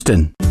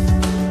Keeping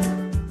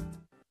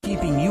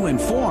you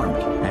informed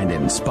and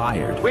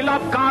inspired. We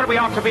love God, we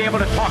ought to be able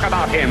to talk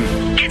about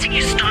Him. Getting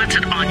you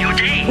started on your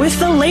day. With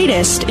the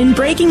latest in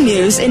breaking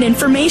news and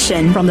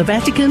information from the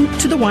Vatican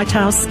to the White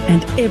House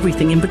and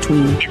everything in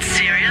between. It's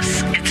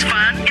serious, it's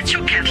fun, it's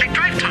your Catholic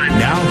Drive Time.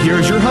 Now,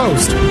 here's your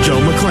host,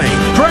 Joe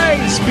McClain.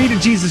 Praise be to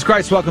Jesus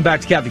Christ. Welcome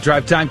back to Catholic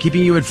Drive Time,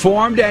 keeping you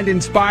informed and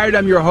inspired.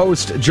 I'm your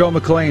host, Joe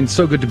McClain.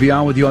 So good to be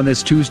on with you on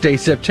this Tuesday,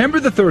 September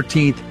the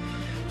 13th.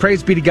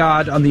 Praise be to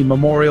God on the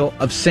memorial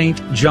of St.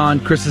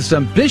 John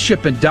Chrysostom,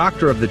 Bishop and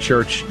Doctor of the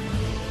Church.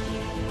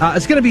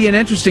 It's going to be an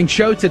interesting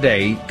show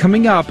today.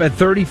 Coming up at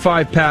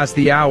 35 past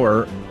the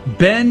hour,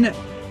 Ben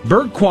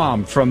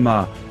Bergquam from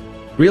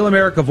Real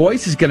America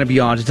Voice is going to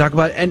be on to talk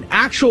about an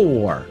actual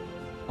war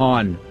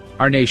on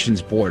our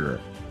nation's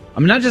border. I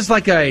mean, not just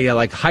like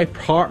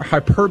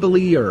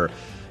hyperbole or,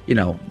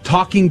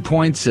 talking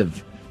points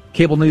of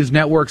cable news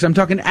networks. I'm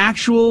talking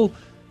actual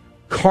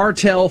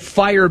cartel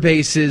fire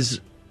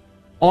bases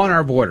on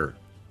our border.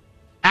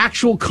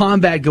 Actual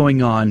combat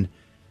going on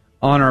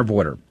our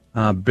border.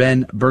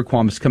 Ben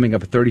Bergquam is coming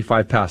up at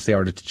 35 past the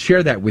hour to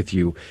share that with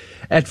you.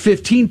 At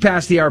 15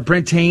 past the hour,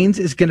 Brent Haynes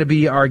is going to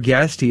be our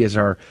guest. He is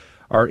our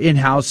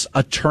in-house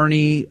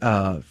attorney,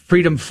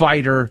 freedom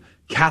fighter,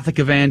 Catholic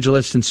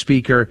evangelist and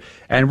speaker.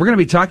 And we're going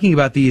to be talking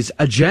about these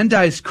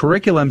agendized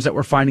curriculums that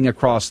we're finding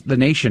across the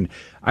nation.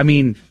 I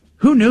mean,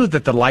 who knew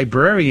that the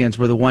librarians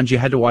were the ones you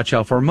had to watch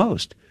out for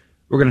most?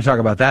 We're going to talk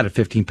about that at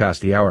 15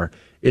 past the hour.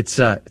 It's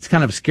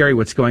kind of scary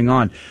what's going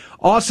on.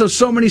 Also,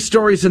 so many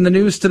stories in the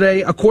news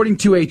today. According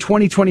to a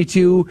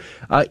 2022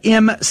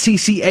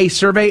 MCCA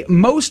survey,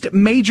 most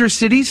major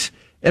cities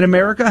in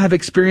America have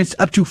experienced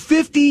up to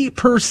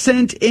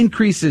 50%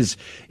 increases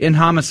in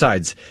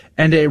homicides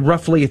and a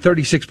roughly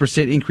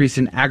 36% increase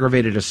in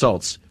aggravated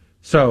assaults.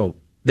 So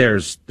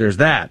there's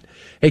that.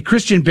 Hey,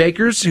 Christian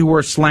bakers who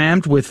were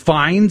slammed with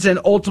fines and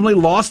ultimately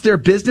lost their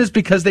business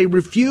because they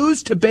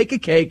refused to bake a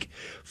cake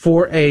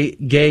for a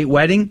gay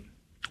wedding.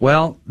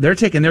 Well, they're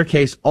taking their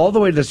case all the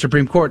way to the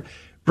Supreme Court.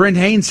 Brent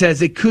Haynes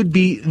says it could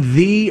be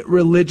the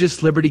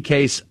religious liberty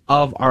case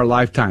of our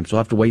lifetime. So we'll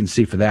have to wait and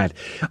see for that.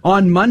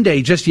 On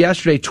Monday, just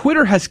yesterday,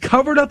 Twitter has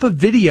covered up a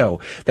video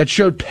that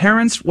showed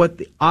parents what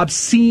the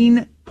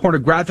obscene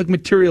pornographic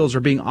materials are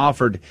being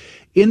offered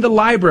in the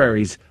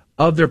libraries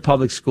of their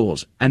public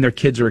schools, and their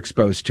kids are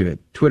exposed to it.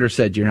 Twitter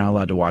said you're not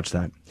allowed to watch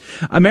that.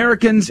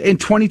 Americans in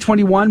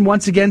 2021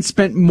 once again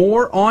spent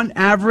more on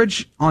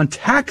average on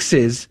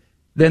taxes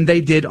than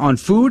they did on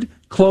food,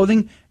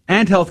 clothing,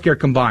 and healthcare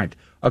combined,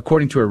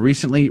 according to a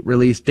recently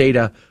released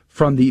data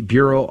from the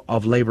Bureau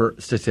of Labor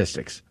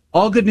Statistics.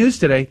 All good news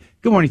today.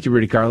 Good morning to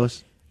Rudy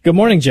Carlos. Good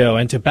morning, Joe.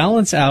 And to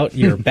balance out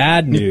your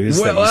bad news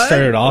that you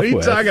started off with,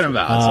 what are you talking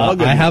about?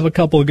 I have a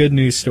couple of good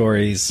news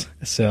stories,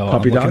 so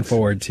puppy I'm looking dogs?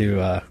 forward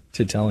to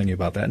telling you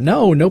about that.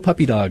 No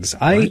puppy dogs.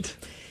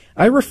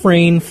 I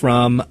refrain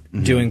from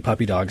doing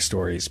puppy dog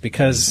stories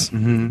because,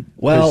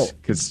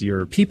 because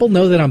you're people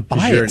know that I'm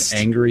biased. You're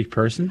an angry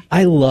person?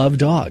 I love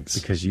dogs.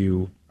 Because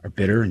you are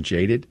bitter and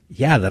jaded?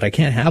 Yeah, that I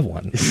can't have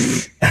one.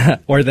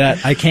 Or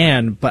that I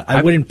can, but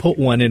I wouldn't put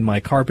one in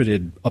my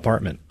carpeted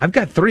apartment. I've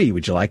got 3.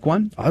 Would you like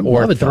one? I'd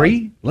or love a 3?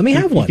 dog. Let me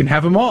have one. You can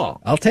have them all.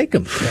 I'll take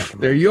them.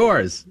 They're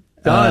yours.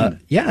 Done.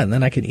 Yeah, and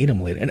then I can eat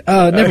them later.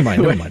 Never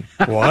mind.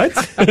 What?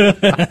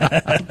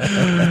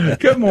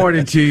 Good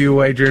morning to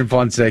you, Adrian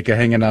Fonseca,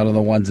 hanging out on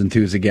the ones and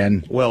twos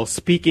again. Well,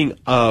 speaking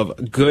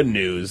of good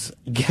news,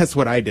 guess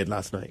what I did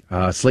last night?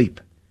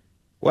 Sleep.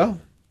 Well,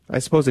 I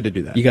suppose I did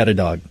do that. You got a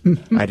dog.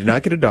 I did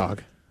not get a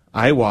dog.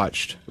 I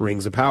watched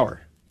Rings of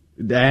Power.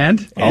 And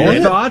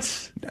your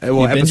thoughts?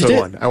 Well, binged episode it?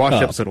 1. I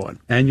watched episode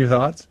 1. And your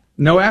thoughts?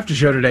 No after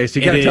show today,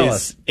 so you got to tell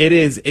us. It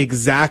is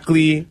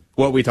exactly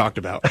what we talked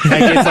about.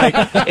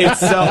 It's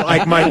so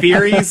my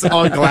theories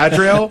on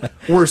Galadriel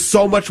were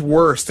so much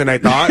worse than I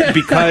thought,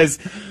 because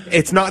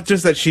it's not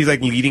just that she's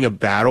leading a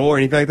battle or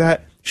anything like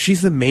that.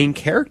 She's the main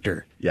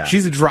character. Yeah.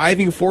 She's the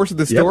driving force of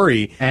the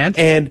story. Yep.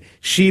 And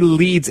she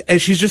leads,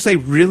 and she's just a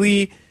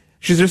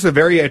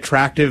very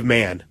attractive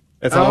man.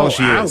 That's all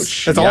she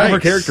is. That's all her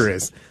character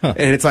is. Huh.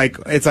 And it's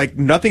like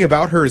nothing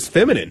about her is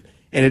feminine.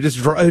 And it just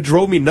it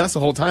drove me nuts the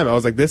whole time. I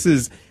was like, this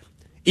is,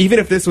 even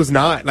if this was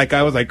not,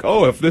 I was like,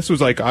 oh, if this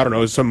was I don't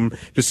know, some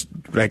just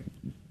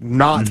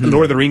not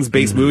Lord of the Rings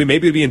based movie,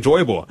 maybe it'd be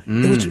enjoyable.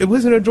 It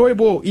wasn't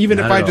enjoyable, even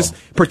not if I just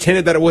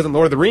pretended that it wasn't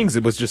Lord of the Rings.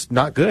 It was just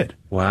not good.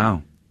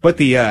 Wow. But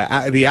the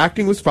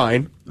acting was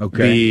fine.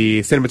 Okay. The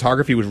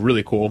cinematography was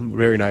really cool,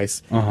 very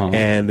nice,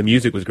 and the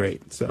music was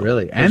great. So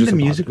really, and the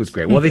music was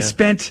great. Well, they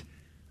spent,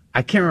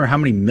 I can't remember how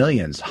many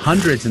millions,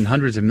 hundreds and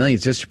hundreds of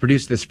millions, just to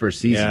produce this first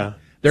season. Yeah.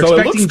 They're So it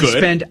expecting looks to good.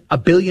 spend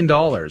 $1 billion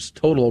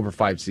total over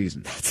 5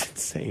 seasons. That's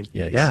insane.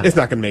 Yeah. It's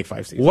not going to make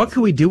 5 seasons. What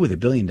could we do with $1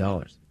 billion?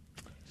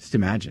 Just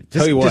imagine.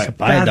 Tell you what,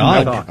 buy a fathom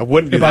my dog. thought. I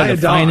wouldn't do Buy that.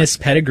 the finest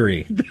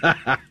pedigree.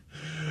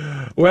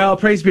 Well,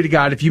 praise be to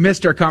God. If you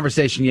missed our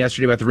conversation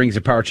yesterday about the Rings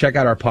of Power, check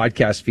out our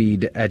podcast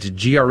feed at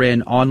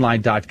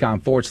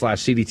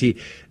grnonline.com/CDT.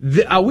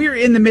 We're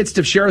in the midst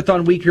of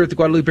Share-a-thon week here at the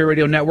Guadalupe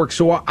Radio Network,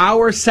 so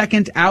our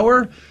second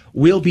hour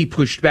will be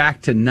pushed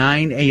back to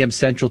 9 a.m.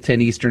 Central, 10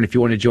 Eastern. If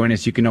you want to join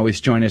us, you can always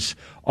join us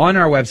on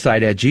our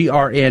website at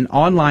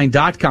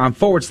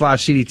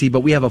grnonline.com/CDT.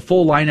 But we have a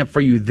full lineup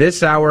for you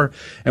this hour,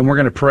 and we're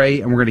going to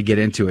pray and we're going to get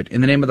into it.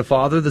 In the name of the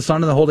Father, the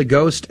Son, and the Holy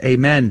Ghost,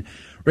 amen.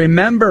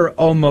 Remember,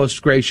 O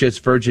most gracious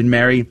Virgin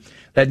Mary,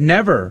 that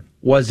never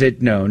was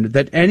it known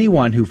that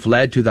anyone who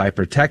fled to thy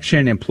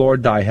protection,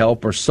 implored thy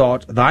help, or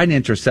sought thine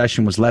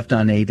intercession was left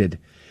unaided.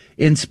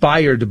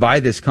 Inspired by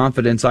this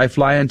confidence, I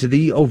fly unto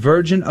thee, O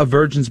Virgin of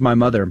Virgins, my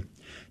mother.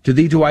 To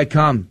thee do I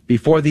come,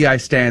 before thee I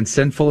stand,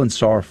 sinful and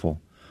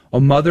sorrowful. O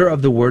Mother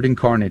of the Word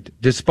incarnate,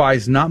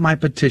 despise not my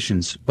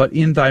petitions, but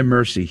in thy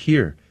mercy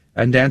hear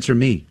and answer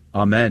me.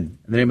 Amen.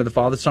 In the name of the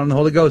Father, Son, and the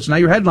Holy Ghost. Now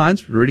your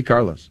headlines, Rudy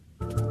Carlos.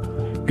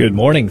 Good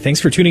morning.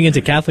 Thanks for tuning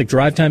into Catholic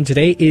Drive Time.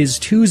 Today is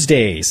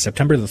Tuesday,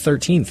 September the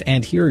 13th,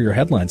 and here are your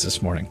headlines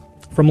this morning.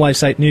 From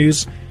LifeSite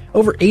News,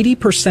 over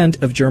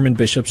 80% of German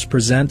bishops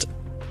present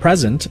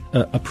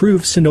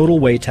approve Synodal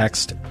Way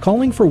text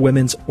calling for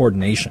women's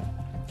ordination.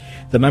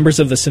 The members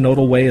of the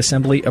Synodal Way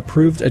Assembly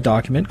approved a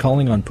document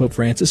calling on Pope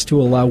Francis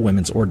to allow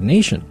women's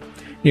ordination.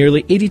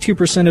 Nearly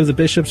 82% of the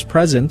bishops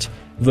present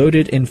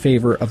voted in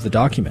favor of the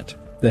document.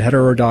 The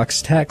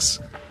heterodox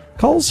text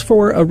calls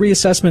for a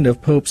reassessment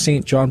of Pope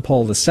St. John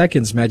Paul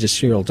II's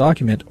magisterial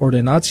document,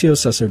 Ordinatio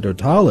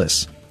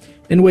Sacerdotalis,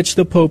 in which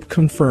the Pope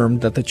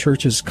confirmed that the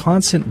Church's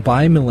constant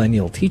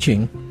bimillennial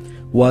teaching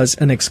was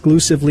an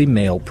exclusively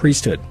male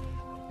priesthood.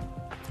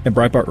 And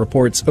Breitbart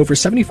reports over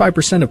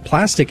 75% of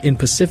plastic in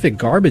Pacific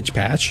garbage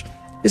patch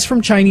is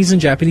from Chinese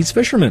and Japanese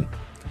fishermen.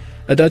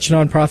 A Dutch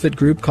nonprofit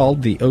group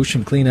called the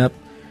Ocean Cleanup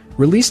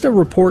released a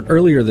report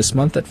earlier this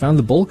month that found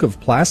the bulk of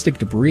plastic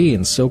debris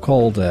in the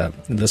so-called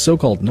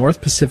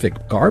North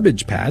Pacific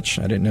garbage patch,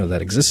 I didn't know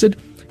that existed,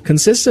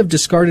 consists of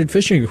discarded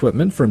fishing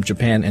equipment from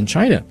Japan and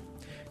China.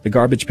 The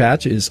garbage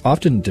patch is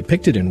often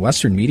depicted in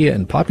Western media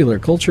and popular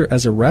culture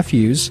as a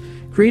refuse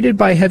created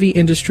by heavy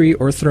industry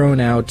or thrown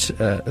into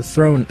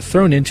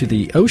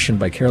the ocean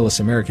by careless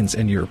Americans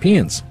and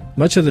Europeans.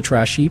 Much of the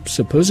trash heap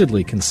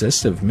supposedly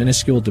consists of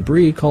minuscule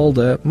debris called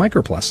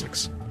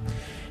microplastics.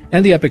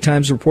 And the Epoch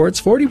Times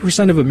reports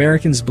 40% of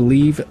Americans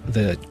believe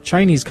the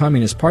Chinese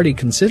Communist Party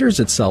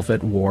considers itself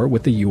at war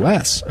with the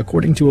U.S.,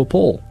 according to a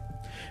poll.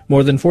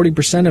 More than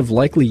 40% of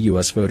likely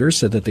U.S. voters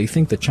said that they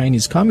think the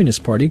Chinese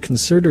Communist Party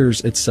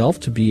considers itself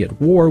to be at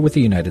war with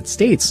the United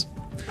States.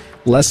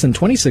 Less than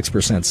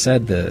 26%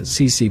 said the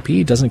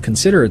CCP doesn't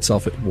consider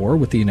itself at war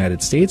with the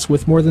United States,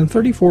 with more than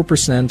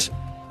 34%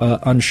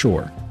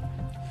 unsure.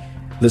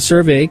 The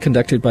survey,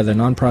 conducted by the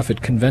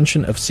nonprofit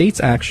Convention of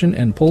States Action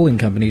and polling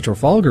company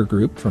Trafalgar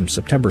Group from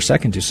September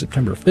 2nd to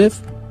September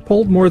 5th,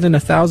 polled more than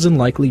 1,000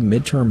 likely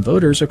midterm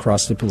voters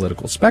across the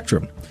political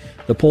spectrum.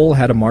 The poll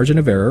had a margin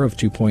of error of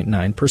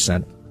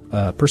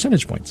 2.9%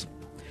 percentage points.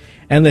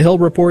 And The Hill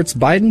reports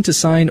Biden to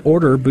sign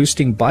order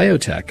boosting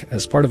biotech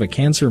as part of a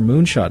cancer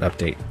moonshot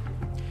update.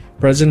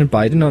 President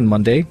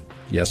Biden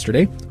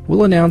yesterday,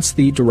 will announce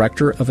the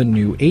director of a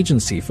new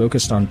agency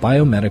focused on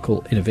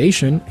biomedical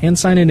innovation and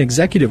sign an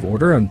executive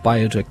order on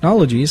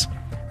biotechnologies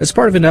as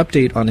part of an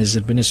update on his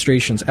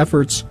administration's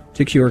efforts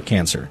to cure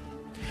cancer.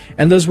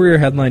 And those were your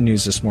headline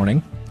news this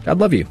morning. God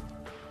love you.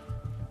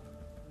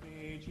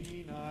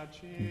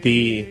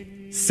 The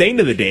saint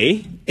of the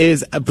day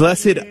is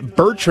Blessed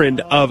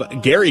Bertrand of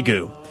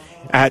Garrigou.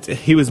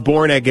 He was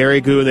born at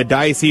Garrigou in the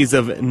Diocese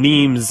of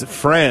Nimes,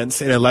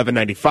 France in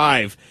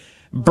 1195.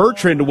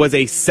 Bertrand was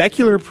a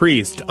secular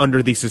priest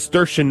under the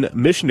Cistercian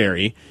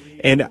missionary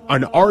and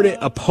an ardent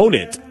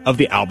opponent of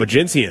the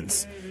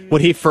Albigensians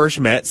when he first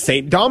met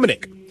St.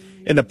 Dominic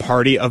in the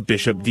party of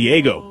Bishop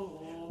Diego.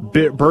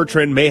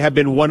 Bertrand may have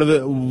been one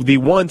of the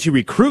one to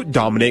recruit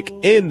Dominic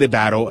in the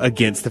battle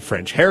against the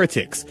French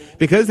heretics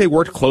because they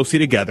worked closely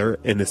together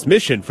in this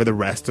mission for the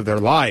rest of their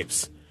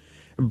lives.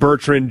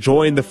 Bertrand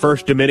joined the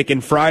first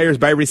Dominican friars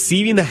by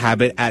receiving the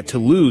habit at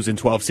Toulouse in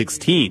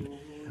 1216.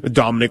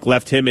 Dominic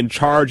left him in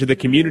charge of the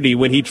community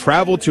when he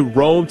traveled to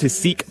Rome to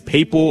seek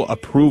papal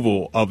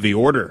approval of the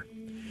order.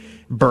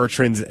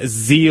 Bertrand's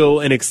zeal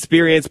and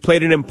experience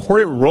played an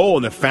important role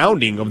in the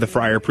founding of the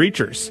friar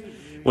preachers.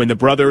 When the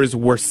brothers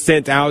were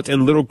sent out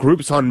in little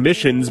groups on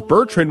missions,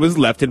 Bertrand was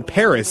left in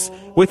Paris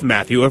with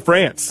Matthew of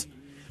France,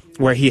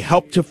 where he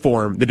helped to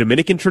form the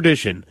Dominican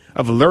tradition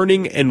of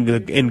learning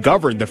and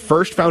govern the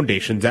first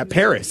foundations at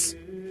Paris.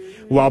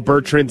 While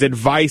Bertrand's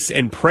advice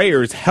and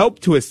prayers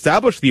helped to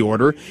establish the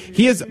order,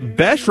 he is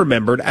best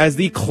remembered as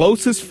the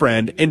closest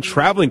friend and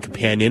traveling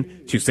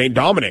companion to St.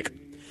 Dominic,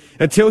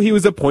 until he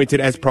was appointed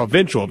as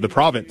provincial of the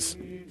province.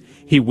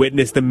 He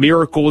witnessed the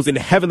miracles and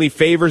heavenly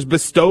favors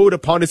bestowed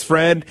upon his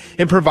friend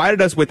and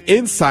provided us with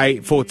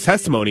insightful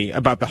testimony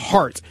about the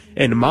heart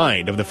and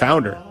mind of the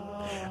founder.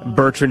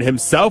 Bertrand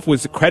himself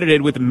was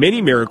credited with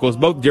many miracles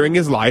both during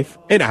his life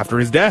and after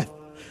his death.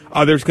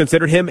 Others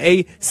considered him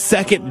a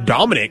second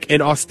Dominic in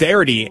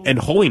austerity and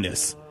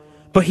holiness.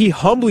 but he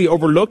humbly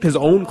overlooked his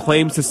own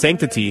claims to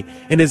sanctity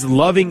and his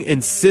loving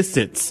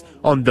insistence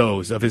on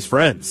those of his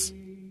friends.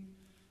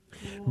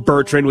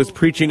 Bertrand was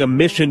preaching a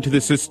mission to the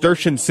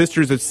Cistercian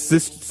Sisters of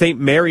St.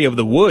 Mary of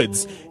the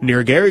Woods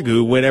near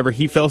Garrigou whenever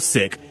he fell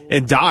sick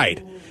and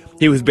died.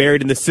 He was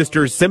buried in the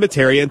Sisters'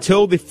 cemetery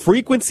until the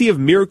frequency of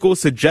miracles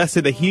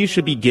suggested that he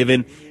should be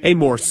given a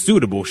more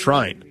suitable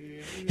shrine.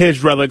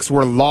 His relics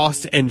were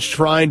lost and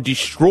shrine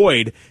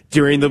destroyed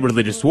during the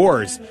religious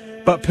wars,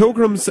 but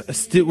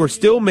pilgrimages were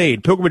still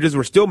made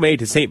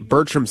to St.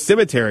 Bertram's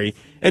Cemetery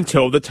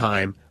until the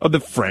time of the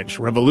French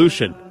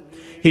Revolution.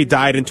 He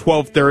died in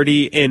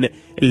 1230 in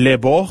Les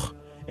Bourgs,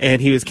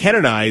 and he was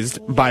canonized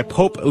by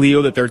Pope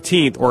Leo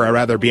XIII, or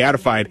rather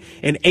beatified,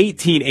 in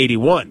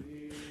 1881.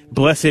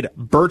 Blessed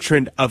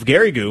Bertrand of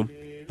Garrigou,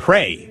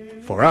 pray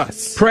for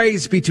us.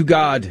 Praise be to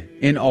God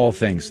in all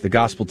things. The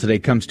gospel today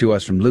comes to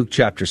us from Luke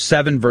chapter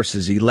 7,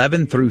 verses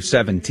 11 through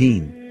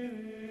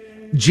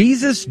 17.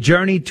 Jesus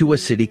journeyed to a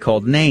city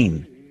called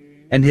Nain,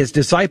 and his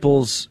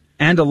disciples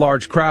and a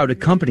large crowd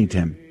accompanied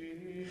him.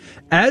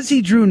 As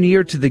he drew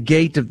near to the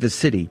gate of the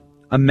city,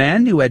 a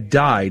man who had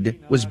died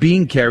was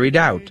being carried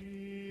out,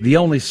 the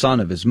only son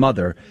of his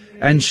mother,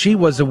 and she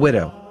was a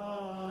widow.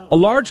 A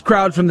large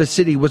crowd from the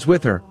city was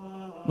with her.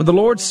 When the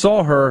Lord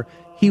saw her,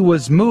 he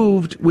was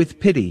moved with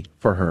pity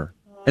for her,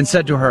 and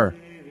said to her,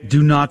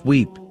 "Do not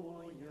weep."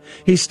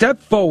 He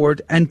stepped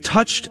forward and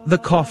touched the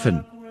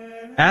coffin.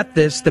 At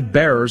this the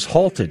bearers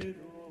halted,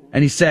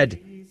 and he said,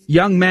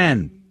 "Young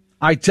man,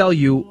 I tell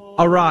you,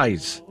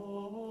 arise."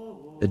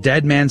 The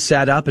dead man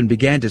sat up and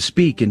began to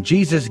speak, and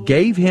Jesus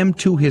gave him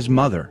to his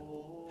mother.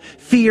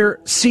 Fear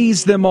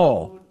seized them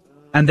all,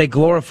 and they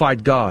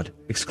glorified God,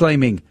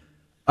 exclaiming,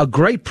 "A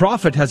great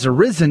prophet has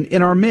arisen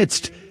in our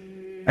midst,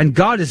 and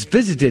God has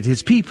visited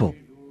his people."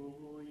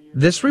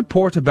 This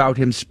report about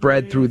him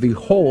spread through the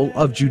whole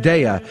of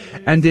Judea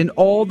and in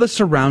all the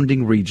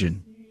surrounding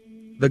region.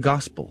 The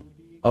Gospel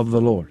of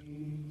the Lord.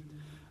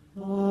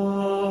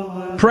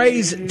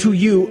 Praise to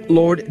you,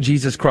 Lord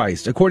Jesus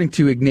Christ. According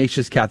to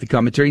Ignatius Catholic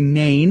Commentary,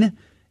 Nain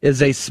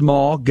is a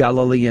small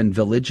Galilean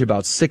village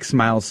about 6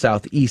 miles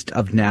southeast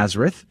of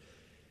Nazareth.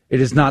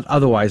 It is not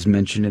otherwise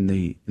mentioned in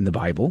the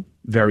Bible.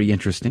 Very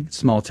interesting.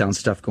 Small town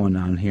stuff going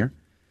on here.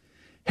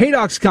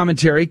 Haydock's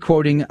commentary,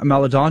 quoting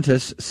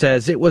Melodontus,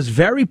 says, "It was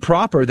very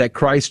proper that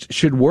Christ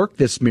should work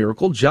this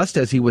miracle just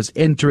as he was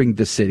entering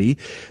the city,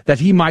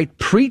 that he might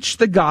preach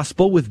the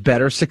gospel with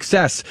better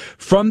success,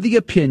 from the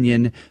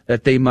opinion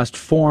that they must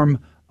form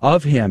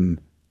of him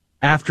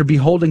after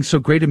beholding so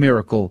great a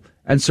miracle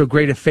and so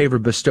great a favor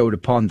bestowed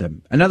upon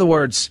them." In other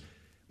words,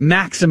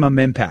 maximum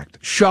impact,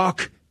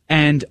 shock,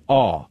 and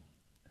awe.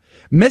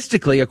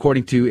 Mystically,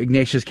 according to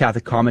Ignatius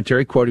Catholic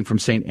Commentary, quoting from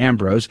St.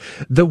 Ambrose,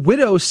 the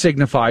widow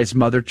signifies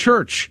Mother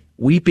Church,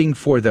 weeping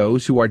for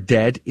those who are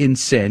dead in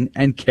sin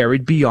and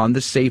carried beyond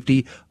the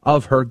safety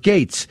of her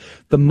gates.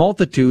 The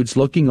multitudes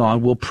looking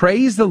on will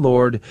praise the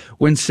Lord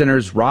when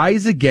sinners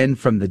rise again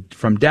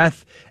from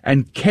death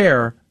and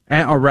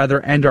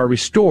are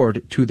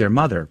restored to their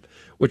mother,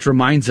 which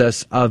reminds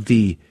us of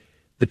the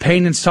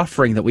pain and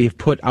suffering that we have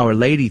put Our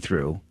Lady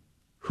through,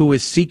 who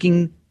is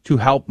seeking to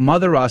help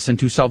mother us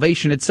into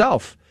salvation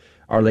itself.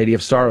 Our Lady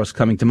of Sorrows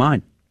coming to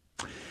mind.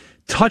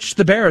 Touch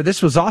the bearer.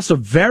 This was also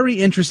very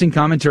interesting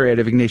commentary out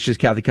of Ignatius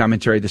Catholic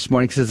Commentary this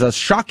morning. It says, a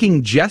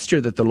shocking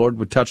gesture that the Lord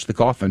would touch the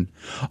coffin.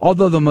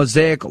 Although the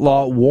Mosaic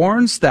law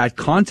warns that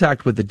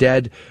contact with the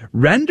dead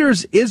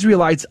renders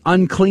Israelites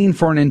unclean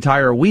for an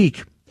entire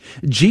week,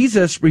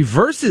 Jesus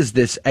reverses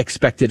this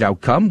expected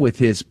outcome with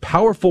his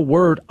powerful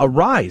word,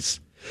 arise.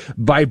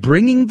 By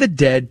bringing the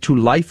dead to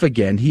life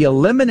again, he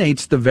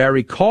eliminates the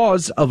very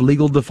cause of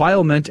legal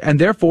defilement and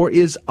therefore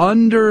is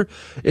undesired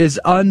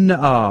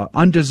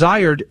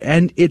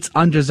and its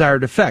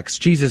undesired effects.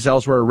 Jesus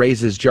elsewhere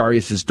raises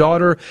Jairus'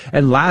 daughter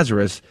and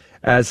Lazarus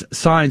as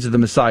signs of the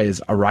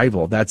Messiah's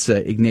arrival. That's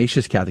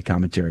Ignatius Catholic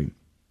Commentary.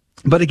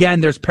 But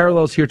again, there's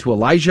parallels here to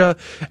Elijah,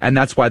 and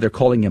that's why they're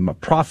calling him a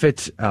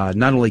prophet,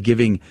 not only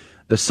giving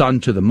the son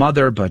to the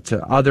mother, but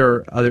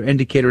other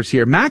indicators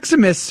here.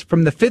 Maximus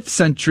from the 5th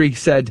century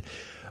said,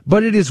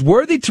 but it is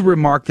worthy to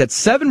remark that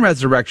 7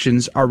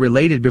 resurrections are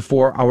related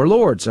before our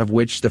Lord's, of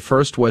which the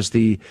first was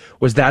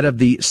that of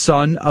the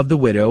son of the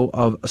widow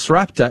of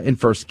Sarepta in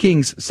 1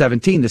 Kings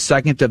 17, the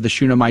second of the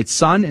Shunammite's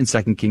son in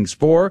 2 Kings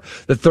 4,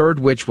 the third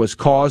which was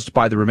caused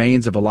by the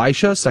remains of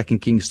Elisha, 2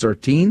 Kings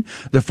 13,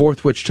 the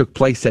fourth which took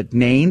place at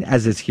Nain,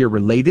 as is here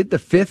related, the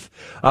fifth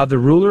the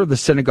ruler of the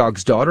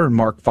synagogue's daughter in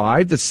Mark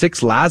 5, the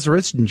sixth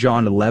Lazarus in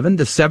John 11,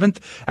 the seventh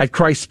at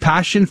Christ's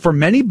passion, for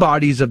many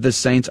bodies of the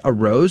saints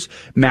arose,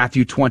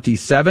 Matthew 27.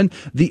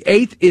 The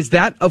eighth is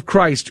that of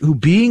Christ, who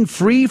being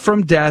free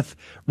from death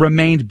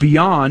remained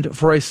beyond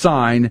for a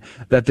sign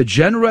that the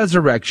general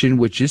resurrection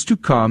which is to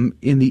come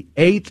in the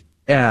eighth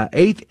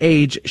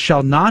age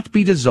shall not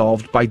be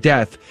dissolved by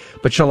death,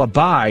 but shall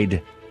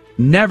abide,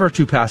 never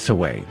to pass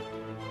away.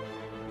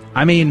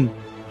 I mean,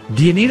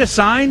 do you need a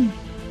sign?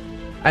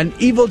 An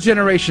evil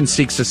generation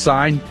seeks a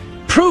sign.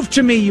 Prove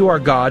to me you are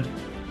God.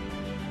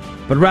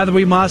 But rather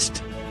we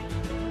must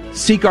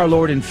seek our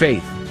Lord in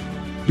faith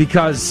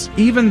because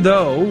even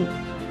though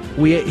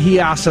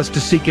he asks us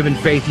to seek him in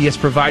faith, he has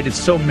provided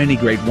so many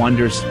great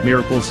wonders,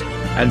 miracles,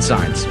 and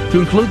signs, to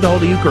include the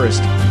Holy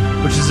Eucharist,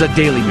 which is a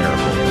daily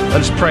miracle.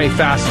 Let us pray,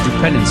 fast, and do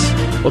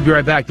penance. We'll be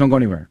right back. Don't go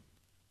anywhere.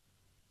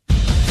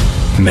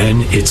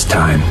 Men, it's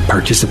time.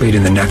 Participate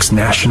in the next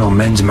National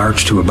Men's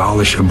March to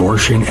Abolish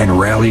Abortion and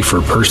Rally for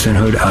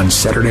Personhood on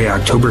Saturday,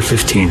 October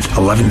 15th,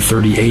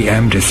 11:30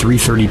 a.m. to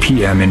 3:30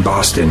 p.m. in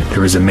Boston.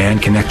 There is a man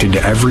connected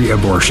to every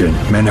abortion.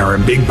 Men are a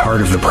big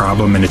part of the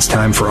problem, and it's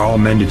time for all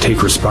men to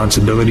take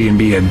responsibility and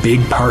be a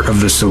big part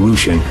of the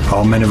solution.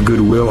 All men of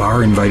goodwill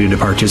are invited to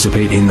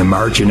participate in the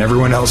march, and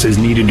everyone else is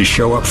needed to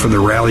show up for the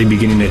rally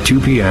beginning at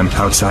 2 p.m.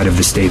 outside of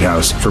the State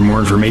House. For more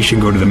information,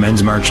 go to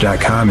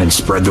themensmarch.com and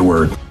spread the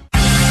word.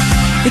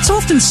 It's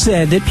often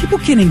said that people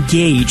can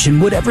engage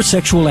in whatever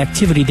sexual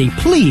activity they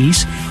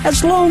please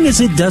as long as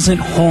it doesn't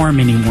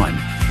harm anyone.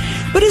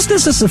 But is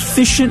this a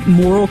sufficient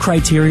moral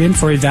criterion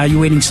for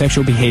evaluating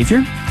sexual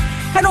behavior?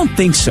 I don't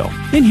think so,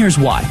 and here's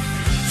why.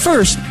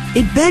 First,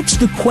 it begs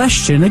the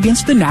question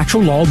against the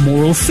natural law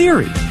moral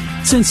theory,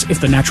 since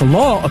if the natural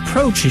law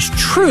approach is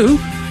true,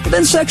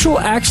 then sexual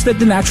acts that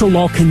the natural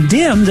law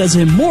condemns as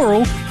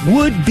immoral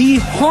would be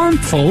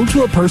harmful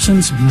to a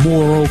person's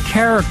moral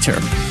character.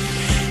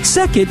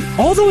 Second,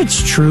 although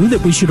it's true that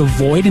we should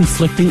avoid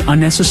inflicting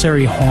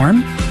unnecessary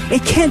harm,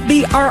 it can't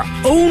be our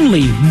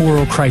only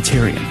moral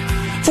criterion.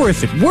 For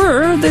if it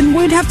were, then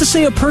we'd have to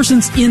say a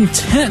person's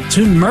intent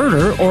to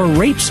murder or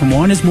rape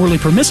someone is morally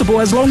permissible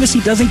as long as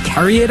he doesn't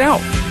carry it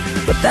out.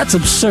 But that's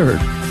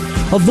absurd.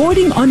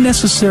 Avoiding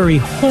unnecessary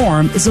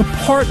harm is a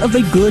part of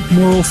a good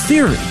moral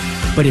theory,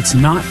 but it's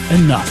not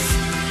enough.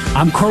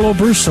 I'm Carlo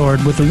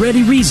Broussard with a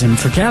ready reason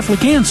for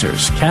Catholic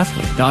Answers,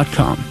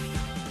 Catholic.com.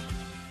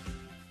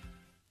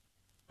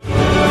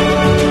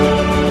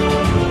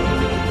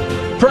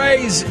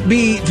 Praise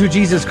be to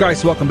Jesus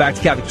Christ. Welcome back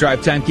to Catholic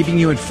Drive Time, keeping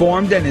you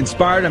informed and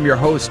inspired. I'm your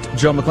host,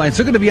 Joe McClain.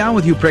 So good to be on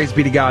with you. Praise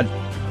be to God.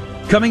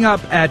 Coming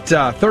up at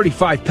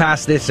 35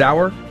 past this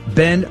hour,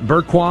 Ben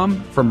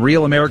Bergquam from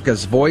Real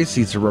America's Voice,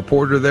 he's a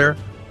reporter there,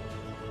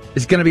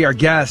 is going to be our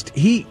guest.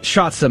 He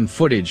shot some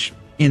footage,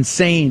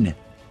 insane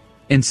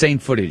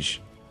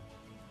footage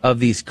of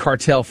these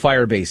cartel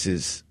fire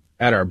bases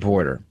at our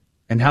border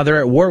and how they're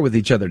at war with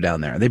each other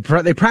down there. They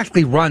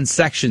practically run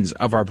sections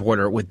of our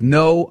border with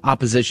no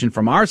opposition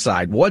from our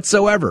side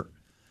whatsoever.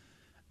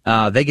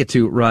 They get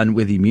to run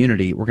with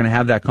immunity. We're going to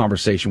have that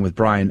conversation with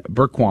Brian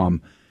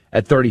Bergquam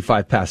at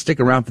 35 past. Stick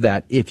around for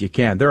that if you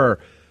can. There are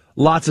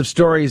lots of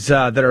stories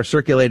that are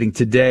circulating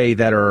today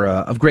that are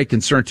of great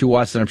concern to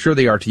us, and I'm sure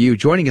they are to you.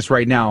 Joining us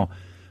right now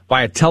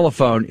via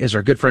telephone is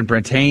our good friend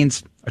Brent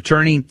Haynes,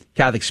 attorney,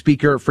 Catholic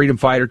speaker, freedom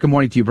fighter. Good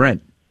morning to you,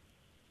 Brent.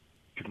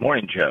 Good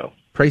morning, Joe.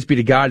 Praise be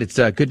to God. It's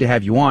good to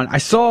have you on. I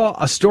saw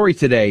a story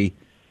today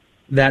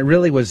that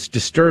really was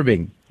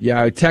disturbing.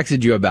 Yeah, I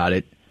texted you about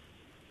it.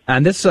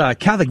 And this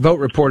Catholic Vote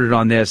reported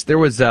on this. There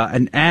was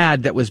an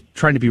ad that was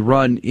trying to be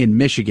run in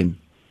Michigan.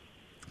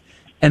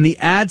 And the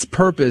ad's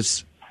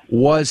purpose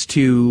was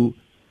to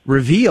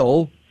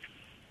reveal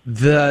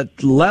the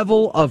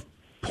level of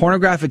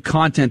pornographic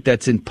content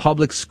that's in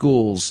public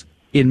schools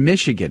in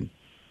Michigan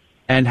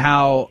and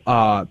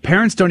how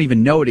parents don't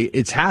even know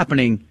it's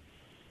happening.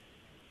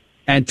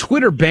 And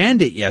Twitter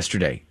banned it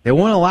yesterday. They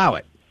won't allow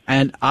it.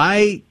 And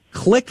I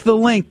clicked the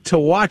link to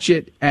watch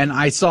it, and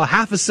I saw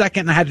half a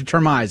second, and I had to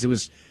turn my eyes. It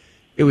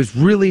was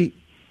really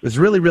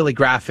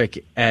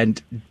graphic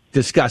and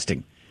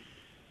disgusting.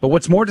 But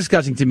what's more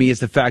disgusting to me is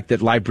the fact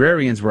that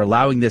librarians were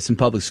allowing this in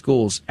public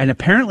schools, and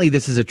apparently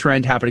this is a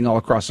trend happening all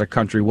across our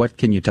country. What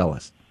can you tell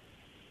us?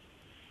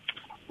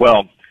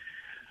 Well,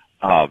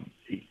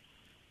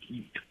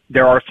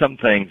 there are some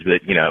things that,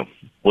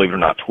 believe it or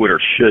not,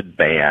 Twitter should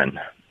ban.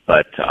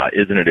 But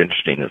isn't it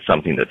interesting that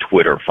something that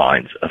Twitter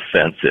finds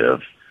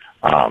offensive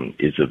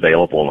is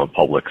available in the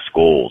public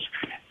schools?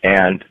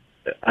 And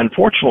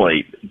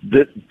unfortunately,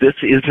 this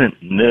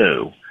isn't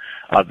new.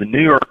 The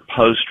New York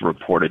Post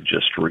reported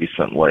just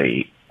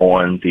recently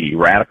on the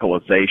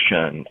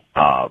radicalization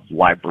of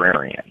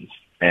librarians,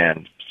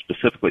 and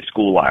specifically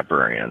school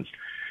librarians.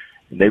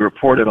 They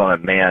reported on a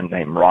man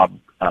named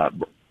Ron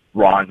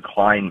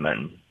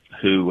Kleinman,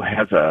 who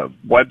has a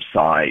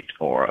website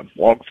or a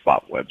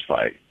blogspot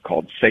website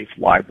called Safe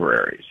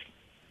Libraries.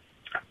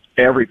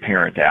 Every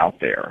parent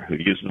out there who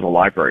uses a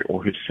library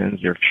or who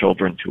sends their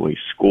children to a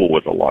school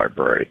with a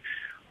library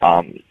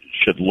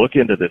should look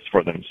into this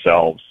for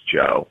themselves,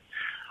 Joe.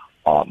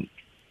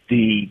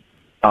 The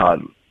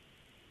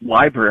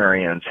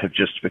librarians have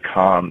just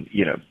become,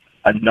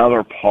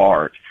 another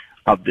part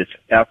of this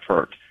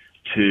effort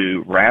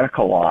to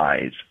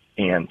radicalize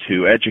and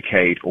to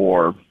educate,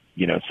 or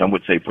some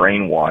would say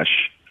brainwash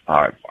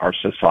our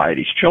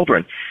society's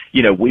children.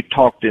 We've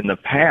talked in the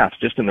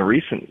past, just in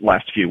the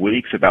last few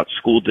weeks, about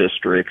school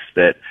districts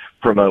that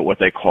promote what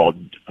they call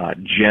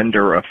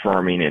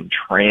gender-affirming and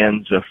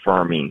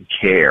trans-affirming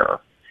care,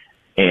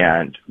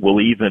 and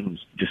will even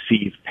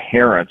deceive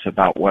parents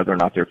about whether or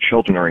not their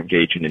children are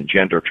engaging in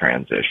gender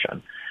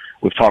transition.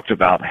 We've talked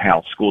about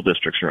how school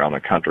districts around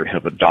the country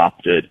have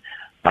adopted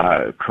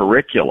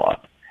curricula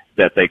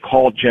that they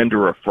call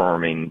gender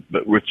affirming,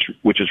 but which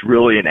is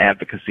really an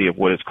advocacy of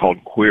what is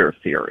called queer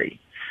theory.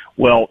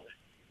 Well,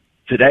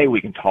 today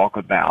we can talk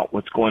about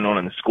what's going on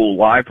in the school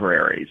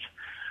libraries.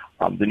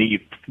 The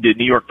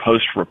New York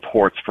Post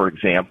reports, for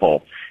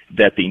example,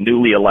 that the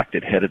newly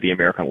elected head of the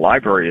American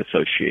Library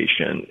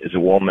Association is a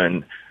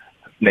woman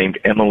named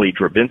Emily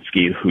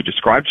Drabinsky, who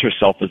describes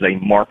herself as a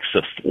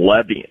Marxist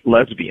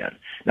lesbian.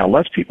 Now,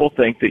 lest people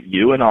think that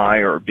you and I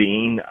are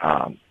being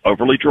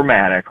overly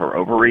dramatic or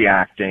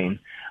overreacting,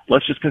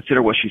 let's just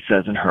consider what she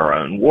says in her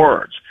own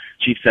words.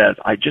 She says,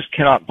 "I just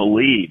cannot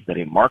believe that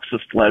a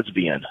Marxist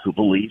lesbian who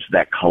believes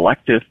that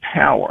collective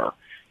power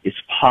is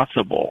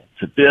possible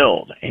to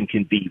build and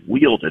can be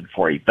wielded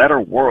for a better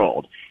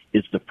world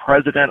is the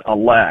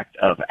president-elect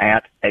of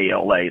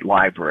 @ALA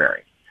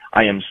Library.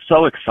 I am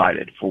so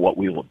excited for what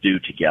we will do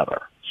together.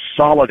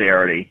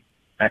 Solidarity, !"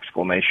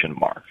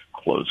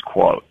 Close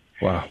quote.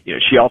 Wow. You know,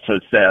 she also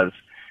says,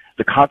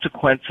 "The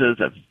consequences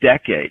of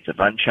decades of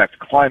unchecked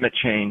climate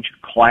change,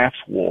 class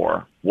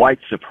war, white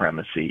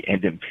supremacy,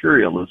 and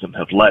imperialism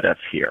have led us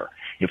here.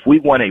 If we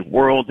want a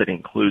world that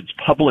includes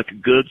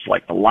public goods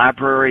like the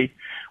library,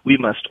 we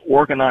must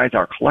organize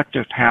our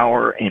collective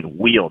power and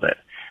wield it.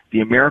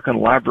 The American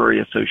Library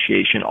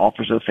Association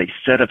offers us a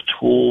set of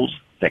tools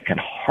that can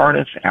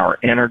harness our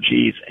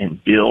energies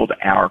and build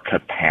our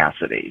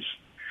capacities."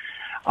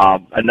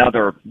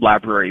 Another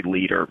library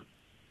leader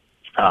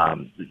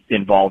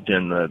involved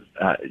in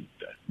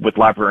with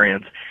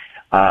librarians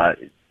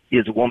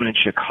is a woman in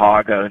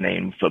Chicago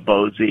named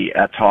Fobozi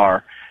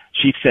Ettar.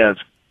 She says,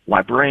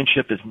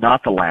 "Librarianship is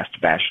not the last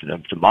bastion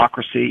of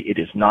democracy. It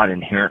is not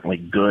inherently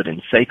good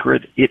and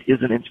sacred. It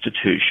is an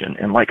institution,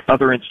 and like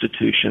other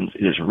institutions,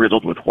 it is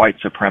riddled with white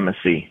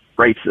supremacy,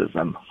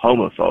 racism,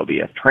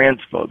 homophobia,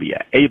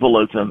 transphobia,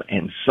 ableism,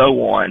 and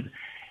so on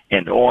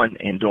and on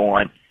and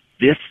on.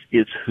 This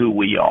is who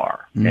we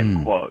are."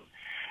 End quote.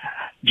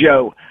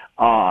 Joe,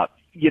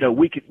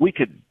 we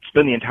could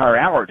spend the entire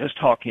hour just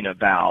talking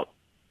about,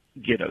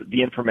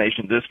 the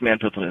information this man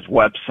puts on his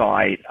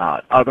website,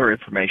 other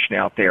information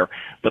out there.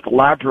 But the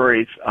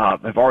libraries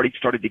have already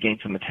started to gain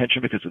some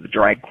attention because of the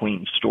drag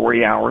queen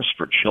story hours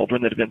for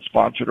children that have been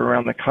sponsored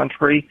around the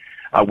country.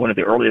 One of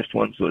the earliest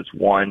ones was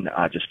one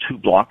just 2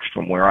 blocks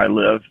from where I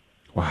live.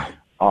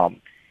 Wow.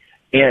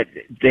 And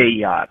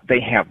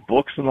they have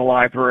books in the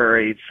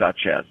library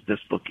such as This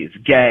Book is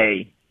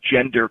Gay,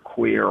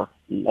 Genderqueer,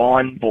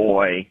 Lawn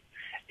Boy,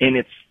 and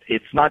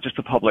it's not just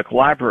the public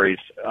libraries.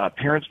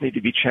 Parents need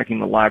to be checking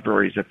the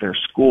libraries at their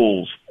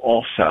schools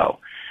also.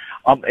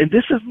 And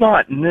this is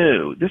not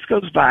new. This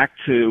goes back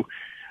to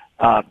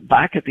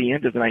back at the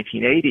end of the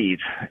 1980s,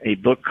 a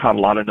book caught a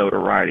lot of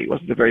notoriety. It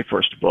wasn't the very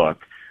first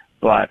book,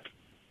 but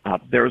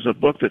there was a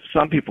book that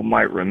some people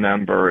might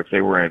remember if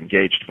they were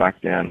engaged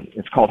back then.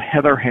 It's called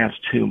Heather Has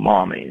Two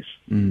Mommies,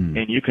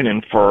 and you can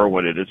infer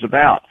what it is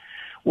about.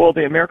 Well,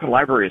 the American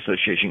Library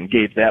Association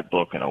gave that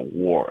book an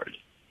award.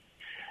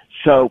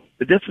 So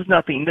this is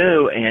nothing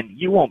new, and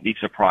you won't be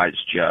surprised,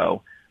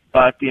 Joe,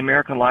 but the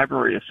American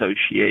Library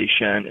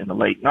Association in the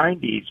late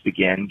 90s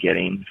began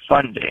getting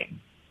funding.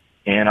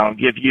 And I'll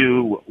give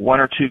you 1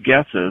 or 2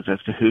 guesses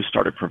as to who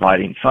started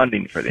providing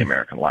funding for the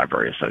American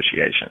Library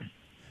Association.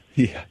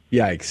 Yeah,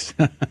 yikes.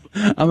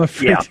 I'm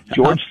afraid. Yeah,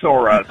 George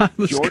Soros.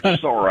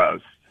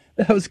 Soros.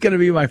 That was going to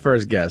be my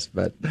first guess,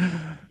 but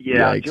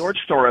yeah, yikes. George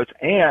Soros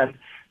and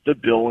the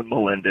Bill and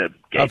Melinda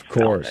Gates Of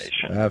course,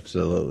 Foundation.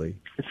 Absolutely.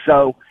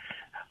 So,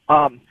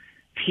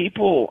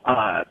 people,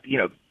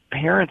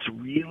 parents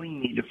really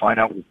need to find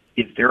out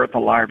if they're at the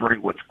library,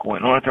 what's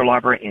going on at their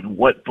library, and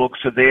what books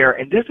are there.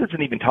 And this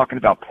isn't even talking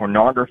about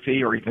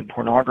pornography or even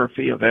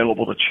pornography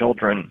available to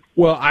children.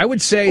 Well, I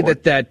would say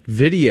that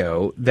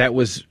video that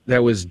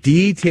was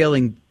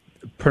detailing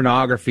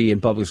pornography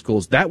in public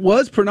schools, that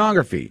was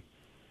pornography.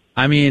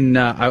 I mean,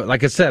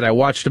 like I said, I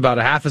watched about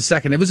a half a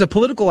second. It was a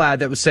political ad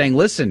that was saying,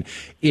 listen,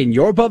 in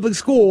your public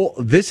school,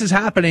 this is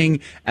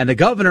happening, and the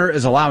governor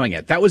is allowing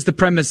it. That was the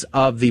premise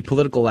of the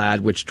political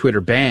ad, which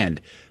Twitter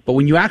banned. But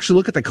when you actually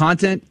look at the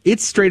content,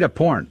 it's straight up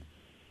porn.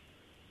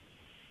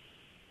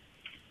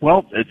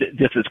 Well,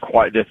 this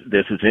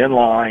is in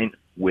line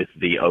with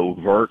the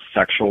overt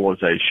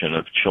sexualization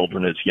of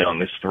children as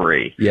young as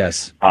 3.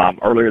 Yes.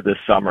 Earlier this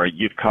summer,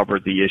 you've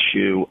covered the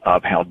issue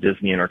of how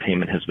Disney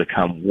Entertainment has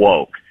become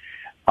woke.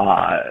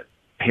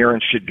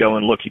 Parents should go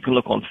and look. You can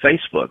look on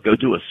Facebook. Go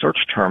do a search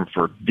term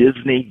for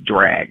Disney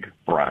Drag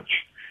Brunch.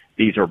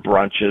 These are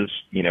brunches,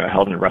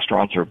 held in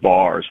restaurants or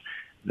bars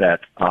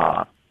that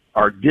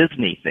are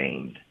Disney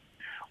themed.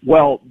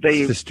 Well,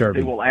 they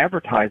will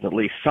advertise at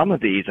least some of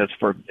these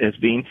as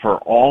being for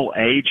all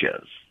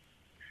ages.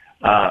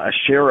 A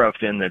sheriff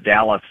in the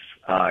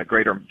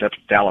greater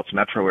Dallas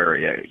metro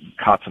area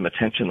caught some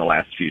attention the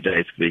last few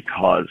days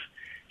because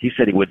he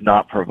said he would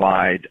not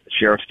provide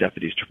sheriff's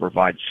deputies to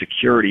provide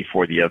security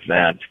for the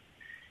event,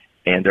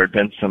 and there had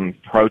been some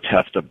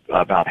protest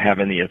about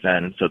having the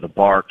event, and so the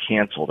bar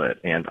canceled it.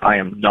 And I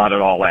am not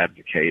at all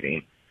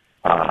advocating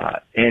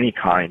any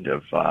kind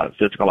of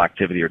physical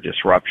activity or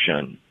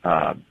disruption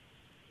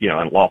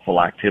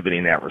unlawful activity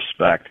in that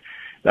respect.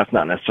 That's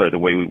not necessarily the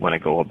way we want to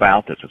go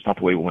about this. It's not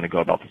the way we want to go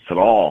about this at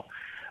all.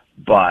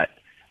 But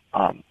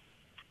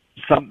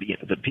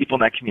the people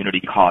in that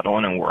community caught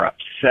on and were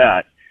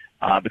upset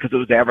because it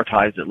was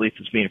advertised at least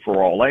as being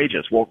for all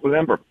ages. Well,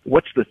 remember,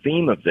 what's the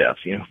theme of this?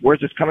 Where's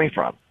this coming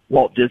from?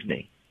 Walt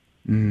Disney.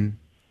 Mm-hmm.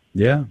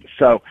 Yeah.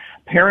 So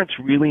parents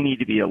really need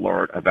to be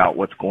alert about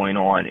what's going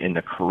on in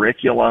the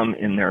curriculum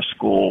in their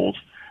schools,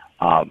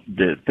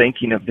 the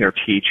thinking of their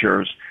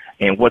teachers,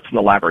 and what's in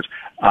the libraries.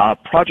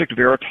 Project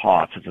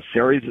Veritas is a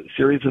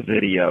series of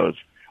videos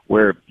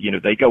where,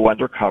 they go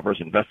undercover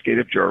as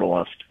investigative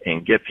journalists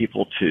and get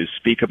people to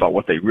speak about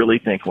what they really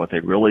think and what they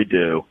really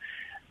do.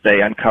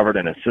 They uncovered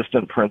an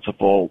assistant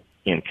principal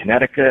in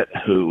Connecticut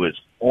who is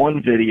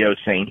on video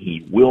saying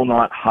he will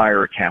not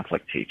hire a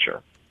Catholic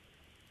teacher.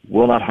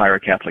 Will not hire a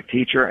Catholic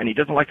teacher, and he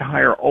doesn't like to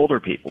hire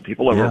older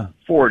people over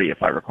 40,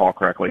 if I recall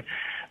correctly,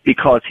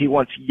 because he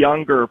wants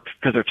younger,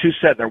 because they're too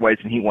set in their ways,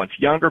 and he wants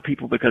younger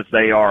people because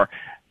these are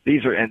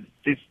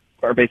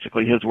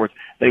basically his words,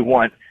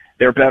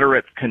 they're better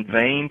at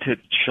conveying to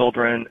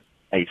children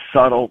a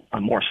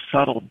more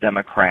subtle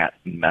Democrat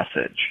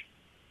message.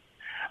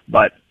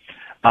 But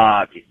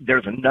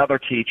there's another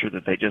teacher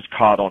that they just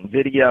caught on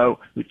video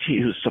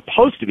who's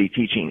supposed to be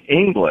teaching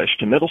English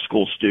to middle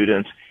school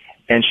students,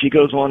 and she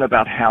goes on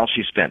about how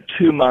she spent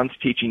 2 months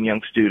teaching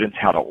young students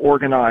how to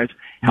organize,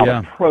 how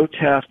to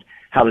protest,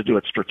 how to do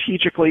it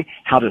strategically,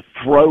 how to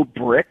throw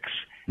bricks,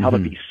 how to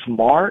be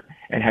smart,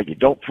 and how you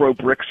don't throw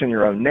bricks in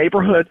your own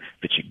neighborhood,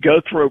 but you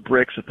go throw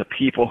bricks at the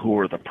people who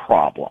are the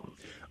problem.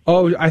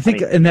 Oh, I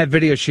think in that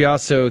video she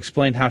also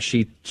explained how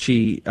she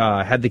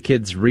had the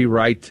kids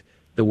rewrite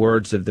the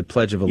words of the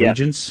Pledge of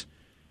Allegiance.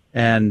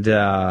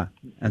 Yes.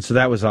 And so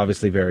that was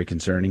obviously very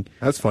concerning.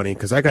 That's funny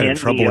because I got in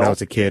trouble when I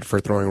was a kid for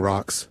throwing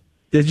rocks.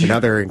 Did you? And now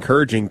they're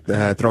encouraging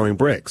throwing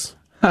bricks.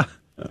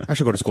 I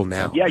should go to school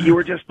now. Yeah, you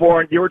were just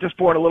born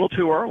a little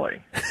too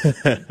early.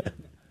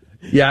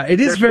 Yeah, it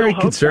is very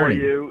concerning.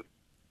 For you.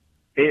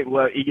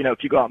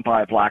 If you go out and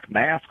buy a black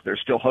mask, there's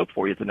still hope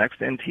for you at the next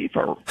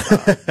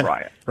Antifa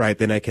riot. Right,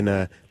 then I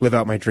can live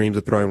out my dreams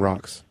of throwing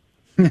rocks.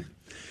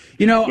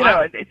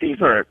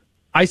 These are.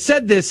 I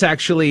said this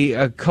actually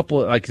a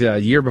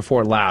year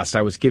before last.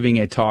 I was giving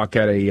a talk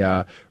at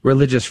a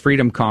religious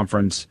freedom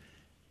conference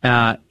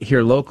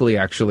here locally,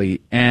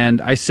 actually,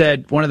 and I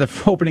said one of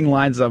the opening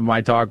lines of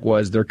my talk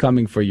was, "They're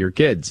coming for your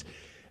kids."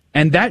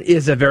 And that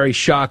is a very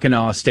shock and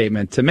awe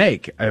statement to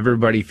make.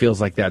 Everybody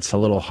feels like that's a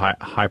little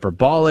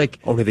hyperbolic.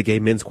 Only the Gay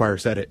Men's Choir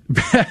said it.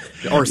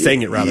 Or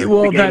sang it, rather.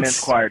 Well, the Gay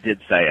Men's Choir did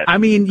say it. I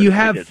mean, you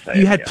had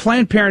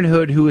Planned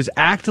Parenthood who is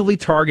actively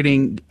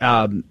targeting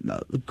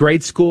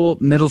grade school,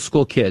 middle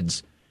school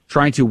kids,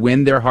 trying to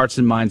win their hearts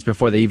and minds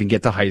before they even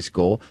get to high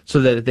school so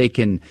that they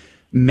can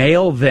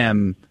mail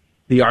them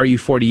the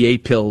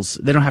RU48 pills.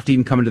 They don't have to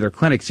even come into their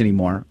clinics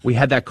anymore. We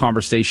had that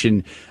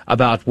conversation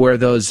about where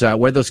those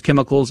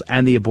chemicals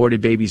and the aborted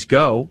babies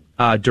go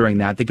during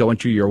that. They go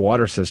into your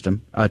water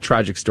system. A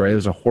tragic story. It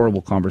was a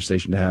horrible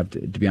conversation to have, to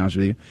be honest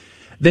with you.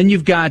 Then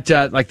you've got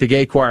like the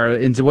gay choir.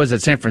 Was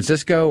it San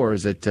Francisco or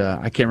is it?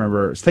 I can't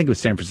remember. I think it was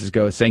San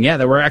Francisco saying, "Yeah,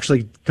 that we're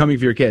actually coming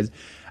for your kids."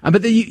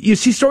 But then you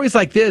see stories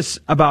like this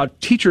about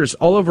teachers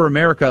all over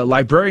America,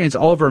 librarians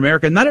all over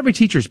America. Not every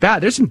teacher's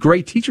bad. There's some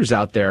great teachers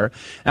out there,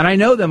 and I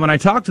know them. When I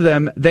talk to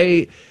them,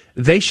 they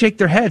shake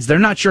their heads. They're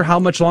not sure how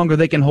much longer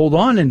they can hold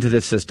on into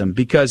this system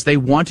because they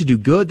want to do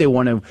good. They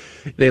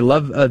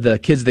love the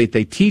kids they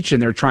teach,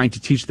 and they're trying to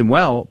teach them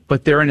well.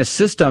 But they're in a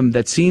system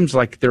that seems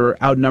like they're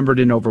outnumbered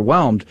and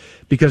overwhelmed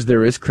because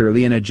there is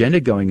clearly an agenda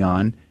going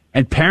on,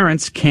 and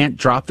parents can't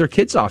drop their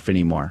kids off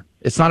anymore.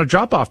 It's not a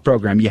drop-off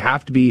program. You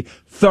have to be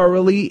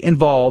thoroughly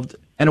involved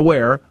and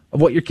aware of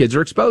what your kids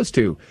are exposed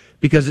to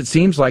because it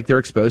seems like they're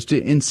exposed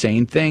to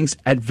insane things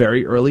at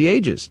very early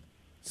ages.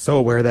 So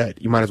aware that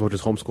you might as well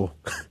just homeschool.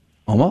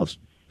 Almost.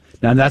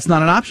 Now, that's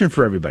not an option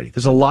for everybody.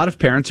 There's a lot of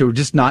parents who are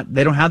just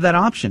they don't have that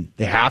option.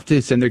 They have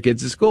to send their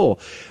kids to school,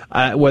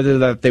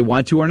 whether they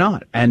want to or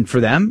not. And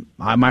for them,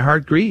 my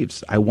heart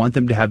grieves. I want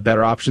them to have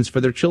better options for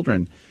their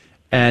children.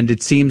 And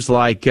it seems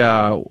like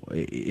how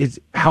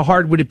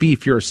hard would it be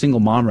if you're a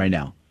single mom right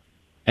now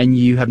and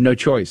you have no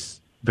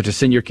choice but to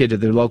send your kid to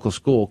their local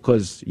school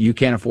because you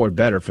can't afford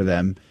better for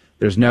them.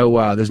 There's no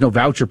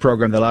voucher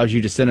program that allows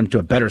you to send them to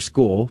a better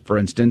school, for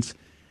instance.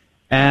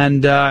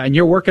 And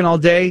you're working all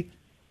day,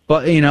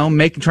 but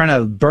trying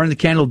to burn the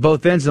candle at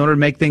both ends in order to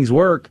make things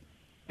work.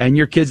 And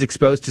your kid's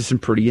exposed to some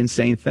pretty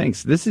insane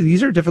things.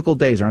 These are difficult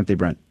days, aren't they,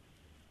 Brent?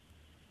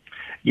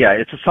 Yeah,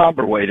 it's a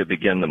somber way to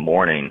begin the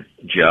morning,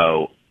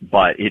 Joe.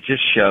 But it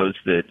just shows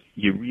that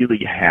you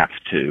really have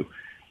to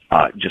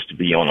just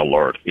be on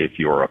alert if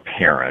you're a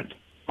parent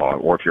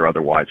or if you're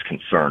otherwise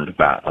concerned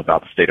about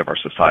the state of our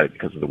society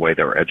because of the way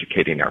they're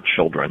educating our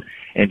children.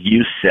 And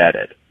you said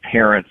it.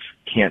 Parents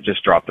can't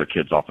just drop their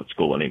kids off at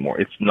school anymore.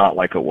 It's not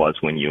like it was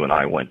when you and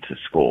I went to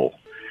school.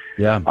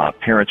 Yeah.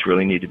 Parents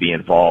really need to be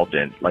involved.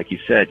 And like you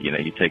said,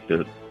 you take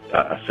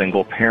a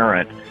single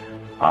parent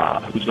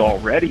who's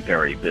already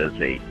very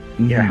busy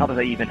how do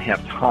they even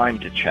have time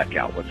to check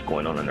out what's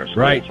going on in their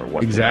schools or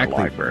what's in their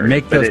library?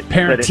 Make those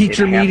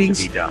parent-teacher meetings.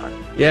 Has to be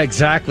done. Yeah,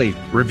 exactly.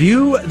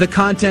 Review the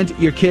content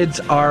your kids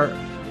are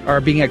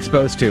being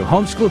exposed to.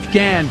 Homeschool if you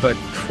can, but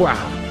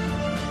wow.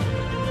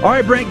 All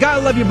right, Brent,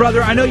 God love you,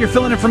 brother. I know you're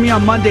filling in for me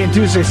on Monday and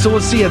Tuesday, so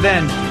we'll see you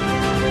then.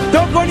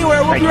 Don't go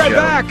anywhere. We'll be right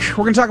back.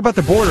 We're going to talk about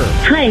the border.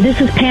 Hi,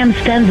 this is Pam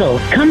Stenzel.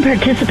 Come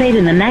participate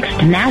in the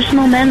next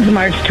National Men's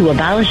March to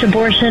Abolish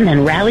Abortion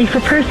and Rally for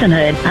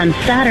Personhood on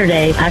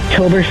Saturday,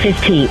 October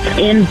 15th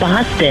in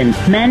Boston.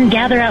 Men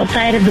gather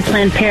outside of the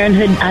Planned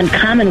Parenthood on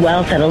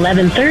Commonwealth at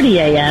 11:30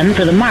 a.m.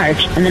 for the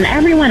march, and then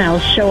everyone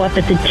else show up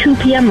at the 2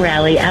 p.m.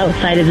 rally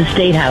outside of the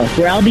State House,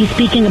 where I'll be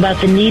speaking about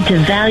the need to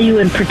value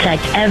and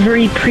protect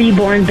every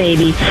preborn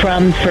baby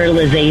from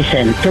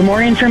fertilization. For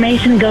more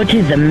information, go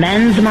to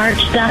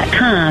themensmarch.com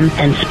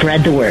and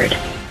spread the word.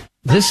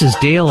 This is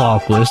Dale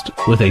Ahlquist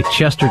with a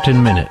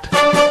Chesterton Minute.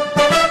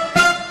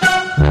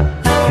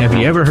 Have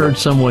you ever heard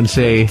someone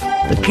say,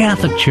 the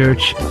Catholic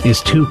Church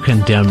is too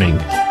condemning?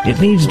 It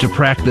needs to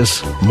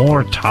practice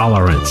more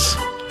tolerance.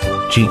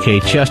 G.K.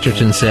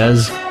 Chesterton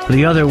says,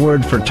 the other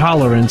word for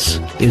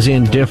tolerance is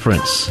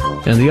indifference,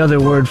 and the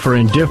other word for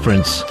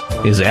indifference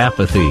is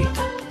apathy.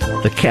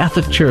 The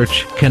Catholic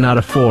Church cannot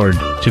afford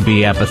to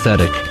be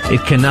apathetic.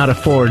 It cannot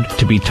afford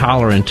to be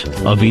tolerant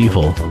of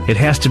evil. It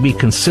has to be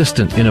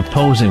consistent in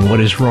opposing what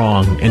is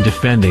wrong and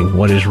defending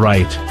what is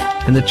right.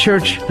 And the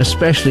Church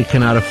especially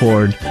cannot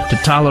afford to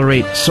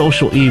tolerate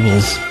social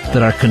evils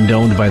that are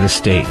condoned by the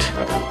state.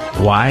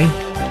 Why?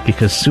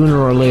 Because sooner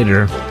or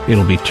later,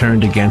 it'll be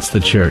turned against the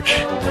Church.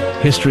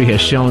 History has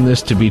shown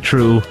this to be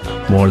true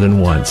more than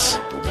once.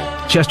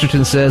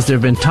 Chesterton says there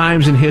have been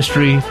times in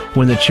history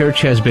when the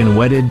Church has been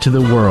wedded to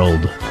the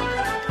world,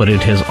 but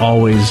it has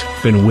always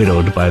been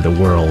widowed by the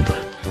world.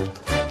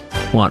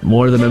 Want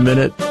more than a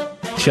minute?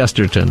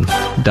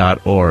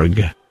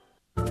 Chesterton.org.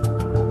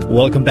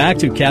 Welcome back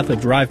to Catholic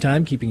Drive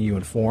Time, keeping you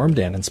informed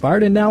and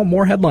inspired. And now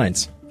more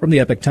headlines from the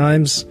Epoch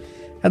Times.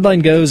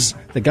 Headline goes,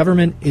 the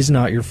government is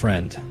not your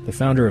friend. The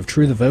founder of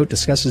True the Vote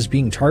discusses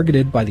being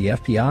targeted by the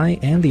FBI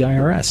and the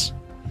IRS.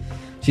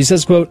 She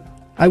says, quote,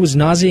 it was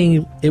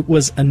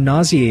a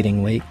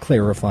nauseatingly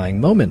clarifying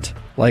moment.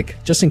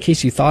 Like, just in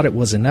case you thought it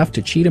was enough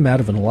to cheat him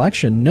out of an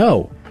election,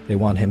 no. They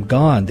want him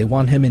gone. They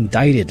want him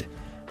indicted,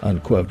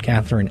 unquote,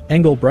 Catherine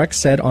Engelbrecht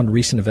said on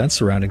recent events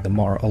surrounding the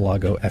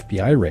Mar-a-Lago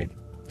FBI raid.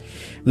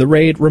 The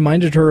raid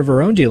reminded her of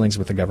her own dealings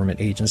with the government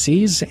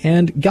agencies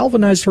and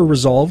galvanized her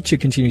resolve to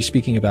continue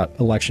speaking about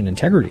election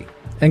integrity.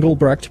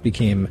 Engelbrecht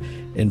became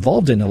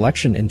involved in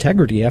election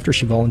integrity after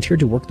she volunteered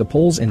to work the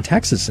polls in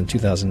Texas in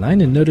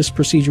 2009 and noticed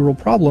procedural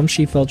problems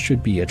she felt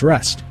should be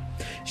addressed.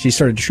 She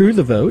started True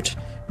the Vote,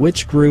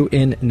 which grew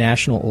in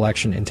national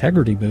election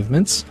integrity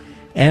movements,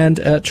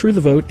 and True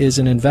the Vote is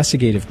an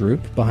investigative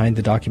group behind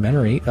the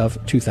documentary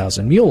of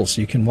 2,000 Mules.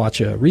 You can watch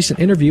a recent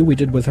interview we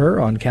did with her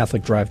on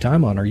Catholic Drive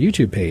Time on our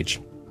YouTube page.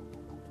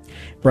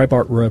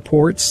 Breitbart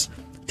reports,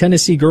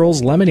 Tennessee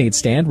girl's lemonade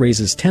stand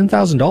raises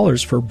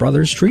 $10,000 for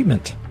brother's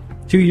treatment.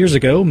 2 years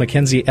ago,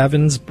 Mackenzie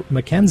Evans'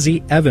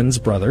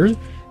 brother,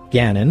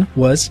 Gannon,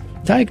 was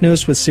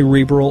diagnosed with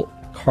cerebral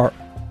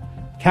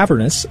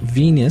cavernous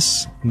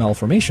venous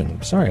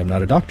malformation. Sorry, I'm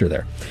not a doctor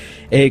there.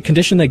 A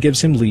condition that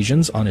gives him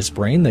lesions on his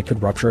brain that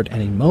could rupture at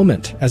any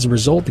moment. As a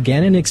result,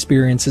 Gannon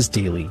experiences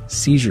daily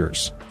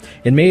seizures.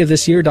 In May of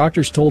this year,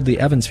 doctors told the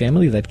Evans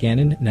family that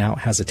Gannon now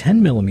has a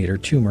 10-millimeter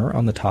tumor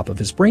on the top of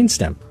his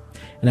brainstem.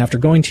 And after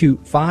going to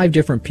 5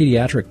 different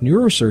pediatric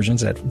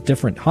neurosurgeons at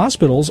different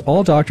hospitals,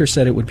 all doctors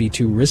said it would be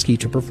too risky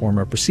to perform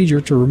a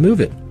procedure to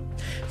remove it.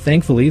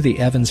 Thankfully, the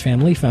Evans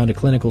family found a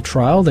clinical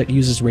trial that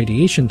uses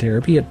radiation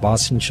therapy at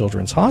Boston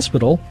Children's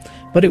Hospital,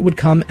 but it would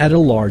come at a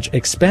large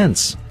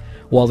expense.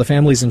 While the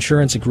family's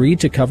insurance agreed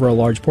to cover a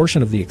large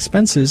portion of the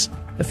expenses,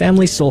 the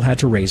family still had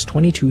to raise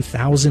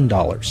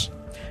 $22,000.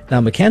 Now,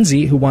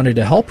 Mackenzie, who wanted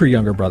to help her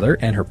younger brother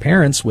and her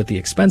parents with the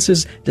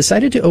expenses,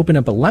 decided to open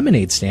up a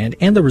lemonade stand,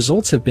 and the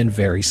results have been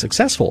very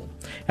successful.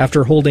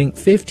 After holding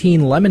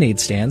 15 lemonade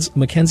stands,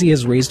 Mackenzie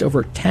has raised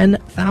over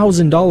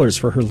 $10,000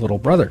 for her little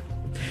brother.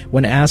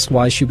 When asked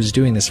why she was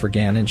doing this for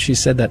Gannon, she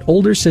said that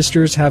older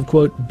sisters have,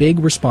 quote, big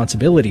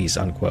responsibilities,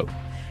 unquote,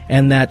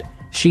 and that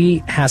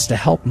she has to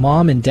help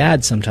mom and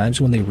dad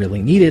sometimes when they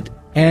really need it,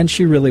 and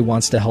she really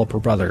wants to help her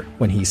brother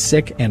when he's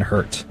sick and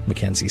hurt,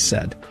 Mackenzie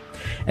said.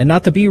 And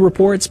Not the Bee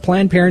reports,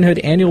 Planned Parenthood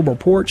annual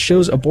report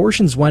shows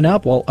abortions went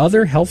up while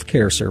other health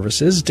care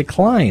services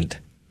declined.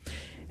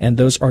 And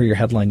those are your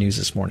headline news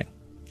this morning.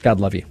 God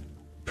love you.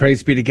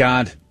 Praise be to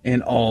God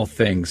in all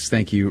things.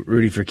 Thank you,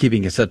 Rudy, for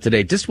keeping us up to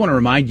date. Just want to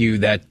remind you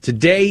that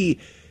today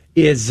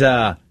is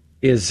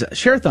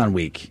Share-a-thon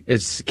week.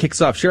 It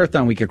kicks off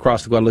Share-a-thon week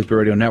across the Guadalupe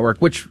Radio Network,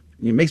 which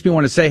makes me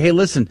want to say, hey,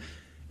 listen,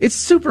 it's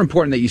super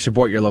important that you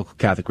support your local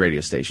Catholic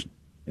radio station.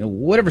 You know,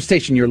 whatever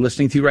station you're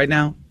listening to right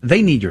now,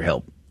 they need your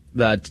help.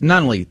 To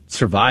not only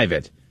survive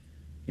it,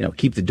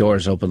 keep the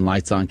doors open,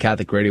 lights on,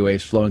 Catholic radio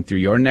waves flowing through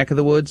your neck of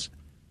the woods,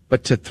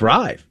 but to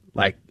thrive.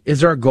 Like,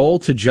 is our goal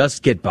to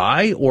just get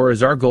by, or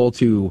is our goal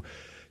to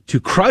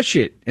crush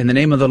it in the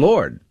name of the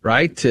Lord,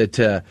 right?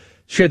 To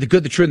share the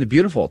good, the true, and the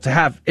beautiful, to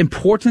have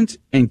important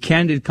and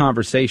candid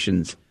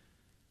conversations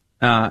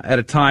at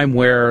a time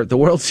where the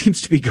world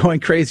seems to be going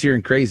crazier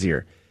and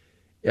crazier.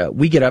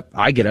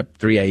 I get up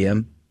 3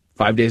 a.m.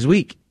 5 days a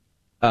week.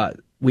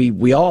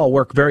 We all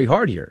work very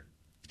hard here,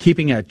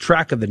 keeping a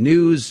track of the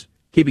news,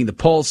 keeping the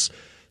pulse,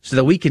 so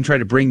that we can try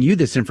to bring you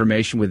this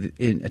information with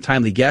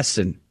timely guests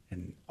and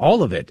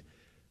all of it.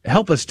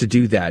 Help us to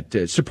do that.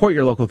 Support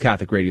your local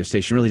Catholic radio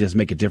station. It really does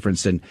make a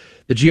difference. And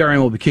the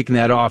GRN will be kicking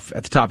that off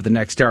at the top of the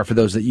next hour. For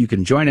those that you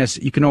can join us,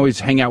 you can always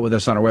hang out with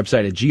us on our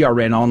website at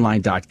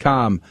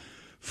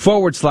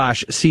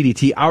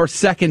grnonline.com/CDT. Our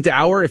second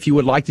hour, if you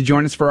would like to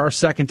join us for our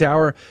second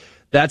hour,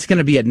 that's going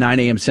to be at 9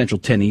 a.m. Central,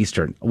 10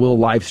 Eastern. We'll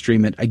live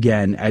stream it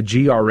again at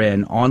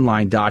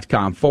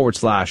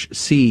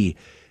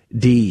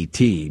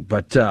grnonline.com/CDT.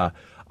 But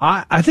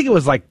I think it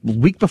was like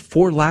week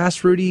before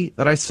last, Rudy,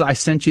 that I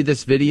sent you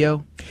this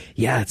video.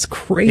 Yeah, it's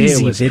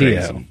crazy. It was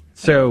video. Crazy.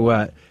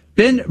 So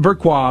Ben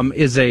Bergquam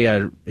is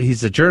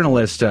he's a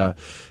journalist, a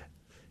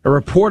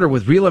reporter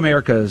with Real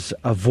America's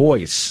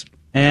Voice.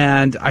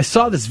 And I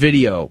saw this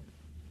video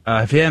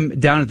of him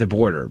down at the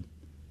border.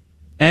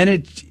 And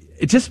it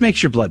just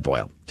makes your blood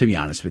boil, to be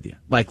honest with you.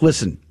 Like,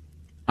 listen,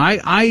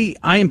 I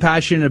am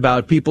passionate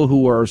about people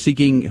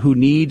who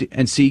need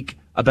and seek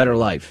a better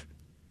life.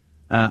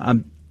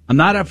 I'm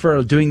not up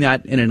for doing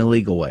that in an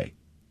illegal way.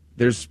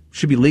 There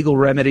should be legal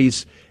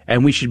remedies,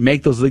 and we should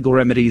make those legal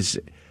remedies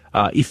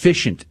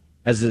efficient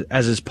as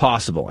is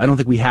possible. I don't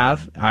think we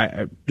have.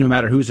 No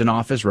matter who's in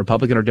office,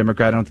 Republican or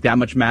Democrat, I don't think that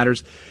much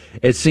matters.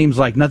 It seems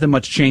like nothing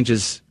much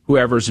changes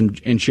whoever's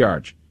in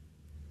charge.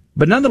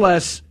 But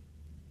nonetheless,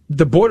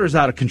 the border's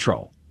out of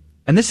control.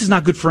 And this is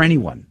not good for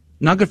anyone.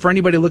 Not good for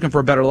anybody looking for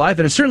a better life,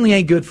 and it certainly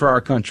ain't good for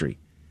our country.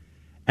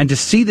 And to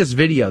see this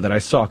video that I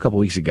saw a couple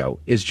weeks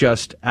ago is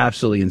just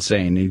absolutely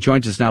insane. And he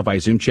joins us now by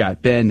Zoom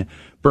chat. Ben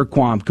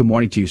Bergquam, good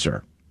morning to you,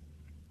 sir.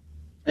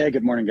 Hey,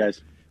 good morning, guys.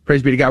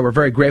 Praise be to God. We're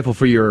very grateful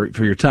for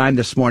your time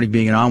this morning,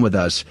 being on with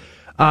us.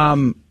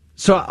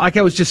 So like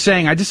I was just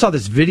saying, I just saw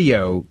this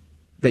video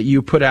that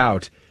you put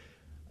out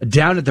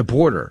down at the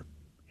border.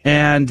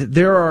 And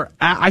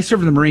I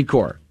serve in the Marine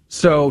Corps.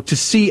 So to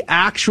see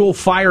actual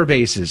fire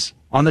bases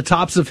on the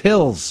tops of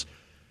hills,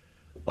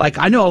 like,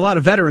 I know a lot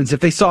of veterans, if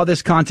they saw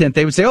this content,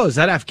 they would say, oh, is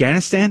that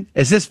Afghanistan?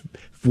 Is this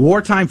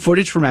wartime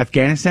footage from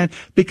Afghanistan?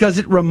 Because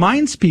it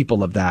reminds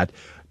people of that.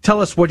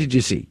 Tell us, what did you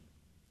see?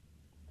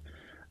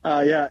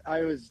 Yeah,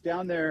 I was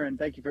down there, and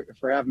thank you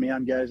for having me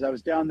on, guys. I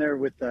was down there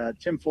with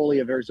Tim Foley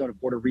of Arizona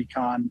Border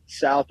Recon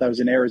South. I was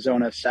in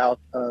Arizona, south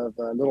of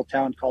a little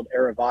town called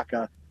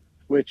Arivaca,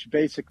 which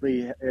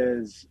basically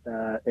is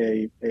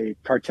a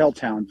cartel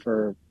town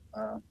for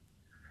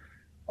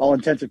all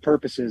intents and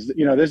purposes.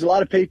 You know, there's a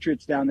lot of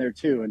patriots down there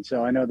too, and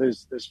so I know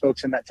there's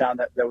folks in that town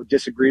that would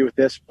disagree with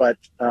this, but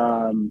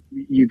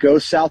you go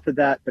south of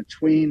that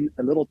between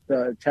a little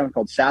town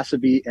called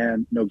Sassabee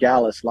and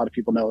Nogales. A lot of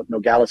people know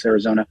Nogales,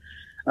 Arizona.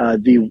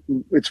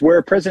 It's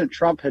where President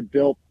Trump had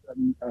built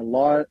a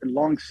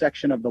long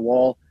section of the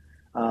wall.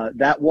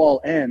 That wall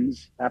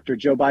ends after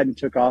Joe Biden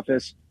took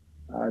office.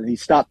 He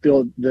stopped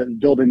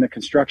building the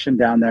construction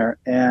down there,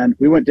 and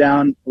we went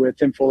down with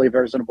Tim Foley of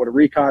Arizona Border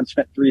Recon,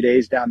 spent 3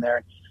 days down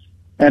there.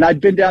 And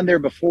I'd been down there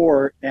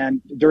before, and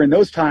during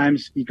those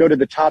times, you go to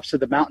the tops of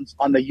the mountains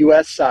on the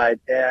U.S. side,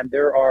 and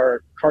there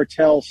are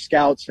cartel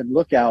scouts and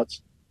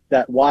lookouts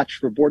that watch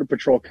for Border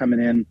Patrol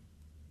coming in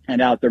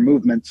and out their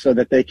movement so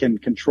that they can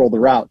control the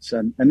routes.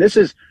 And this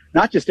is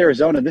not just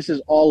Arizona. This is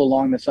all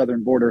along the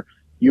southern border.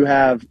 You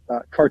have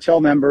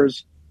cartel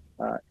members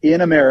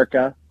in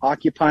America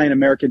occupying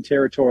American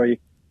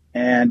territory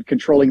and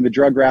controlling the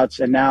drug routes,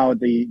 and now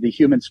the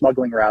human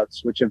smuggling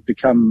routes, which have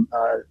become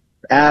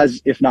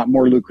as, if not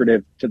more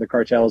lucrative to the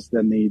cartels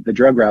than the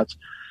drug routes.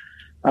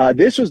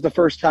 This was the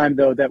first time,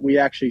 though, that we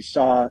actually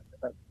saw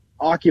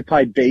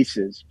occupied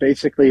bases.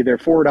 Basically, they're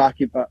forward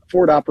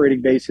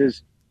operating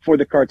bases for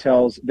the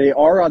cartels. They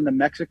are on the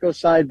Mexico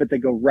side, but they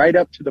go right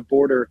up to the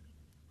border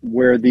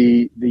where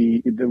the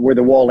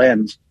wall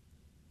ends.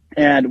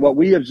 And what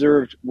we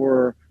observed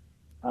were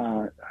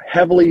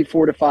heavily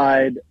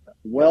fortified,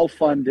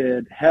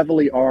 well-funded,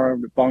 heavily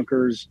armed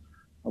bunkers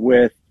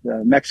with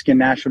Mexican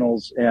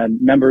nationals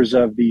and members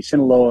of the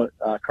Sinaloa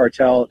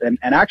cartel. And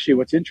actually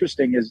what's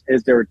interesting is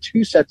there are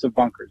two sets of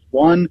bunkers.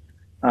 One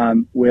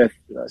with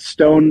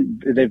stone.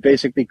 They've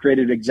basically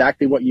created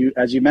exactly what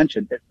as you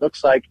mentioned, it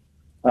looks like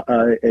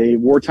a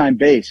wartime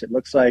base. It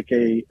looks like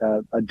a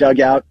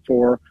dugout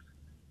for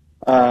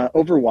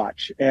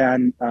Overwatch.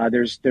 And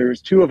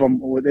there's two of them.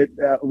 With it,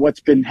 what's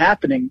been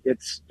happening,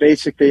 it's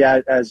basically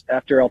as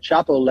after El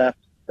Chapo left,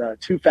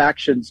 two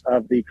factions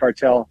of the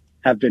cartel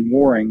have been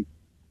warring.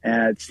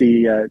 And it's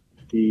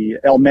the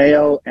El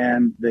Mayo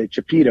and the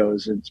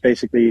Chapitos. It's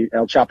basically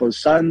El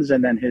Chapo's sons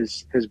and then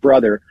his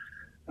brother.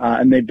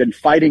 And they've been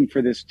fighting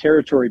for this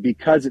territory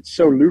because it's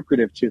so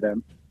lucrative to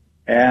them.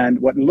 And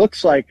what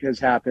looks like has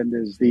happened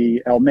is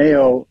the El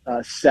Mayo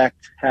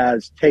sect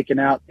has taken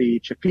out the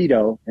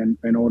Chapito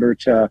in order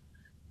to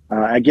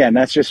Again,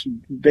 that's just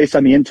based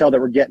on the intel that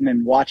we're getting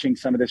and watching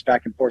some of this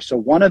back and forth. So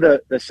one of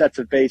the sets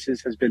of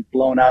bases has been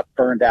blown up,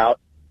 burned out.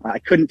 I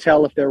couldn't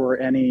tell if there were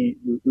any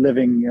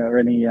living or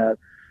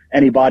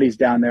any bodies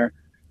down there.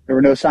 There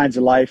were no signs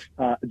of life.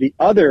 The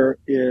other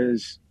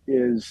is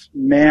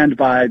manned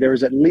by, there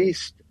was at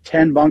least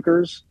 10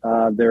 bunkers.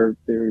 They're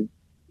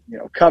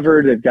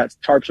covered. They've got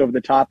tarps over the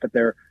top, but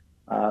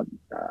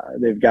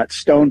they've got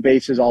stone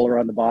bases all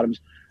around the bottoms.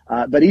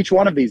 But each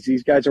one of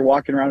these guys are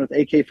walking around with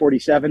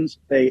AK-47s.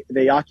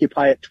 They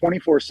occupy it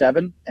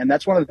 24/7, and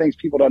that's one of the things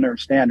people don't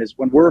understand is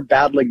when we're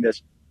battling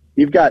this,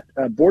 you've got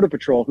Border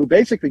Patrol who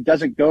basically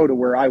doesn't go to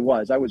where I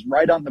was. I was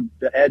right on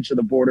the edge of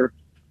the border,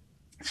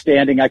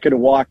 standing. I could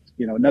have walked,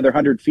 another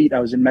 100 feet. I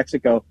was in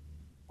Mexico,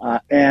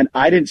 and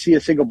I didn't see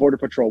a single Border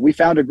Patrol. We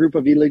found a group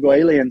of illegal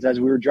aliens as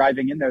we were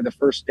driving in there the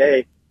first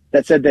day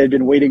that said they'd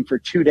been waiting for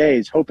 2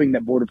 days, hoping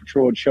that Border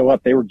Patrol would show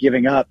up. They were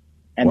giving up,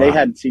 and They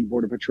hadn't seen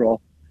Border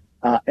Patrol.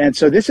 And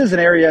so this is an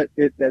area,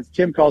 as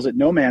Tim calls it,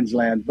 no man's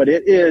land, but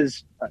it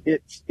is.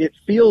 It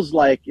feels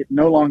like it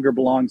no longer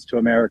belongs to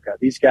America.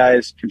 These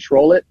guys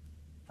control it.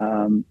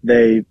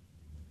 They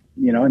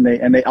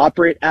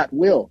operate at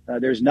will.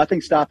 There's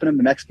nothing stopping them.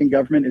 The Mexican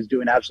government is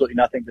doing absolutely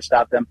nothing to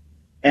stop them,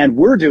 and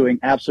we're doing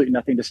absolutely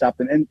nothing to stop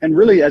them. And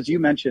really, as you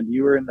mentioned,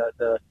 you were in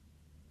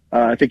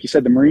I think you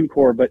said the Marine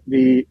Corps, but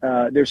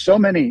there's so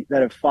many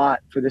that have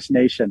fought for this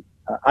nation.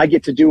 I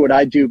get to do what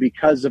I do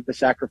because of the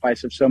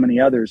sacrifice of so many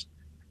others.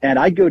 And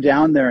I go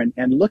down there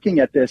and looking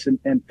at this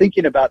and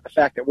thinking about the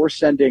fact that we're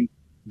sending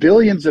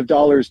billions of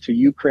dollars to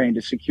Ukraine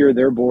to secure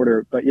their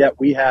border, but yet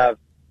we have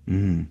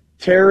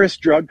terrorist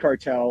drug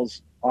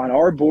cartels on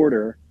our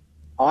border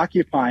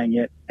occupying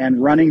it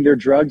and running their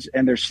drugs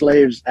and their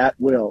slaves at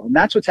will. And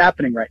that's what's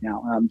happening right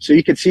now. So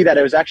you can see that.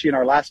 It was actually in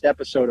our last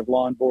episode of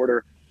Law and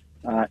Border.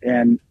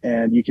 And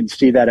you can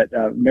see that at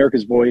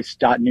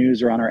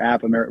americasvoice.news or on our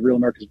app, Real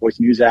America's Voice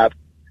news app.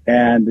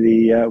 And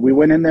we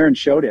went in there and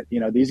showed it.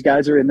 These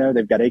guys are in there.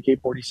 They've got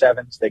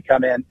AK-47s. They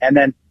come in. And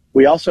then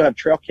we also have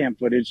trail cam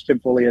footage. Tim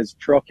Foley has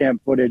trail cam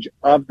footage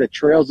of the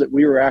trails that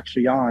we were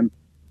actually on.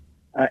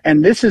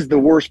 And this is the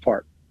worst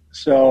part.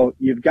 So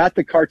you've got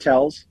the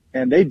cartels,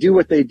 and they do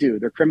what they do.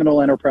 They're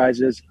criminal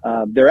enterprises.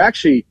 They're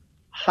actually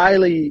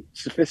highly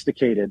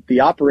sophisticated.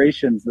 The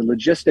operations, the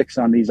logistics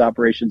on these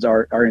operations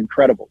are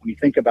incredible when you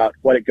think about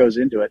what it goes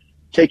into it.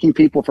 Taking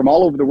people from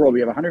all over the world. We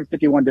have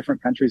 151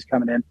 different countries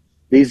coming in.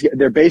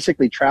 They're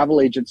basically travel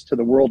agents to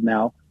the world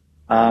now.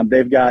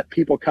 They've got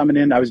people coming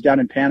in. I was down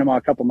in Panama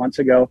a couple months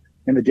ago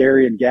in the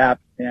Darien Gap,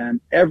 and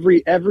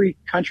every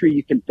country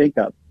you can think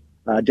of,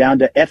 down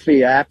to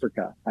Ethiopia,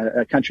 Africa,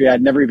 a country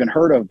I'd never even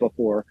heard of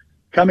before,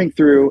 coming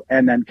through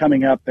and then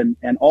coming up and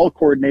all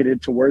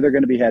coordinated to where they're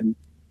going to be heading.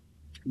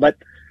 But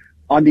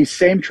on these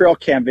same trail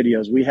cam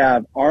videos, we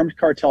have armed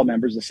cartel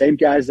members, the same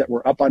guys that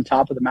were up on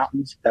top of the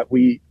mountains that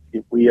we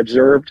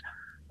observed,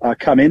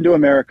 come into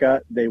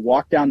America. They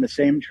walk down the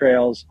same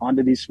trails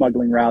onto these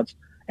smuggling routes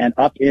and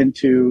up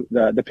into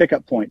the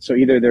pickup point. So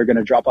either they're going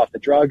to drop off the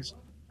drugs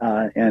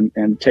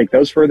and take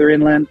those further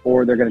inland,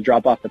 or they're going to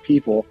drop off the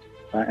people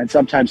and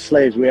sometimes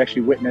slaves. We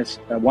actually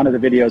witnessed one of the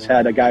videos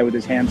had a guy with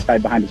his hands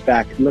tied behind his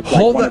back. It looked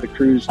like one of the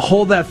crews.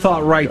 Hold that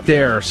thought right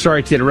there.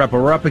 Sorry to interrupt,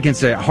 but we're up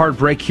against a hard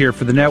break here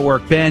for the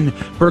network. Ben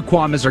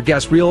Bergquam is our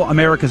guest, Real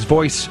America's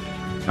Voice,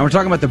 and we're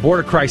talking about the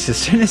border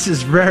crisis. And this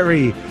is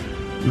very,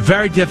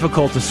 very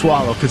difficult to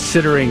swallow,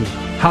 considering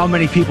how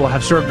many people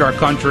have served our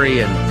country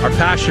and are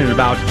passionate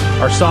about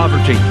our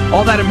sovereignty.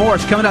 All that and more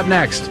is coming up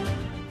next.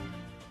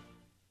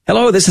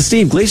 Hello, this is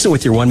Steve Gleason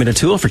with your 1-minute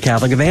tool for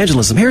Catholic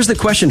evangelism. Here's the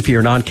question for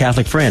your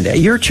non-Catholic friend. At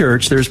your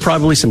church, there's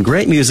probably some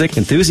great music,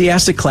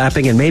 enthusiastic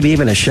clapping, and maybe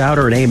even a shout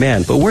or an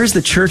amen. But where's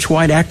the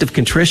church-wide act of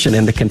contrition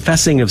and the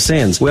confessing of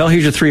sins? Well,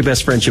 here's your 3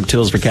 best friendship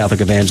tools for Catholic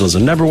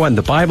evangelism. Number 1,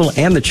 the Bible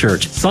and the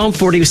church. Psalm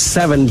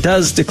 47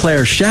 does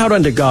declare, shout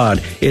unto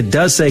God. It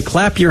does say,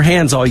 clap your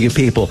hands, all you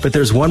people. But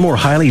there's one more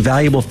highly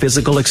valuable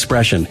physical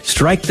expression.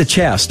 Strike the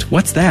chest.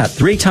 What's that?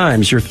 3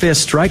 times your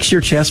fist strikes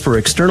your chest for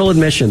external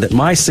admission that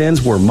my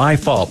sins were my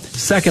fault.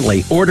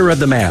 Secondly, order of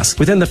the Mass.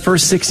 Within the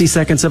first 60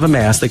 seconds of a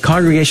Mass, the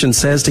congregation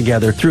says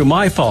together, through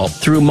my fault,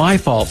 through my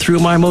fault, through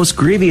my most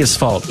grievous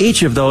fault.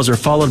 Each of those are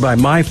followed by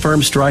my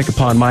firm strike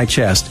upon my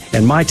chest.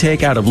 And my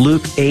take out of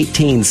Luke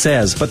 18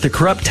 says, but the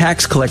corrupt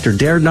tax collector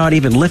dared not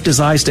even lift his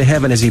eyes to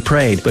heaven as he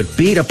prayed, but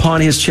beat upon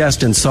his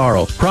chest in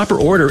sorrow. Proper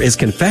order is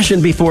confession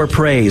before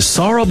praise,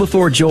 sorrow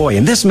before joy.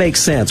 And this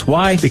makes sense.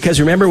 Why? Because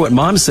remember what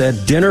Mom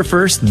said, dinner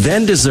first,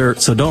 then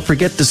dessert. So don't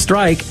forget to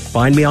strike.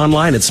 Find me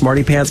online at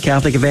Smarty Pants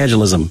Catholic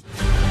Evangelism.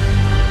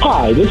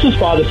 Hi, this is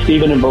Father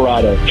Stephen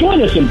Imperato. Join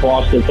us in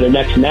Boston for the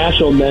next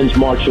National Men's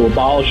March to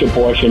Abolish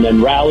Abortion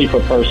and Rally for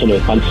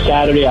Personhood on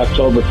Saturday,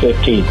 October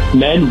 15th.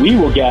 Men, we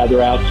will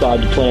gather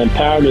outside the Planned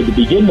Parenthood to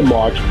begin the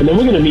march, and then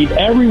we're going to meet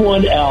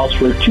everyone else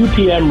for a 2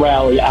 p.m.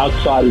 rally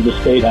outside of the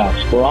State House,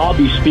 where I'll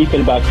be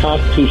speaking about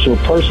constitutional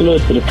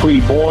personhood for the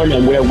preborn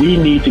and where we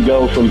need to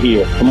go from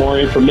here. For more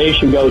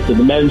information, go to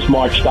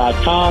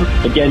themensmarch.com.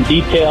 Again,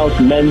 details,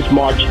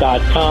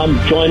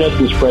 mensmarch.com. Join us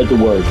and spread the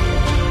word.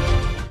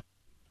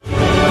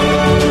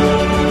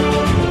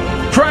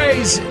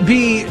 Praise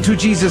be to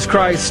Jesus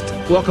Christ.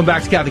 Welcome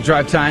back to Catholic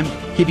Drive Time,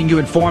 keeping you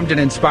informed and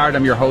inspired.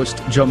 I'm your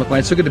host, Joe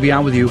McLean. So good to be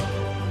on with you.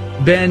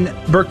 Ben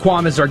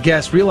Bergquam is our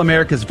guest, Real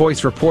America's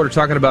Voice reporter,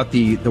 talking about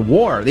the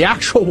war, the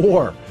actual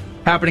war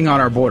happening on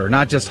our border,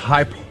 not just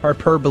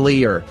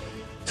hyperbole or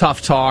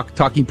tough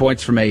talking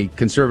points from a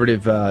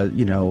conservative,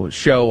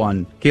 show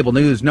on cable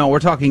news. No, we're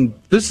talking,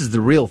 this is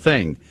the real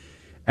thing.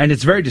 And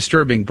it's very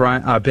disturbing,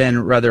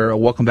 Ben,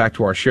 welcome back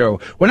to our show.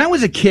 When I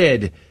was a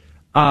kid,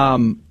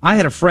 I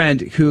had a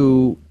friend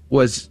who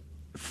was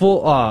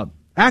full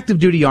active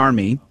duty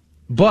Army,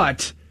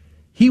 but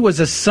he was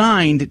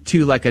assigned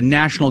to like a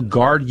National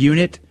Guard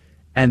unit,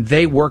 and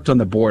they worked on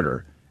the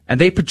border. And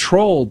they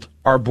patrolled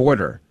our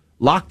border,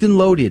 locked and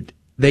loaded.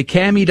 They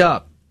cammied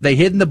up. They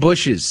hid in the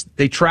bushes.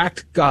 They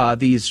tracked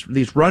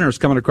these runners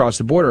coming across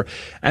the border.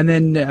 And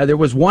then there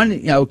was one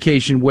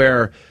occasion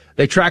where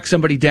they tracked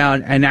somebody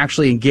down and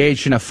actually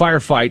engaged in a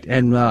firefight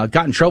and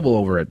got in trouble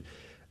over it.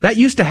 That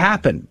used to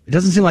happen. It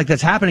doesn't seem like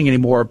that's happening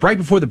anymore. Right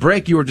before the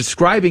break, you were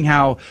describing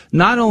how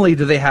not only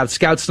do they have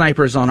scout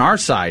snipers on our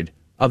side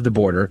of the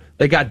border,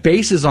 they got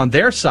bases on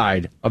their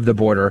side of the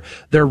border.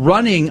 They're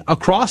running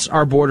across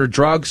our border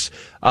drugs,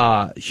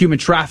 human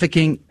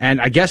trafficking,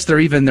 and I guess they're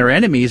even their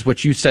enemies,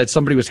 which you said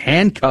somebody was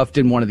handcuffed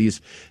in one of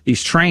these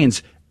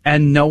trains,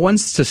 and no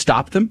one's to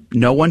stop them.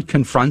 No one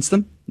confronts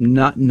them.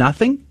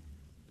 Nothing.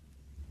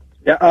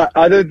 Yeah,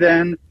 other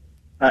than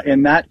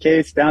in that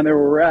case down there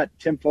where we're at,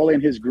 Tim Foley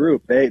and his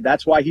group.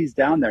 That's why he's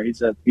down there.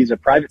 He's a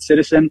private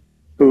citizen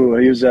who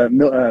he was a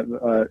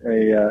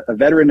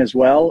veteran as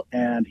well,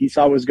 and he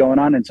saw what was going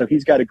on, and so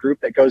he's got a group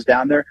that goes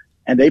down there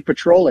and they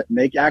patrol it, and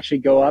they actually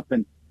go up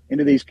and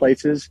into these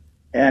places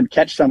and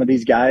catch some of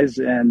these guys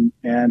and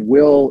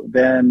will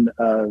then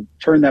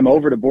turn them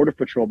over to Border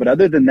Patrol. But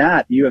other than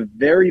that, you have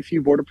very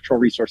few Border Patrol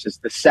resources.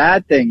 The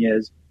sad thing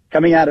is,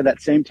 coming out of that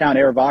same town,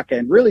 Arivaca,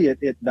 and really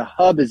the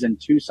hub is in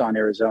Tucson,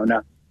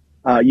 Arizona.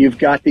 You've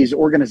got these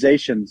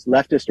organizations,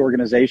 leftist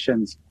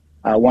organizations.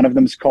 One of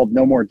them is called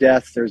No More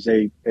Deaths. There's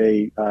a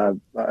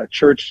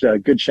church,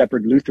 Good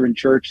Shepherd Lutheran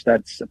Church,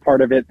 that's a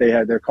part of it.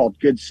 They're called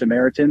Good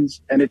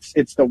Samaritans, and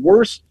it's the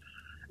worst.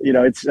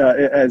 It's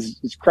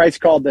as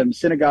Christ called them,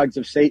 synagogues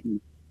of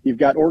Satan. You've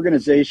got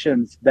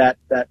organizations that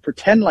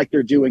pretend like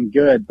they're doing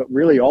good, but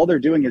really all they're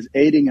doing is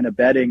aiding and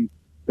abetting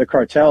the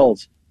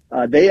cartels.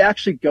 They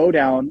actually go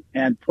down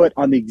and put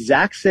on the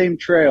exact same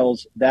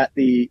trails that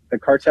the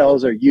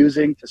cartels are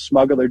using to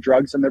smuggle their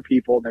drugs and their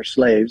people and their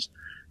slaves.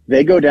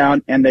 They go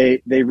down and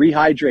they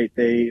rehydrate,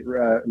 they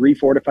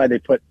refortify, they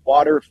put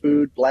water,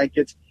 food,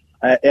 blankets,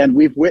 and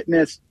we've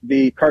witnessed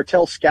the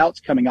cartel scouts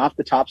coming off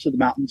the tops of the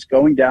mountains,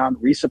 going down,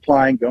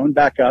 resupplying, going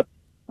back up.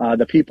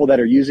 The people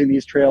that are using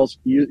these trails,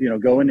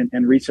 going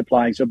and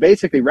resupplying. So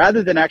basically,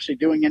 rather than actually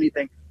doing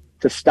anything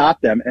to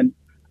stop them, and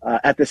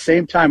at the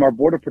same time, our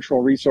Border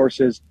Patrol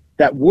resources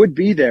that would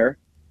be there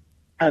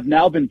have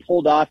now been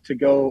pulled off to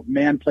go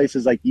man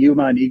places like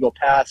Yuma and Eagle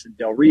Pass and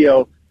Del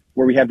Rio,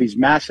 where we have these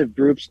massive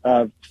groups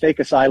of fake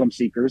asylum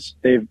seekers.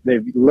 They've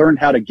learned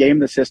how to game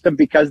the system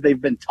because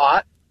they've been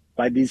taught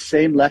by these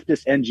same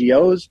leftist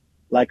NGOs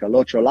like El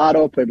Otro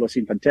Lado, Pueblo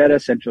Sin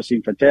Fronteras, Centro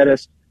Sin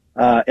Fronteras,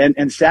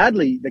 and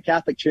sadly, the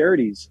Catholic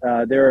Charities.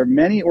 There are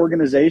many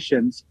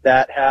organizations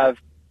that have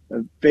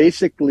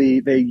basically,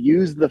 they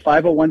use the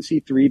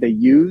 501c3, they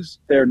use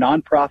their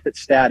nonprofit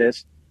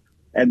status,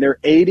 and they're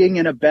aiding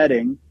and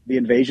abetting the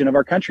invasion of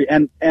our country.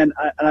 And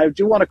I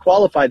do want to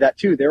qualify that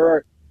too. There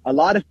are a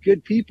lot of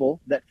good people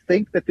that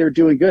think that they're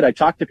doing good. I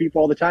talk to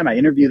people all the time. I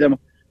interview them,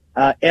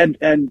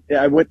 and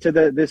I went to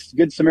this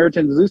Good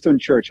Samaritan Lutheran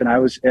Church, and I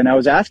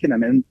was asking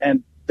them,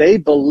 and they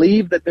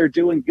believe that they're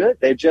doing good.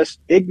 They're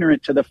just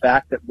ignorant to the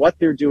fact that what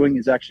they're doing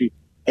is actually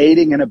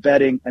aiding and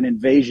abetting an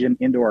invasion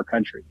into our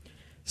country.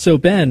 So,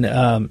 Ben,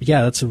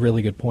 that's a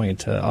really good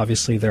point.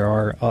 Obviously, there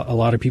are a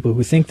lot of people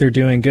who think they're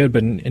doing good,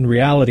 but in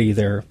reality,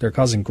 they're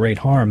causing great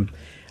harm.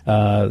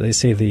 They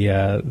say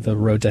the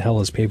road to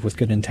hell is paved with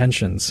good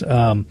intentions.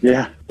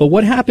 But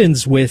what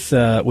happens with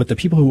the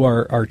people who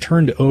are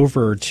turned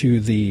over to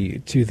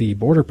the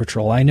Border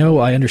Patrol?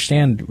 I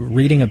understand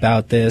reading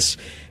about this.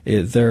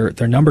 Their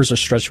numbers are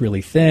stretched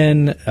really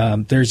thin.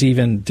 There's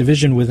even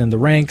division within the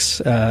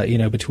ranks,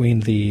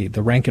 between the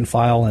rank and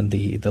file and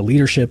the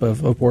leadership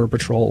of Border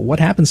Patrol. What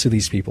happens to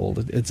these people?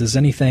 Does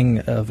anything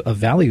of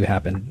value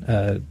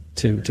happen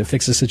to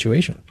fix the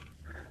situation?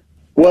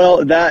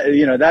 Well,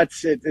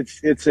 that's it.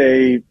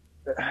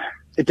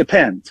 It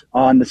depends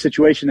on the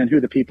situation and who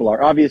the people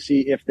are.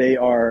 Obviously, if they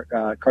are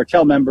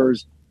cartel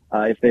members,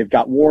 if they've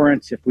got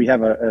warrants, if they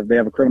have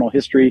a criminal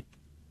history,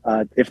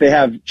 if they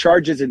have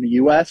charges in the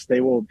U.S.,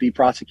 they will be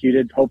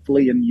prosecuted,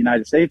 hopefully in the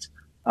United States.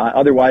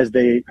 Otherwise,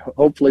 they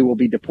hopefully will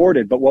be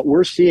deported. But what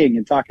we're seeing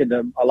and talking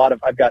to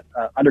I've got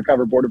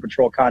undercover Border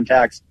Patrol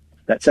contacts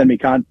that send me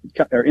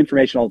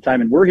information all the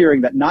time, and we're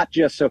hearing that not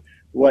just so.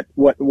 What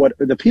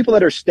the people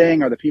that are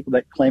staying are the people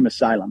that claim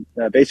asylum.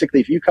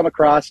 Basically, if you come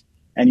across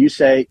and you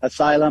say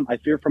asylum, I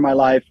fear for my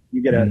life,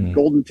 you get a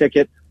golden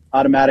ticket,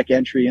 automatic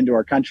entry into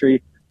our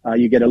country.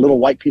 You get a little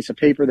white piece of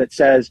paper that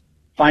says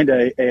find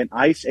an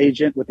ICE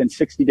agent within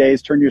 60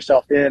 days, turn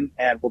yourself in,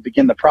 and we'll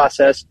begin the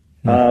process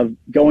of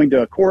going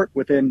to a court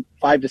within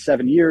 5 to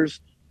 7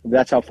 years.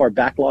 That's how far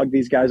backlogged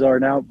these guys are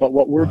now. But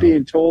what we're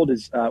being told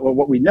is,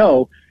 what we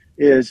know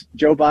is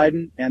Joe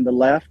Biden and the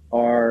left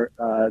are,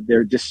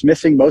 they're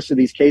dismissing most of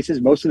these cases.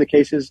 Most of the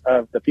cases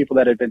of the people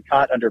that had been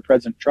caught under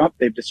President Trump,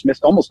 they've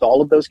dismissed almost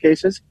all of those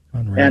cases.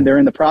 Unreal. And they're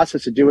in the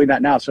process of doing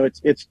that now. So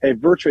it's a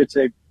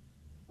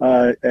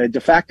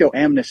de facto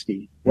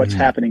amnesty, what's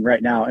happening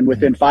right now. And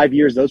within 5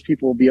 years, those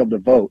people will be able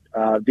to vote.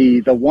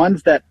 The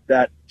ones that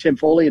Tim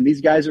Foley and these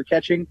guys are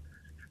catching,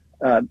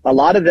 a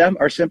lot of them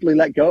are simply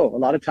let go.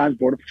 A lot of times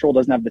Border Patrol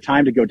doesn't have the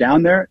time to go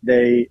down there.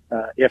 They,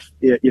 if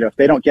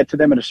they don't get to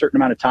them in a certain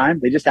amount of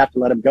time, they just have to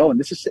let them go. And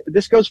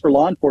this goes for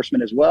law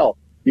enforcement as well.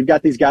 You've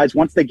got these guys,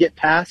 once they get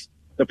past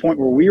the point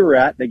where we were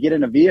at, they get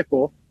in a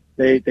vehicle,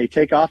 they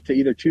take off to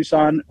either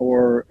Tucson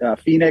or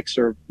Phoenix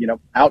or,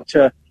 out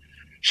to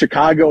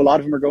Chicago. A lot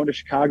of them are going to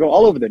Chicago,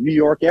 all over New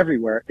York,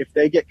 everywhere. If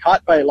they get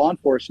caught by law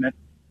enforcement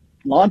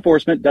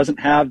doesn't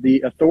have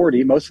the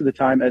authority most of the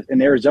time.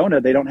 In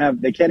Arizona,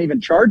 they can't even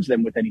charge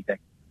them with anything.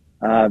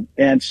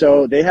 And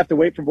so they have to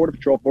wait for Border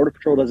Patrol. If Border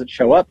Patrol doesn't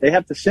show up, they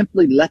have to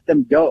simply let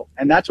them go.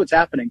 And that's what's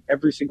happening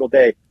every single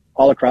day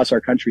all across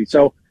our country.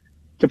 So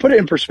to put it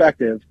in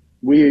perspective,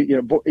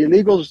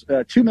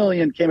 illegals, 2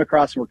 million came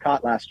across and were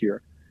caught last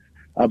year.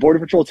 Border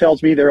Patrol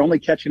tells me they're only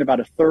catching about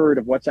a third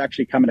of what's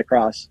actually coming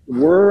across.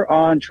 We're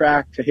on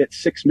track to hit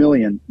 6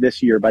 million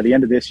this year, by the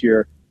end of this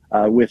year.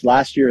 With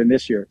last year and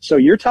this year. So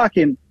you're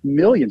talking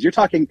millions. You're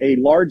talking a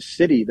large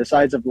city the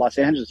size of Los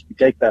Angeles. If you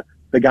take the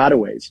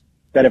gotaways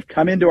that have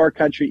come into our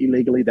country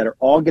illegally, that are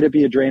all going to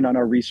be a drain on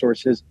our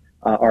resources,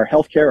 our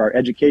healthcare, our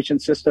education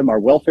system,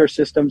 our welfare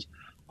systems,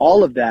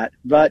 all of that.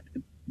 But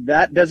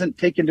that doesn't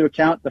take into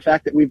account the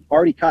fact that we've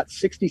already caught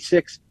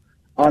 66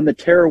 on the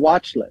terror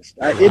watch list.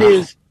 It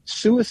is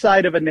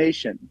suicide of a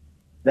nation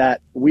that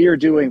we are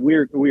doing.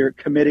 We are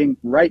committing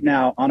right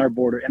now on our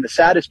border. And the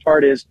saddest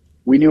part is,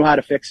 we knew how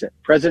to fix it.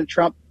 President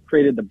Trump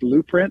created the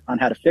blueprint on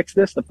how to fix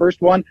this. The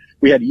first one,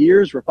 we had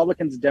years,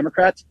 Republicans and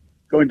Democrats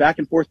going back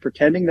and forth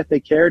pretending that they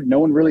cared. No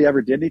one really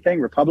ever did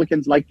anything.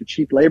 Republicans liked the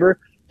cheap labor.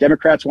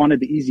 Democrats wanted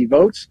the easy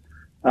votes.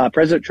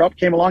 President Trump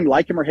came along,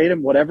 like him or hate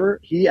him,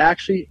 whatever. He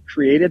actually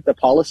created the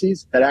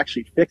policies that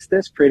actually fixed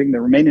this, creating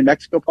the Remain in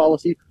Mexico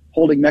policy,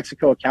 holding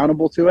Mexico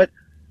accountable to it,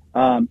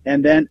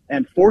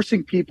 and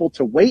forcing people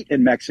to wait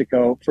in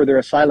Mexico for their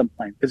asylum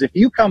claim. Because if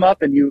you come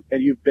up and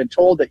you've been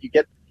told that you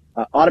get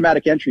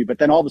automatic entry, but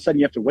then all of a sudden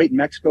you have to wait in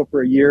Mexico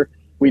for a year.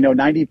 We know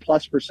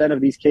 90+% of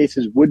these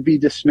cases would be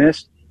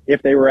dismissed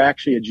if they were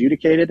actually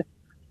adjudicated.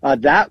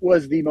 That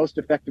was the most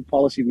effective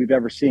policy we've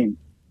ever seen.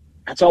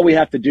 That's all we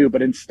have to do.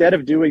 But instead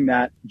of doing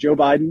that, Joe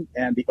Biden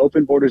and the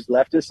open borders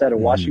leftists out of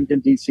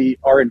Washington, D.C.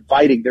 they're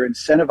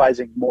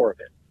incentivizing more of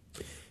it.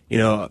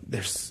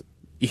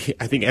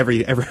 I think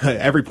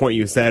every point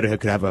you said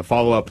could have a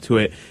follow-up to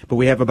it, but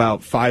we have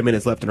about 5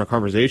 minutes left in our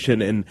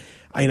conversation. And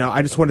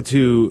I just wanted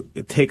to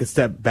take a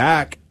step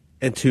back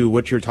into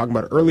what you were talking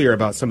about earlier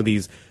about some of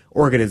these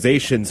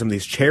organizations, some of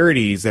these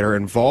charities that are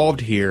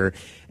involved here.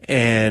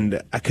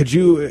 And could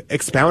you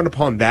expound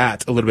upon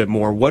that a little bit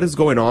more? What is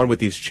going on with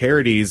these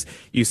charities?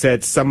 You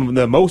said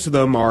most of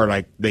them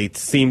are they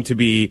seem to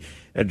be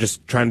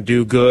just trying to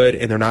do good,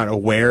 and they're not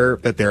aware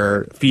that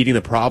they're feeding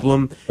the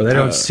problem. Or they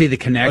don't see the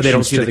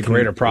connection to the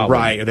greater problem.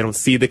 Right, or they don't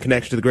see the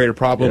connection to the greater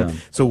problem. Yeah.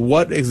 So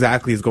what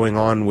exactly is going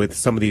on with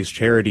some of these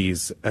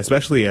charities,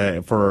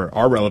 especially for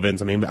our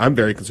relevance? I mean, I'm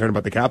very concerned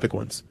about the Catholic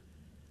ones.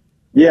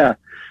 Yeah.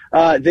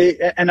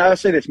 And I'll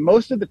say this,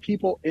 most of the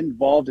people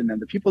involved in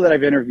them, the people that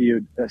I've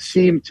interviewed,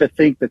 seem to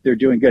think that they're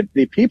doing good.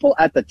 The people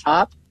at the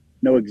top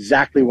know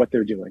exactly what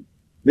they're doing.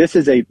 This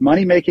is a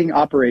money-making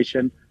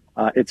operation.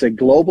 It's a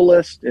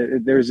globalist.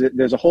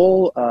 There's a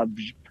whole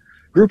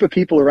group of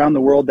people around the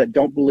world that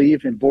don't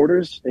believe in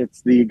borders.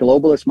 It's the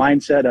globalist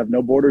mindset of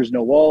no borders,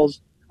 no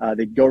walls.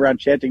 They go around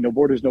chanting no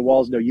borders, no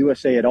walls, no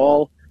USA at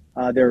all.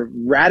 They're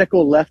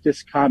radical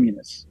leftist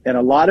communists. And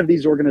a lot of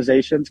these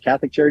organizations,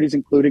 Catholic Charities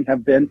including,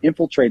 have been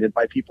infiltrated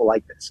by people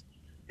like this.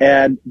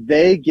 And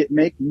they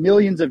make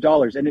millions of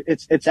dollars. And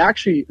it's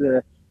actually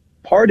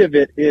part of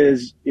it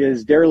is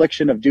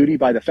dereliction of duty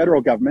by the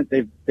federal government.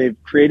 They've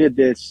created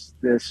this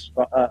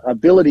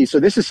ability. So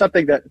this is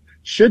something that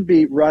should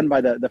be run by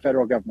the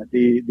federal government.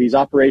 These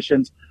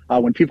operations,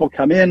 when people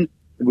come in,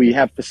 we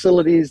have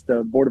facilities.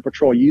 The Border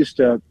Patrol used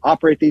to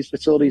operate these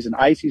facilities, and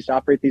ICE used to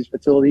operate these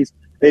facilities.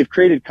 They've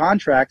created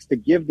contracts to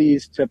give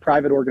these to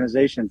private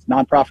organizations,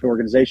 nonprofit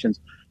organizations,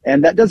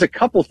 and that does a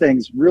couple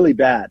things really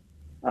bad.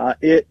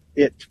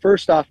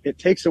 First off, it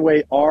takes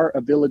away our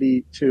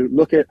ability to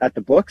look at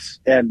the books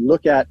and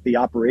look at the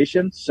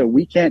operations. So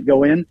we can't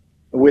go in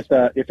with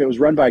if it was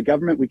run by a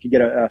government, we could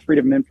get a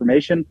freedom of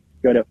information,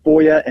 go to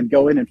FOIA and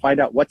go in and find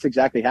out what's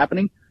exactly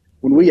happening.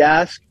 When we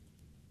ask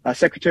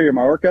Secretary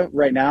Mayorkas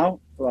right now,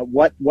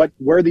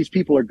 where these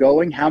people are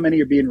going, how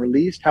many are being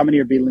released, how many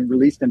are being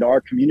released into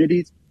our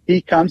communities,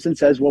 he comes and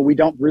says, well, we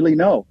don't really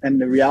know. And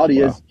the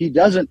reality is he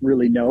doesn't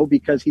really know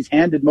because he's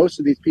handed most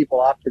of these people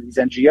off to these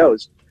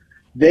NGOs.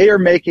 They are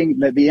making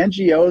the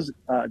NGOs.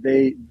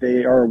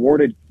 They are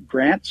awarded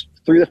grants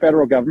through the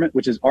federal government,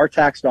 which is our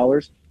tax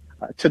dollars,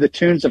 to the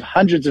tunes of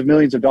hundreds of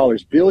millions of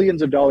dollars,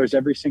 billions of dollars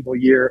every single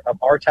year of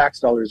our tax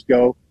dollars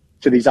go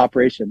to these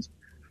operations.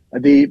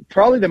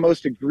 Probably the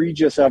most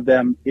egregious of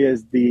them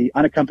is the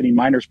unaccompanied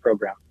minors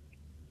program,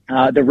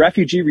 the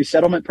refugee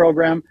resettlement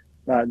program.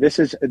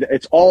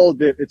 It's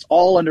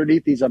all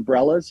underneath these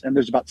umbrellas, and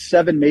there's about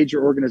 7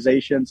 major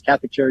organizations: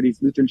 Catholic Charities,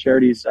 Lutheran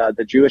Charities,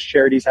 the Jewish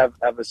Charities have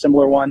a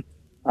similar one,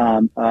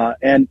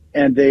 and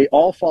they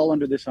all fall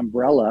under this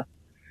umbrella.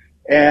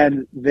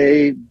 And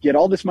they get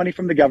all this money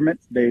from the government.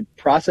 They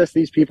process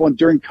these people. And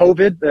during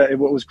COVID,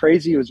 what was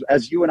crazy was,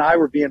 as you and I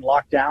were being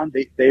locked down,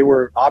 they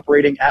were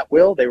operating at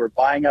will. They were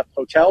buying up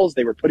hotels.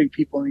 They were putting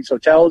people in these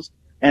hotels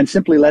and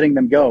simply letting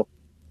them go.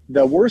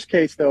 The worst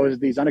case, though, is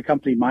these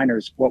unaccompanied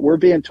minors. What we're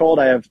being told,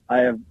 I have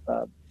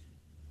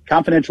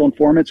confidential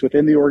informants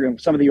within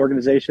some of the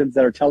organizations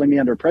that are telling me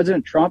under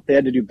President Trump, they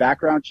had to do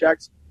background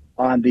checks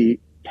on the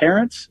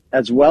parents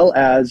as well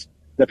as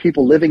the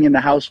people living in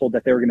the household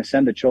that they were going to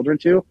send the children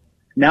to.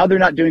 Now they're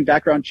not doing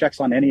background checks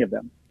on any of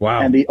them.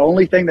 Wow. And the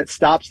only thing that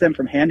stops them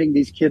from handing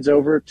these kids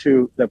over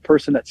to the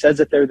person that says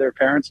that they're their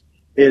parents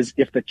is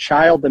if the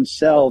child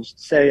themselves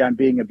say, I'm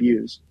being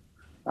abused.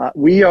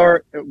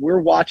 We're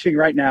watching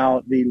right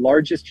now the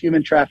largest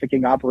human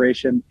trafficking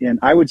operation in,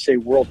 I would say,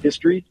 world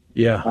history.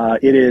 Yeah.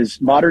 It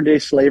is modern day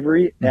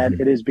slavery,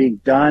 and it is being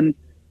done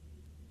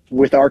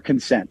with our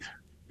consent.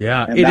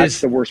 Yeah, and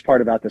that's the worst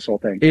part about this whole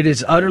thing. It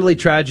is utterly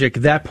tragic.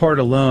 That part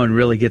alone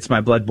really gets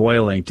my blood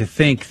boiling, to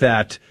think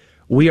that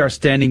we are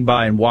standing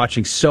by and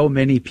watching so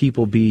many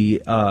people be,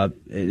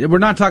 we're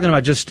not talking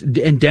about just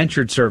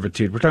indentured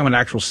servitude. We're talking about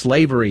actual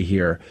slavery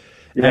here.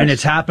 Yes. And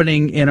it's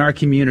happening in our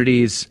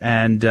communities,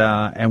 and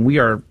we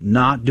are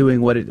not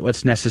doing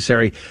what's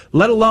necessary,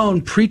 let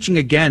alone preaching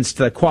against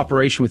the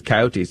cooperation with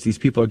coyotes. These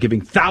people are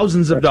giving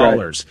thousands of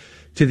dollars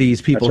to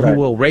these people who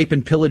will rape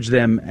and pillage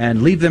them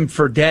and leave them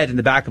for dead in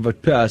the back of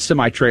a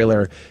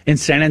semi-trailer in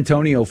San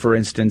Antonio, for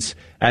instance,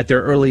 at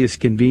their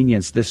earliest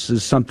convenience. This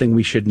is something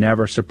we should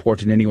never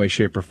support in any way,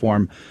 shape, or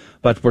form.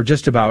 But we're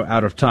just about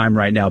out of time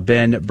right now.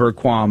 Ben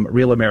Bergquam,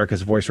 Real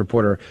America's Voice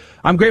reporter.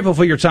 I'm grateful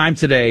for your time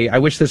today. I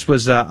wish this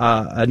was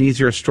an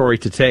easier story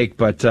to take,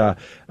 but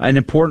an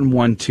important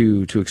one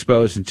to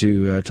expose and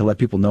to let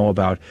people know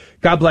about.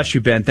 God bless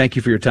you, Ben. Thank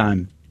you for your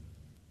time.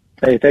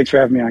 Hey, thanks for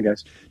having me on,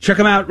 guys. Check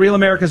them out, Real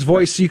America's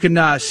Voice. You can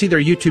see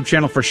their YouTube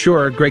channel for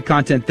sure. Great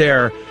content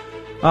there.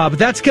 But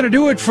that's going to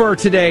do it for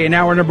today in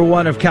hour number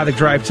 1 of Catholic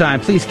Drive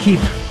Time. Please keep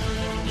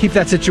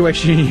that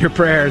situation in your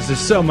prayers. There's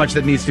so much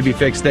that needs to be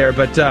fixed there.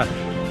 But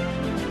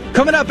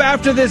coming up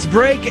after this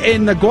break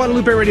in the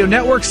Guadalupe Radio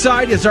Network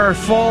side is our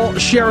fall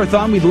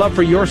share-a-thon. We'd love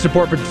for your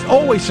support, but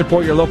always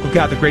support your local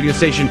Catholic radio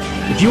station.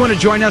 If you want to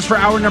join us for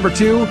hour number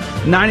 2,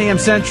 9 a.m.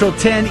 Central,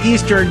 10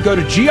 Eastern, go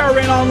to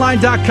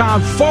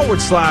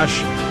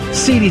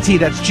grnonline.com/CDT.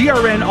 That's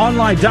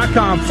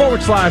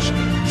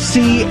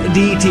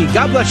grnonline.com/CDT.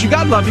 God bless you.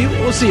 God love you.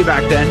 We'll see you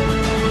back then.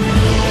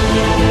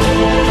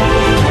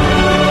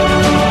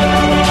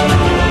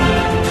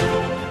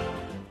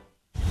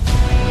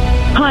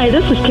 Hi,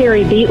 this is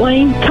Terry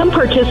Beatley. Come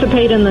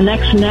participate in the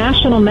next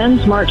National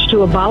Men's March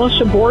to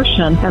Abolish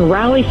Abortion and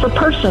Rally for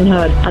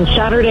Personhood on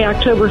Saturday,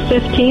 October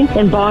 15th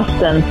in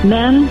Boston.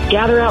 Men,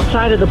 gather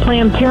outside of the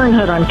Planned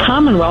Parenthood on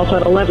Commonwealth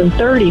at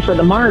 11:30 for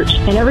the march,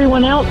 and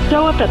everyone else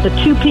show up at the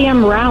 2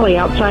 p.m. rally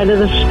outside of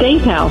the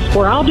State House,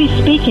 where I'll be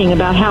speaking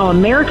about how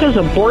America's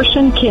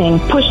abortion king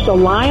pushed the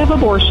lie of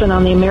abortion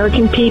on the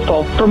American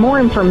people. For more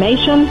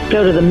information,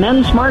 go to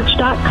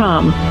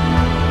themensmarch.com.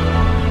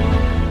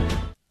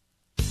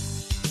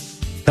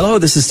 Hello,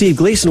 this is Steve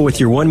Gleason with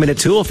your 1-minute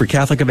tool for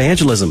Catholic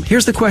evangelism.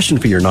 Here's the question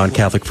for your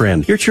non-Catholic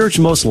friend. Your church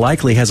most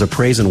likely has a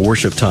praise and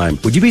worship time.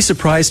 Would you be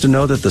surprised to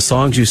know that the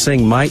songs you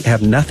sing might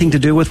have nothing to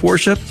do with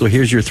worship? So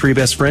here's your 3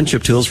 best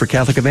friendship tools for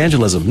Catholic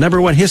evangelism. Number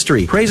 1,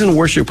 history. Praise and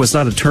worship was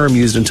not a term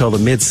used until the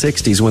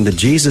mid-60s when the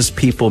Jesus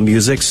People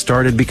music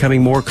started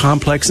becoming more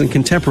complex and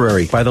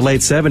contemporary. By the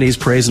late 70s,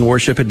 praise and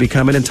worship had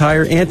become an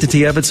entire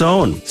entity of its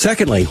own.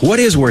 Secondly, what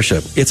is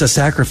worship? It's a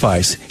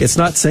sacrifice. It's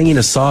not singing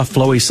a soft,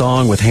 flowy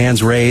song with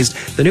hands raised.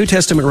 The New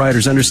Testament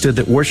writers understood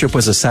that worship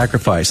was a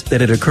sacrifice,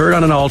 that it occurred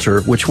on an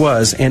altar, which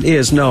was and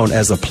is known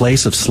as a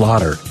place of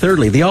slaughter.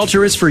 Thirdly, the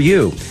altar is for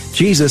you.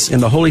 Jesus, in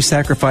the holy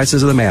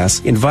sacrifices of the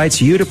Mass,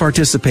 invites you to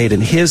participate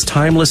in His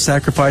timeless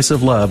sacrifice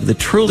of love that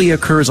truly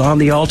occurs on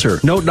the altar.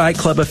 No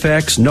nightclub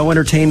effects, no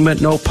entertainment,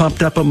 no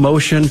pumped-up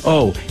emotion.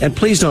 Oh, and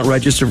please don't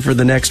register for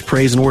the next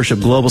Praise and Worship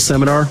Global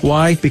Seminar.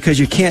 Why? Because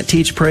you can't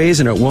teach praise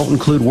and it won't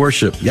include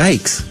worship.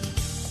 Yikes.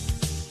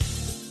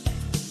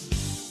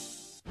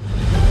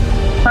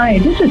 Hi,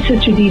 this is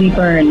Sister Dee Dee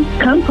Byrne.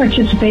 Come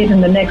participate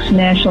in the next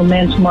National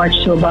Men's March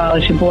to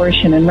Abolish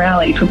Abortion and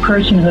Rally for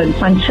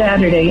Personhood on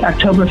Saturday,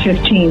 October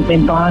 15th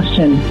in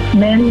Boston.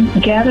 Men,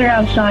 gather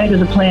outside of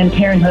the Planned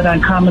Parenthood on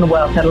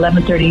Commonwealth at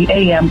 11:30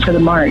 a.m. for the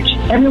march.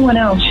 Everyone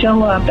else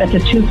show up at the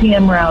 2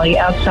 p.m. rally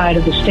outside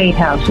of the State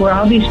House, where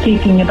I'll be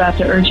speaking about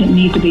the urgent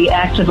need to be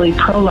actively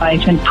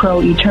pro-life and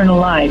pro-eternal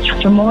life.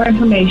 For more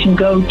information,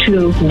 go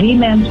to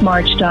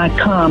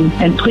themensmarch.com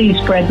and please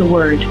spread the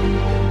word.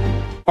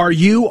 Are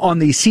you on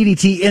the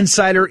CDT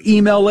Insider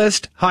email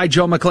list? Hi,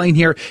 Joe McClain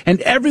here.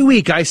 And every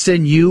week I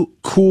send you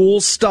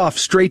cool stuff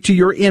straight to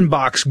your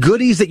inbox,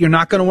 goodies that you're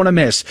not going to want to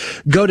miss.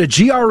 Go to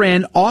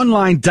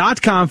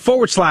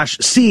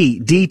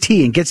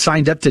grnonline.com/CDT and get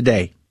signed up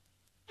today.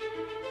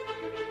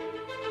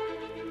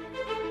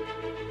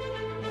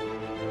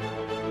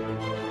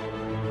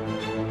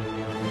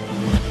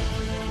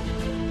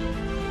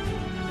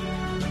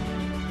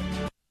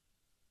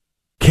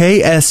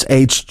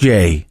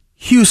 KSHJ,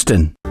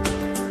 Houston.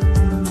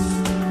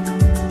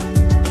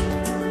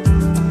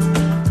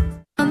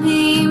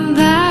 Coming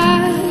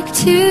back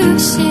to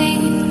see,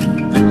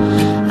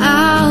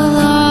 I'll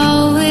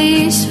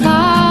always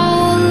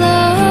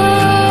follow.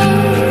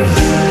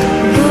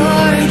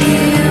 Lord,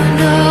 you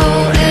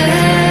know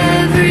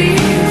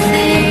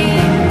everything.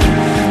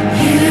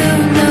 You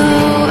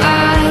know I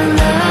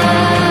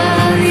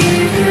love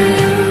you.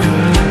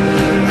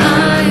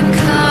 I'm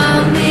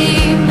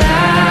coming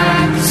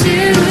back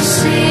to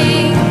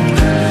sing.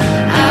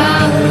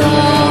 I'll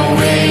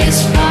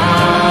always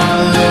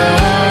follow.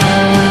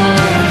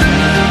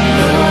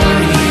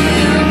 Lord,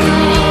 you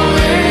know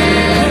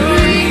everything. You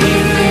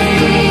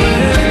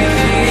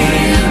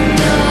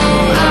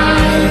know I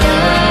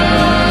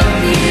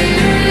love you.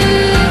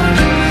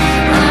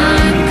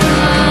 I'm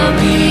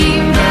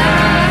coming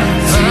back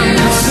to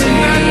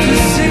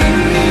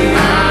sing.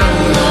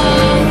 I'll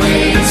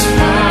always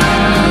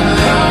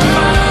follow.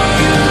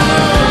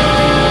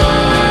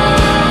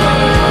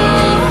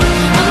 I'm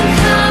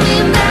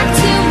coming back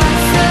to my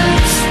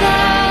first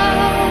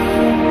love.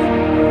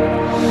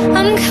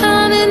 I'm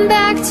coming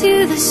back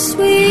to the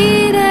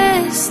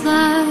sweetest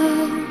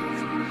love.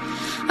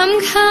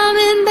 I'm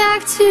coming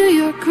back to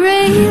your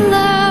great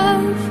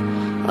love.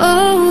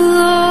 Oh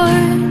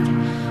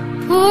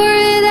Lord, pour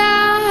it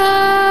out.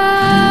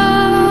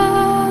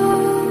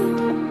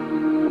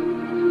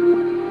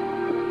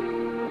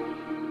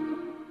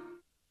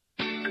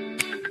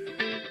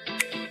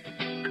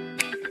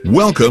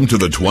 Welcome to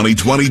the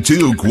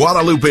 2022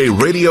 Guadalupe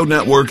Radio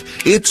Network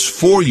It's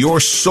For Your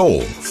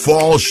Soul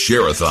Fall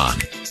Share-a-thon.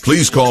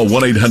 Please call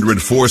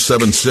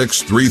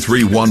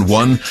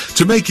 1-800-476-3311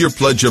 to make your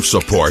pledge of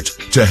support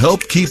to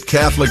help keep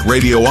Catholic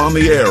radio on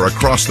the air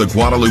across the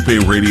Guadalupe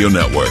Radio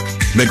Network.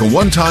 Make a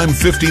one-time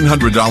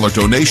 $1,500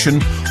 donation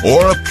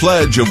or a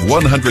pledge of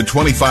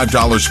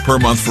 $125 per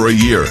month for a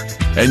year,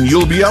 and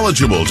you'll be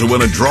eligible to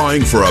win a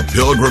drawing for a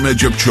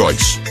pilgrimage of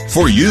choice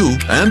for you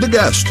and a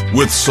guest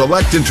with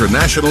select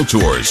international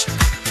tours.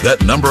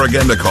 That number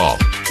again to call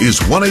is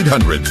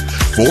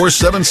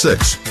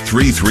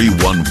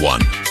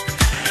 1-800-476-3311.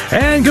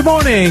 And good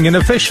morning, and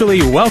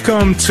officially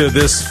welcome to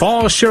this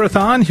Fall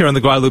Share-a-thon here on the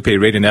Guadalupe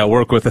Radio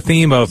Network with the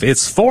theme of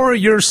It's For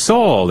Your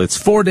Soul. It's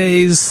 4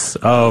 days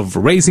of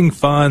raising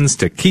funds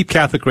to keep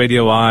Catholic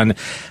radio on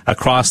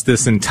across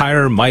this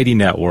entire mighty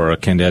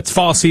network. And it's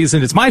fall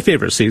season. It's my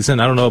favorite season.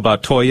 I don't know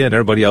about Toya and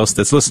everybody else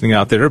that's listening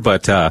out there,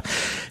 but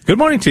good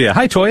morning to you.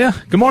 Hi,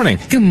 Toya. Good morning.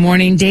 Good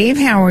morning, Dave.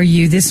 How are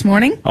you this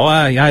morning? Oh,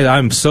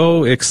 I'm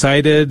so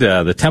excited.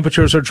 The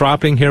temperatures are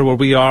dropping here where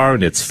we are,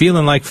 and it's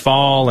feeling like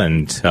fall,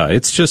 and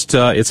it's just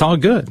it's all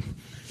good.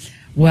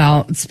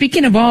 Well,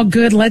 speaking of all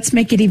good, let's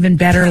make it even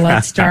better.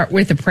 Let's start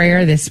with a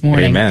prayer this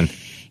morning. Amen.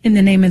 In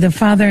the name of the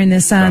Father, and the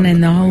Son,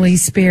 and the Holy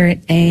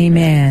Spirit.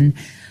 Amen.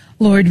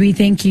 Lord, we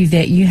thank you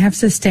that you have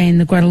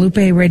sustained the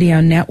Guadalupe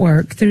Radio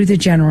Network through the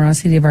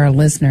generosity of our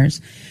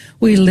listeners.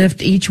 We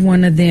lift each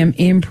one of them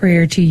in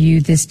prayer to you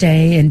this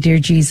day, and dear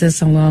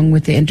Jesus, along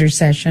with the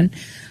intercession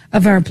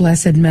of our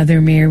Blessed Mother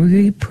Mary,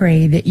 we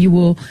pray that you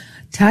will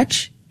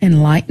touch,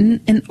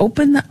 enlighten, and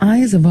open the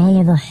eyes of all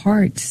of our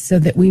hearts so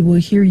that we will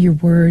hear your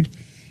word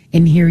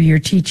and hear your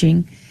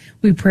teaching.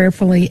 We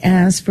prayerfully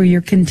ask for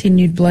your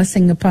continued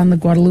blessing upon the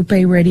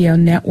Guadalupe Radio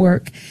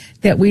Network,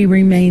 that we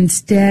remain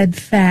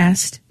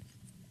steadfast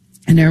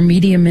in our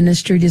media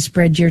ministry to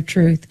spread your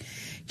truth.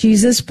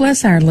 Jesus,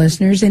 bless our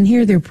listeners and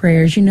hear their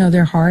prayers. You know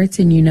their hearts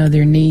and you know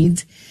their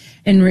needs.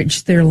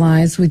 Enrich their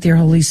lives with your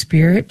Holy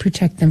Spirit.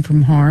 Protect them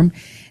from harm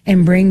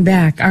and bring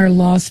back our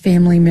lost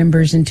family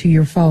members into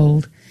your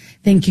fold.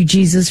 Thank you,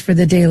 Jesus, for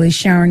the daily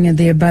showering of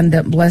the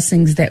abundant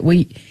blessings that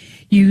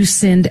you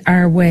send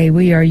our way.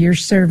 We are your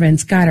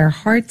servants. Guide our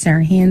hearts,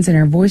 our hands, and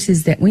our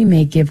voices that we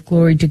may give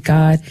glory to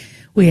God.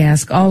 We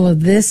ask all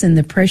of this in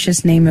the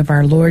precious name of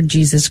our Lord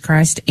Jesus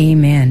Christ.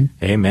 Amen.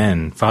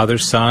 Amen. Father,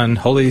 Son,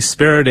 Holy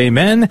Spirit,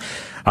 amen.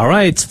 All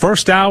right,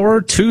 first hour,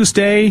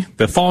 Tuesday,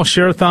 the Fall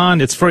Share-a-thon.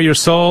 It's for your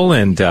soul.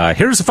 And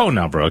here's the phone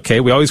number, okay?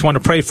 We always want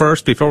to pray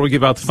first before we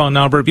give out the phone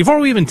number. Before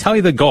we even tell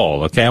you the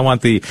goal, okay? I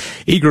want the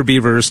eager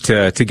beavers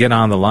to get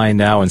on the line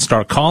now and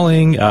start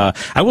calling.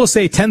 I will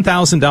say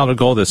 $10,000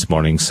 goal this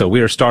morning. So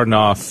we are starting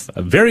off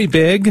very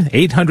big.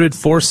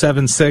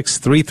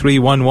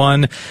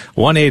 800-476-3311,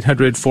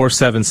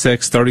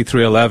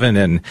 1-800-476-3311.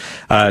 And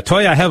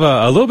Toya, I have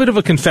a little bit of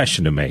a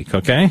confession to make,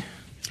 okay?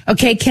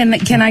 Okay,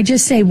 can I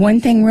just say one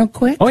thing real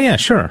quick? Oh, yeah,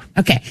 sure.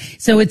 Okay,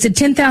 so it's a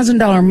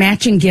 $10,000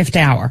 matching gift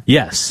hour.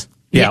 Yes.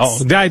 Yeah,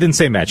 Yes. Oh, I didn't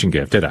say matching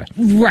gift, did I?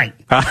 Right.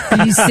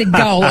 You said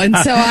goal, and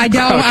so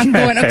I'm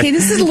going, okay,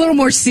 this is a little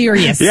more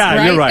serious. Yeah,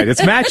 right? You're right.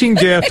 It's matching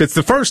gift. It's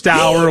the first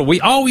hour. We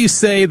always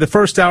say the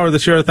first hour of the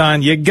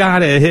Share-a-thon, you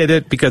gotta hit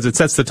it because it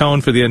sets the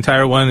tone for the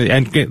entire one.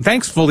 And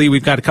thankfully,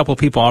 we've got a couple of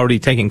people already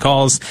taking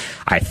calls,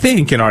 I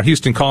think, in our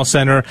Houston call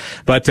center.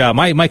 But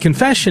my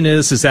confession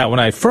is that when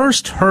I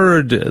first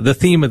heard the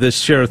theme of this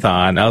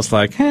Share-a-thon, I was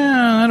like,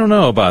 I don't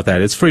know about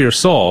that. It's for your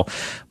soul.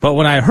 But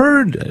when I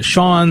heard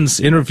Sean's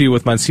interview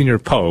with Monsignor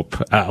Pope,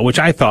 which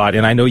I thought,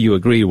 and I know you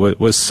agree,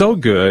 was so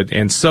good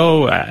and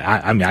so,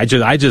 I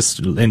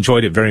just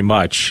enjoyed it very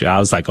much. I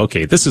was like,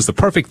 okay, this is the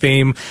perfect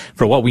theme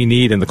for what we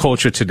need in the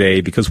culture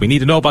today because we need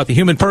to know about the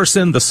human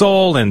person, the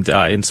soul, and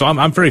so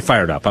I'm very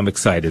fired up. I'm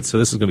excited. So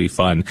this is going to be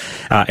fun.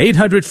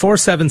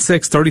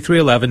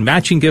 800-476-3311,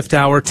 matching gift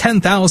hour,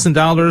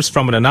 $10,000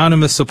 from an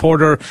anonymous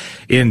supporter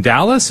in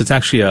Dallas. It's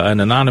actually an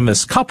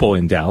anonymous couple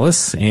in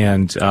Dallas,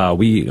 and I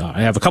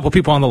have a couple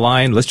people on the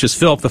line. Let's just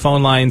fill up the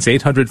phone lines,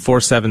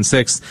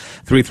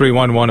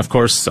 800-476-3311. Of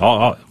course,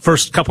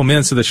 first couple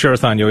minutes of the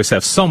Share-a-thon, you always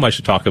have so much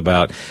to talk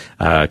about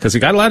because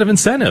you got a lot of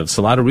incentives,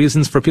 a lot of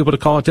reasons for people to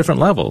call at different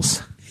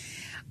levels.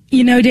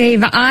 You know,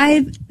 Dave,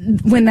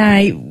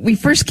 when we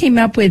first came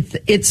up with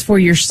It's for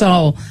Your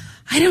Soul,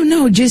 I don't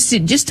know, it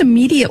just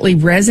immediately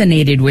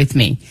resonated with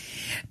me.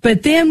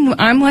 But then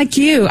I'm like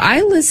you.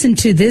 I listened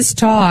to this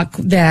talk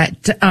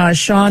that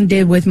Sean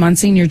did with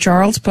Monsignor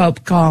Charles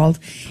Pope called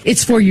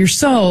It's for Your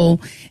Soul.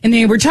 And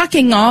they were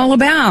talking all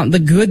about the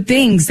good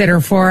things that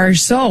are for our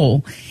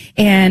soul.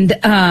 And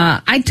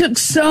I took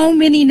so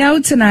many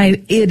notes, and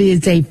it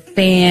is a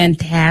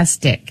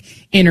fantastic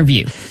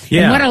interview.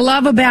 Yeah. And what I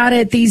love about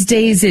it these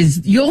days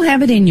is you'll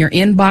have it in your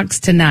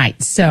inbox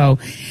tonight. So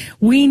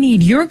we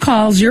need your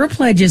calls, your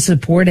pledge of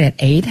support at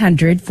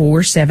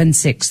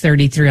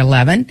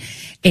 800-476-3311,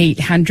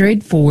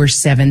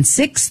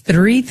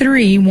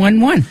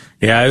 800-476-3311.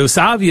 Yeah, it was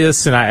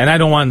obvious, and I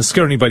don't want to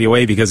scare anybody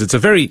away because it's a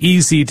very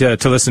easy to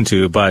listen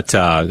to, but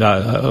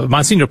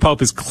Monsignor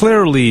Pope is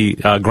clearly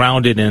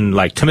grounded in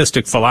like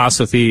Thomistic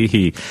philosophy.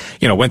 He,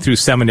 went through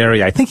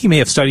seminary. I think he may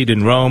have studied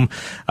in Rome,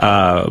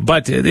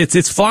 but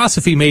it's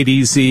philosophy made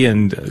easy,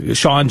 and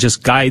Sean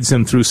just guides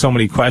him through so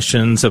many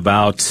questions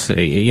about what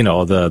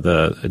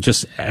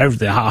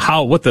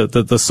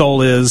the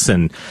soul is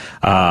and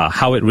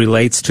how it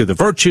relates to the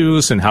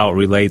virtues and how it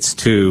relates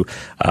to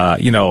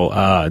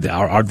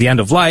the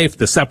end of life.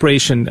 The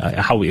separation,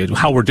 how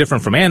we're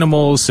different from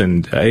animals,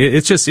 and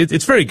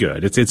it's very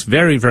good. It's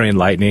very, very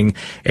enlightening.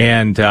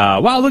 And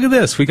wow, look at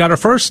this! We got our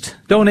first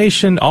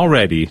donation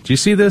already. Do you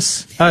see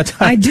this?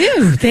 I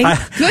do.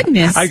 Thank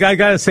goodness. I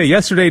gotta say,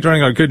 yesterday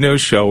during our Good News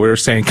show, we were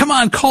saying, "Come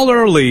on, call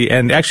early."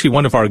 And actually,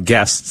 one of our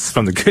guests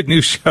from the Good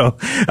News show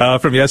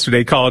from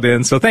yesterday called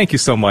in. So thank you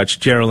so much,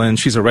 Geraldine.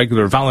 She's a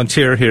regular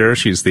volunteer here.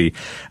 She's the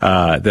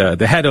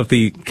head of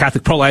the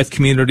Catholic pro-life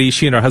community.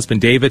 She and her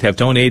husband David have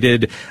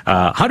donated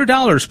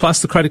 $100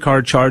 plus the credit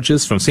card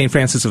charges from St.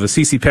 Francis of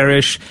Assisi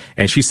Parish.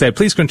 And she said,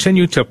 please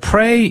continue to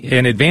pray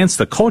and advance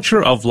the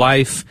culture of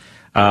life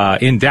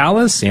in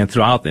Dallas and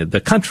throughout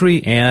the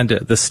country and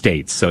the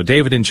states. So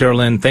David and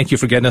Geraldine, thank you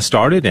for getting us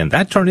started. And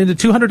that turned into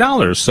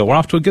 $200. So we're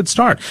off to a good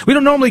start. We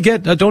don't normally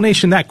get a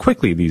donation that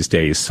quickly these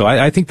days. So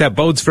I think that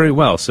bodes very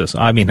well,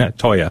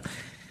 Toya.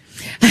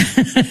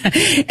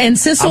 And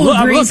Sissel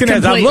agrees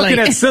completely. I'm looking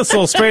at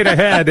Sissel straight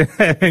ahead,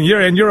 and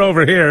you're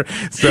over here.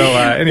 So,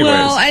 anyways.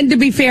 Well, and to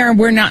be fair,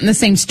 we're not in the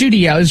same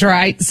studios,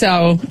 right?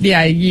 So,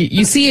 yeah,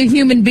 you see a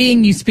human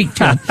being, you speak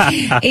to him.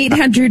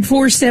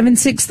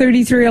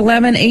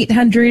 800-476-3311,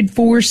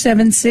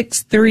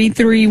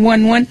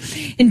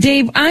 800-476-3311. And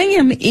Dave, I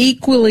am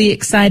equally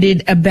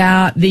excited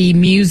about the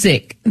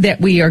music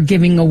that we are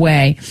giving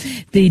away.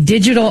 The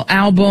digital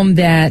album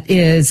that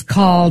is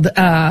called,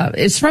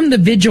 is from the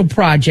Vigil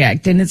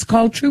Project, and it's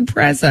called True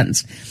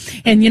Presence.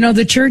 And,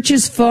 the church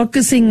is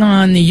focusing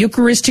on the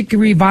Eucharistic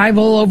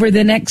revival over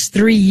the next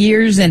 3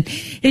 years, and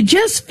it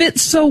just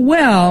fits so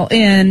well.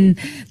 And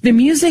the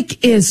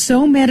music is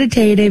so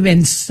meditative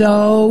and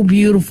so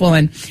beautiful.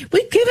 And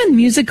we've given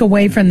music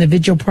away from the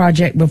Vigil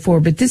Project before,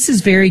 but this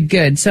is very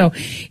good. So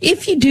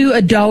if you do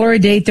 $1 a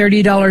day,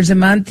 $30 a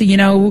month,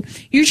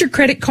 use your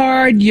credit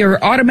card,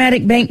 your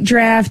automatic bank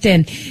draft,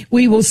 and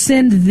we will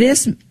send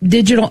this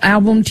digital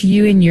album to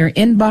you in your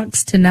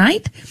inbox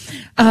tonight.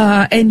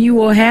 And you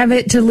will have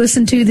it to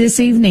listen to this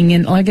evening.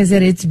 And like I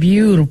said, it's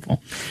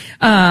beautiful.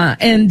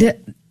 And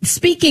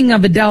speaking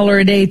of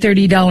 $1 a day,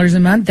 $30 a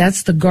month,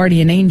 that's the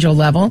Guardian Angel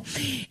level.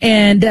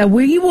 And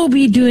we will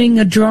be doing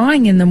a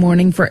drawing in the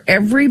morning for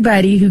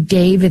everybody who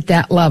gave at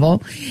that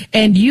level.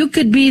 And you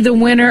could be the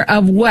winner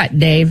of what,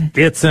 Dave?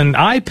 It's an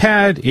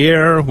iPad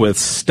Air with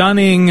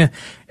stunning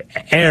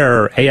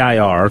Air,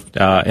 AIR,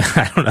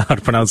 I don't know how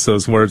to pronounce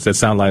those words that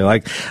sound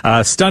like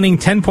stunning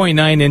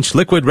 10.9-inch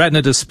liquid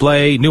retina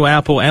display, new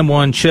Apple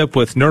M1 chip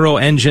with Neuro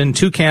Engine,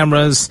 2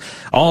 cameras,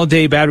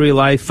 all-day battery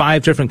life,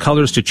 5 different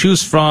colors to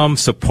choose from,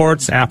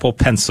 supports Apple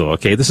Pencil.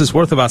 Okay, this is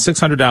worth about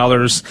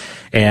 $600,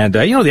 and the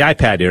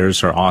iPad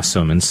Airs are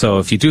awesome. And so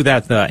if you do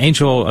that,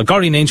 the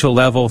Guardian Angel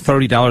level,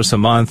 $30 a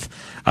month,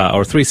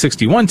 or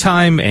 $361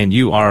 time, and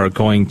you are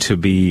going to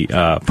be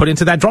put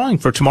into that drawing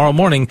for tomorrow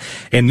morning.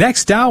 And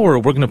next hour,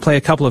 we're going to play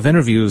a couple of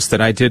interviews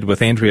that I did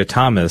with Andrea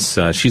Thomas.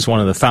 She's one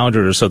of the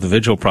founders of the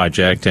Vigil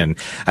Project, and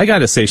I got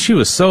to say, she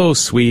was so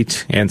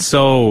sweet and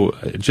so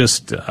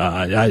just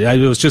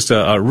it was just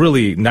a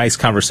really nice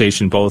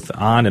conversation both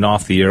on and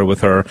off the air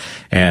with her.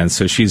 And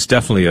so she's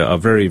definitely a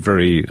very,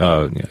 very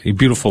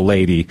beautiful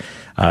lady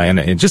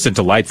and just a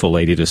delightful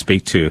lady to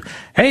speak to.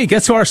 Hey,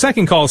 guess who our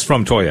second call's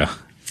from, Toya?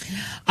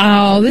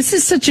 Oh, this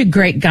is such a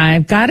great guy.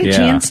 I've got a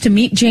chance to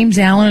meet James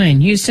Allen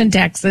in Houston,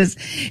 Texas.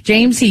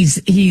 James,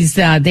 he's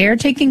there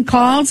taking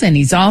calls, and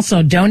he's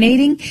also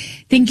donating.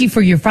 Thank you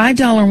for your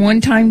 $5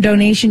 one-time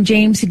donation,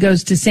 James. It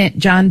goes to St.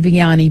 John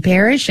Vianney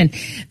Parish, and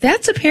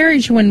that's a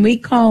parish when we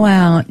call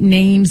out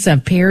names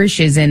of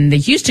parishes in the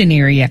Houston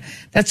area.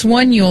 That's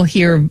one you'll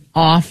hear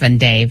often,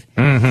 Dave.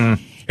 Mm-hmm.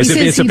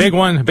 It's a big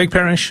one, a big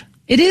parish?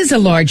 It is a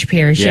large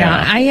parish,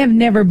 yeah. I have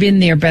never been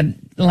there, but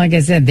like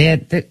I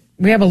said,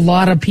 we have a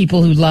lot of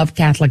people who love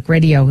Catholic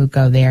radio who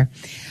go there.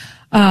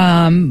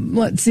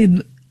 Let's see.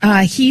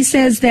 He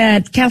says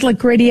that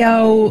Catholic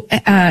radio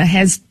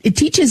it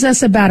teaches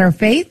us about our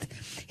faith.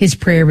 His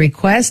prayer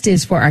request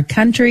is for our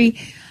country.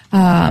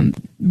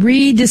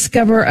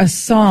 Rediscover a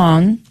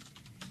song.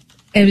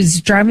 I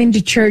was driving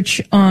to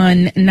church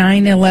on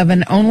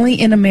 9/11, Only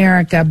in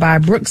America by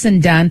Brooks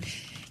and Dunn.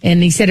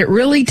 And he said it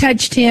really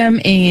touched him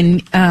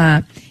and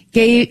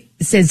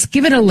says,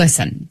 give it a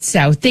listen.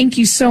 So thank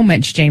you so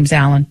much, James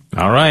Allen.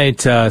 All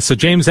right. So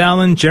James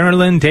Allen,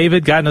 Geraldine,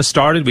 David gotten us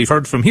started. We've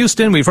heard from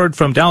Houston. We've heard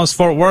from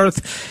Dallas-Fort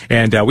Worth.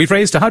 And we've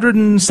raised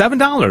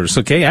 $107.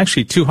 Okay.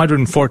 Actually,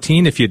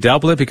 $214 if you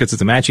double it because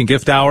it's a matching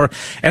gift hour.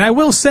 And I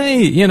will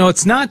say,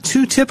 it's not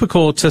too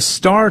typical to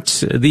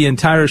start the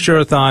entire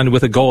Share-a-thon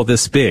with a goal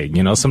this big.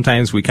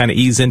 Sometimes we kind of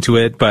ease into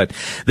it, but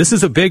this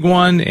is a big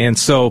one. And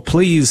so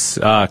please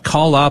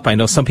call up. I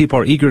know some people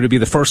are eager to be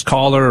the first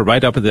caller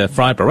right up at the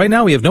front, but right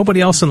now we have nobody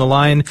else on the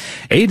line.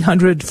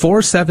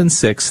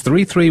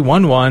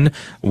 800-476-3311,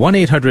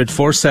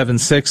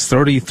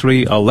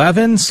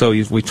 1-800-476-3311. So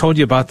we told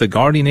you about the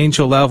Guardian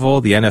Angel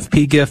level, the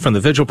NFP gift from the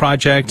Vigil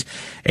Project.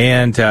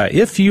 And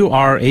if you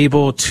are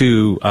able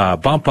to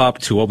bump up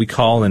to what we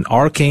call an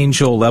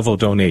Archangel level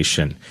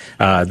donation,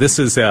 this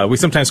is, we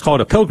sometimes call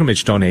it a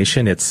pilgrimage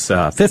donation. It's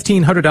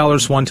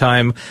 $1,500 one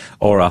time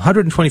or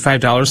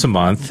 $125 a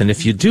month. And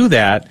if you do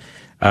that,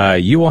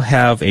 you will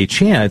have a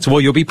chance. Well,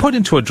 you'll be put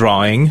into a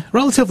drawing,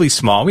 relatively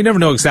small. We never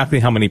know exactly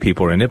how many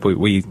people are in it, but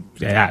we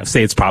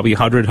say it's probably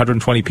 100,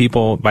 120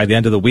 people by the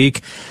end of the week,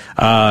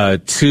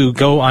 to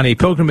go on a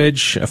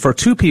pilgrimage for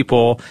 2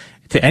 people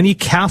to any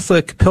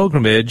Catholic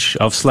pilgrimage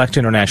of select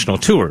international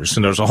tours.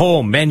 And there's a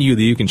whole menu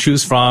that you can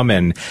choose from.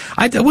 And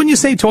wouldn't you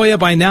say, Toya,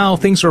 by now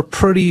things are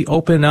pretty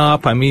open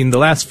up? I mean, the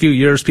last few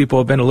years people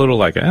have been a little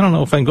like, I don't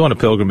know if I can go on a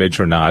pilgrimage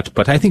or not.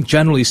 But I think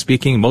generally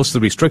speaking, most of the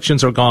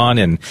restrictions are gone,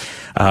 and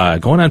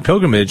going on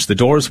pilgrimage, the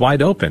door is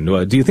wide open.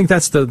 Do you think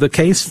that's the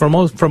case for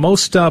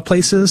most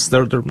places?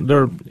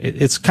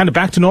 It's kind of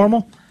back to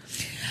normal?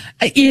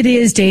 It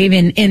is, Dave,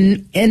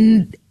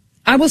 and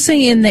I will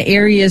say in the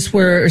areas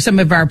where some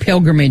of our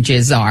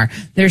pilgrimages are,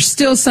 there's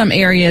still some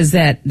areas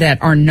that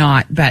are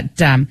not, but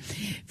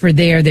for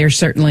there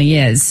certainly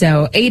is.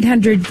 So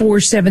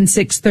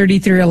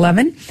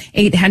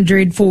 800-476-3311,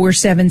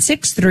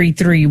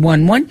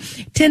 800-476-3311,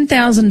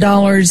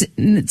 $10,000.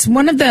 It's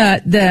one of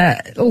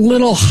the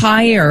little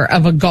higher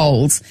of a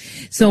goals.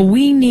 So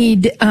we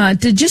need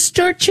to just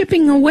start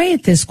chipping away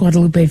at this,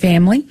 Guadalupe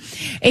family.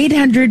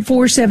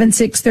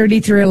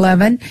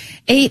 800-476-3311,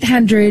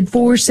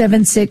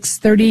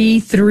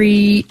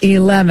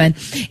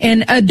 800-476-3311.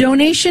 And a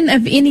donation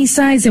of any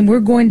size, and we're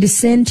going to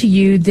send to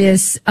you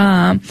this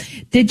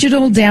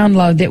digital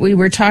download that we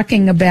were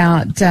talking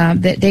about,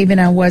 that Dave and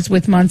I was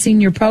with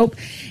Monsignor Pope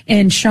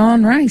and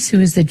Sean Rice,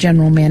 who is the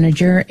general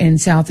manager in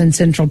South and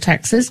Central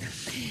Texas.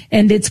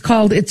 And it's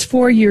called It's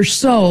For Your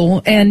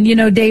Soul. And,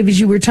 Dave, as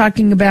you were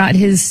talking about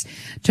his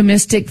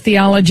Thomistic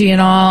theology and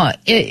all,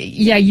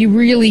 you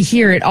really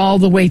hear it all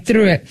the way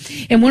through it.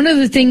 And one of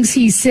the things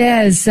he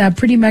says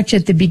pretty much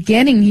at the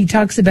beginning, he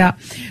talks about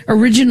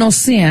original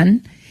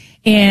sin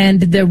and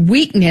the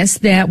weakness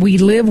that we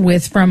live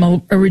with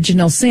from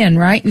original sin,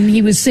 right? And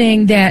he was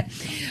saying that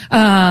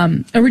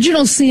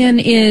original sin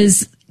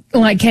is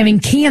like having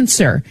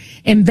cancer,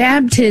 and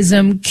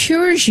baptism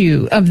cures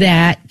you of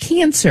that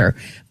cancer,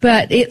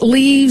 but it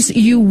leaves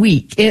you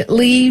weak. It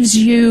leaves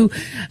you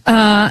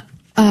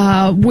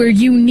where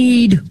you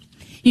need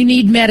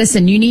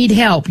medicine, you need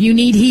help, you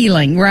need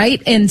healing,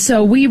 right? And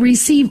so we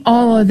receive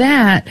all of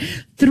that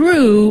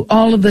through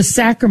all of the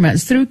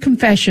sacraments, through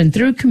confession,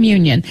 through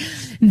communion.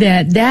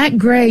 That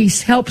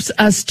grace helps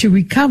us to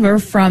recover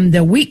from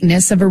the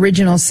weakness of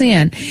original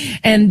sin.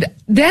 And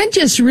that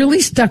just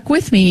really stuck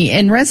with me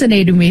and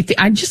resonated with me.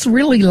 I just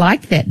really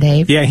like that,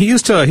 Dave. Yeah, he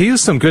used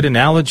some good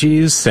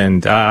analogies,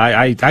 and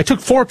I took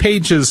 4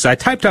 pages. I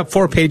typed up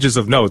 4 pages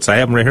of notes. I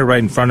have them right here, right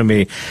in front of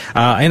me.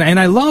 And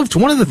I loved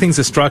one of the things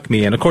that struck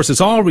me, and of course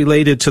it's all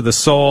related to the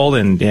soul.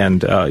 And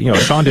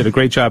Sean did a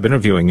great job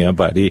interviewing him,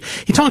 but he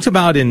talked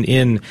about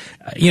in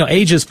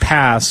ages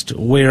past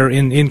where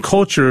in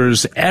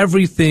cultures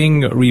everything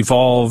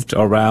revolved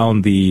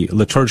around the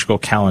liturgical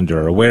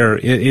calendar, where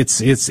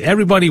it's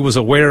everybody was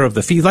aware of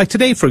the feast. Like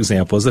today, for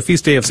example, is the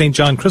feast day of St.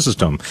 John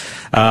Chrysostom.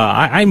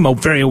 I'm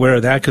very aware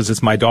of that because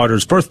it's my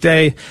daughter's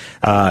birthday.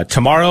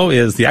 Tomorrow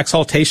is the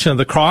Exaltation of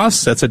the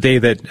Cross. That's a day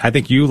that I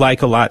think you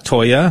like a lot,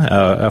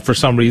 Toya, for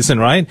some reason,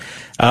 right?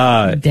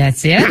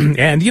 That's it.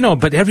 And,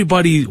 but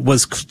everybody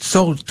was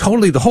so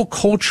totally, the whole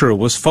culture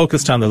was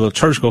focused on the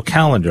liturgical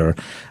calendar.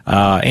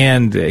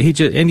 And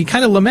he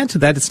kind of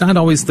lamented that it's not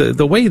always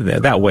the way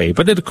that way.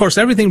 But of course,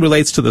 everything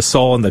relates to the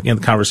soul in the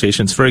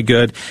conversation. It's very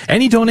good.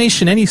 Any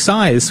donation, any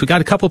size. We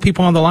got a couple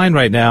people on the line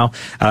right now.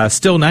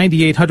 Still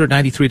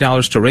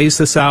 $9,893 to raise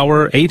this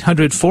hour.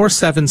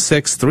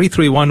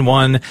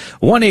 800-476-3311.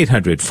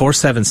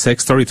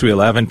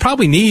 1-800-476-3311.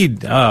 Probably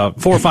need 4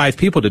 or 5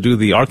 people to do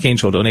the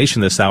Archangel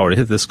donation this hour to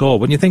hit this goal.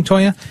 Wouldn't you think,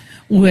 Toya?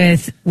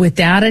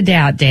 Without a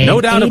doubt, Dave.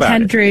 No doubt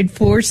about it.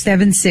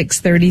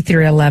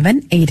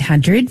 800-476-3311.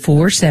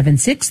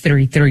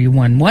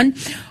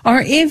 800-476-3311.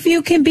 Or if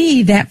you can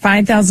be that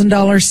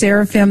 $5,000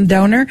 Seraphim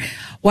donor.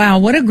 Wow,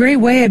 what a great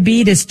way it'd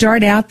be to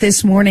start out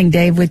this morning,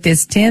 Dave, with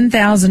this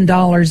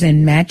 $10,000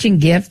 in matching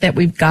gift that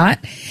we've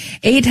got.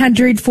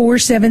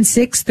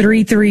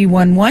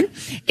 800-476-3311.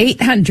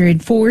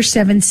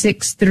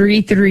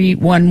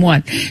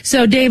 800-476-3311.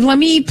 So, Dave, let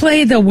me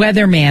play the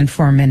weatherman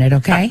for a minute,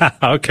 okay?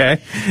 Okay.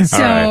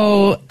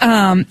 So,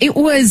 it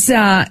was,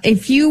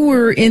 if you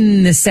were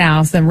in the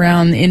South,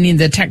 around in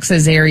the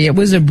Texas area, it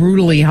was a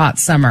brutally hot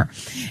summer.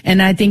 And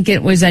I think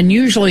it was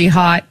unusually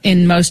hot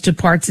in most of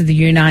parts of the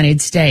United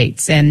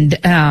States. And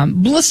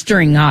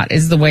blistering hot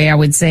is the way I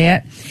would say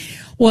it.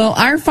 Well,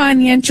 our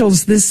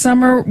financials this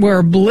summer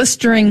were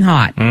blistering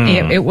hot.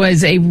 It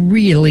was a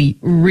really,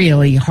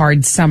 really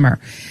hard summer.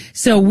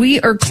 So we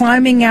are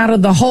climbing out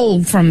of the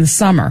hole from the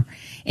summer.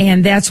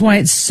 And that's why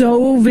it's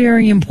so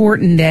very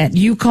important that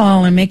you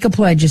call and make a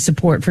pledge of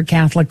support for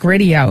Catholic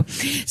Radio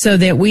so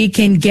that we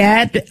can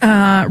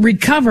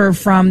recover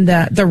from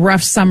the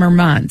rough summer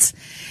months.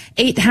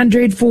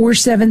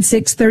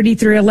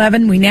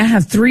 800-476-3311. We now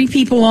have 3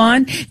 people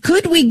on.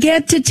 Could we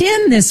get to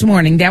 10 this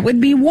morning? That would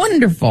be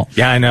wonderful.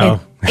 Yeah, I know.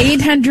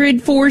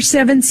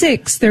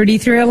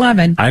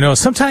 800-476-3311. I know.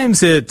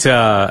 Sometimes we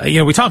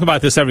talk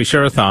about this every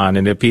Share-a-thon,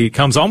 and it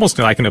becomes almost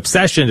like an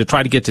obsession to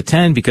try to get to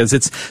 10 because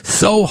it's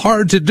so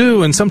hard to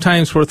do. And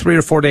sometimes we're 3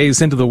 or 4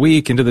 days into the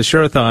week, into the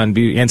Share-a-thon,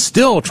 and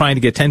still trying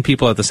to get 10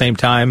 people at the same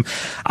time.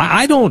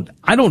 I don't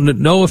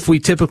know if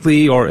we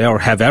typically or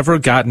have ever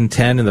gotten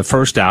 10 in the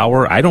first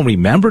hour. I don't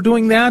remember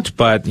doing that,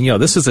 but,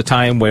 this is a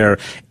time where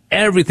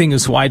everything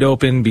is wide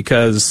open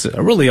because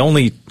really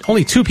only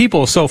 2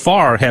 people so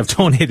far have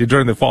donated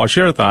during the Fall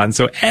Share-a-thon.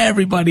 So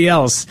everybody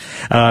else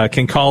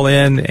can call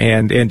in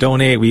and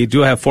donate. We do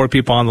have 4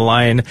 people on the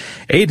line.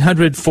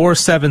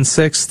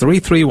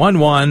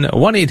 800-476-3311.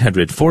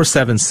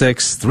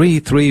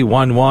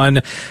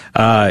 1-800-476-3311.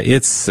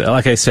 It's,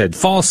 like I said,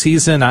 fall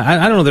season.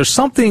 I don't know. There's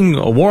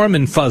something warm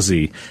and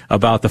fuzzy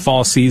about the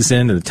fall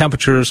season, and the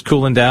temperatures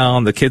cooling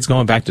down, the kids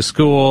going back to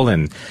school,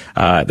 and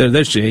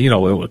there's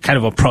kind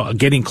of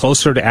getting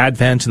closer to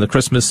Advent and the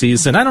Christmas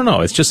season. I don't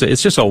know. It's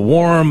just a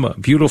warm,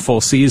 beautiful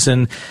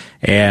season,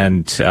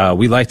 and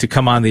we like to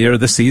come on the air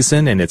this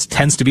season, and it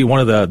tends to be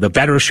one of the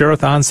better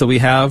Share-a-thons that we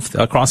have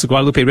across the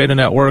Guadalupe Radio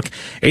Network.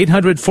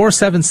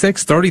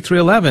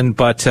 800-476-3311.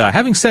 But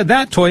having said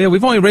that, Toya,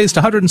 we've only raised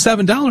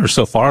 $107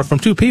 so far from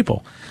 2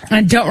 people.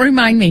 Don't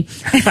remind me.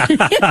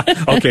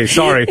 Okay,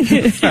 sorry.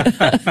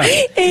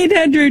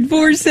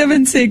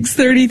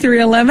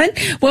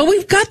 800-476-3311. Well,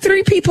 we've got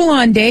 3 people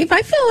on, Dave.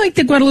 I feel like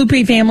the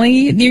Guadalupe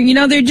family,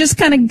 they're just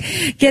kind of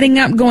getting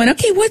up going,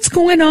 okay, what's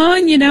going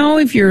on?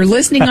 If you're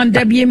listening on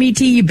WMET,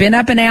 you've been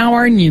up an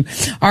hour and you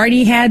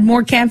already had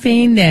more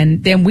caffeine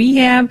than we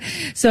have.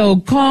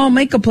 So call,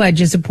 make a pledge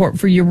of support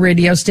for your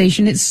radio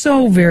station. It's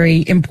so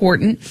very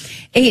important.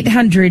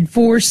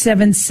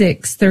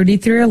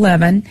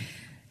 800-476-3311.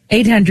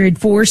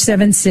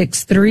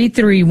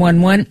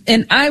 800-476-3311.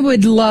 And I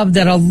would love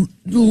that a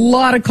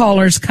lot of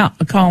callers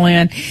call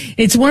in.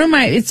 It's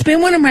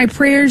been one of my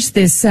prayers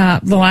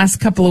the last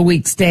couple of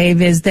weeks,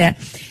 Dave, is that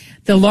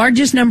The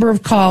largest number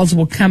of calls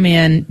will come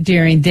in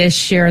during this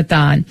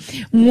share-a-thon.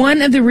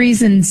 One of the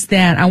reasons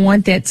that I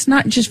want that, it's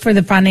not just for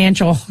the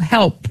financial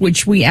help,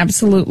 which we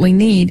absolutely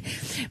need,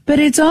 but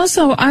it's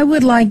also, I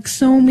would like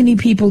so many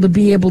people to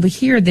be able to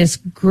hear this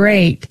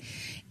great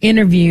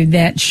interview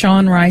that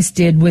Sean Rice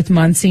did with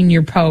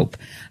Monsignor Pope.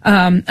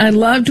 I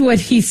loved what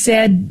he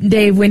said,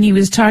 Dave, when he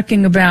was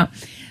talking about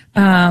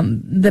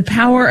the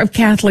power of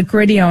Catholic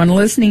radio and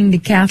listening to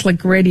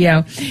Catholic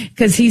radio,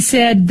 because he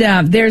said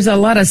there's a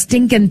lot of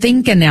stinking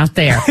thinking out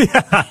there. I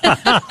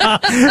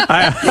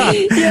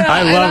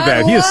love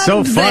that. He is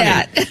so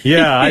funny.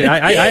 Yeah,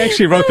 I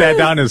actually wrote that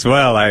down as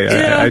well.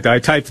 I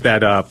typed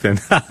that up and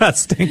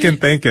stinking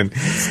thinking.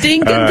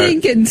 Stinking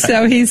thinking.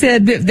 So he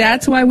said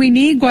that's why we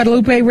need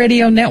Guadalupe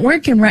Radio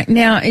Network, and right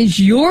now is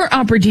your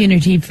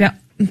opportunity,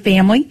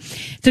 family,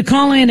 to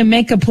call in and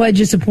make a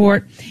pledge of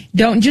support.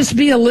 Don't just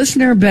be a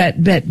listener,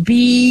 but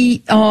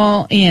be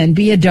all in.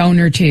 Be a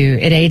donor too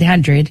at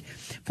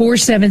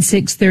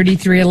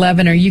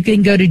 800-476-3311, or you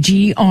can go to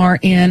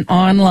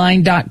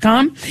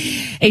grnonline.com.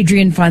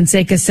 Adrian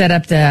Fonseca set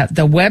up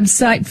the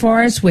website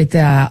for us with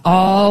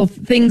all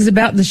things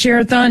about the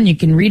share-a-thon. You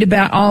can read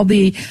about all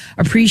the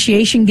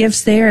appreciation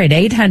gifts there at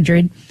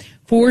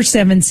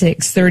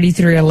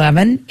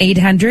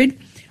 800-476-3311,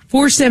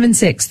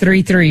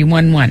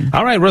 800-476-3311.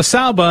 All right,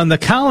 Rosalba in the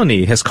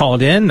Colony has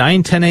called in,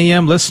 9:10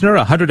 a.m. listener,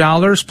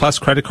 $100 plus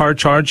credit card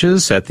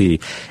charges at the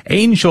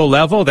angel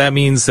level. That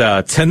means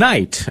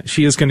tonight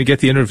she is going to get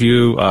the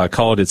interview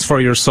called It's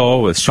For Your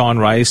Soul with Sean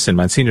Rice and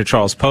Monsignor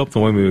Charles Pope, the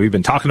one we've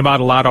been talking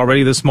about a lot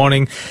already this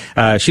morning.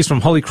 She's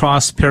from Holy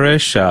Cross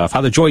Parish.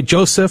 Father Joy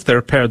Joseph,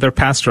 their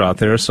pastor out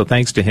there, so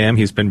thanks to him.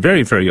 He's been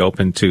very, very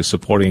open to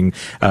supporting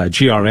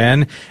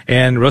GRN.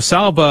 And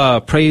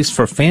Rosalba prays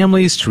for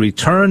families to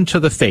return to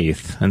the faith.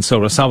 And so,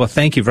 Rosalba,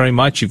 thank you very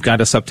much. You've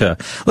got us up to a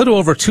little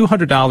over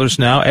 $200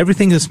 now.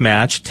 Everything is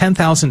matched.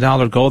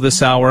 $10,000 goal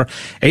this hour.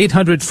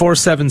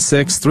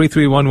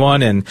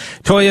 800-476-3311. And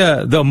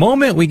Toya, the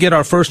moment we get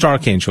our first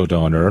Archangel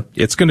donor,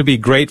 it's going to be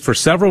great for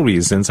several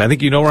reasons. I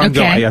think you know where I'm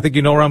going. I think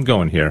you know where I'm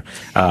going here.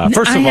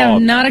 First of all, I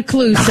have not a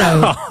clue.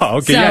 So,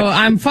 okay,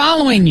 I'm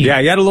following you. Yeah,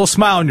 you had a little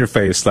smile on your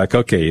face, like,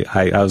 okay,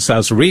 I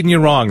was reading you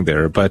wrong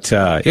there, but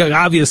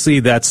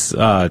obviously that's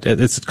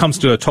it comes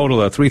to a total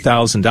of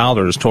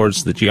 $3,000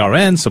 towards the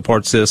GRN,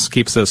 supports this,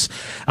 keeps us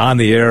on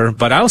the air.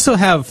 But I also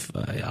have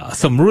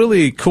some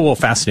really cool,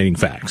 fascinating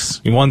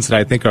facts, ones that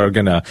I think are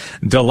going to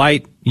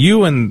delight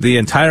you and the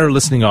entire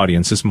listening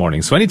audience this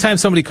morning. So anytime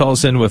somebody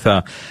calls in with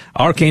a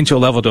Archangel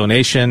level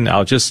donation,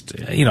 I'll just,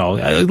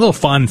 a little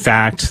fun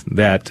fact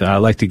that I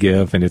like to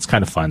give, and it's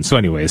kind of fun. So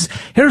anyways,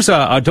 here's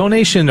a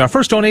donation, our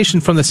first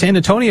donation from the San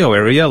Antonio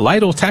area,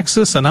 Lytle,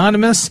 Texas,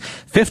 anonymous,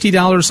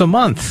 $50 a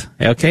month.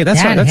 Okay,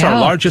 that's our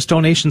largest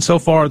donation so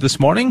far this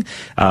morning.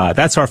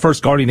 That's our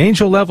first Guardian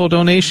Angel level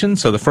donation.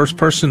 So the first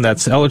person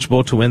that's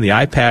eligible to win the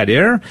iPad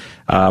Air.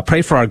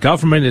 Pray for our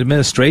government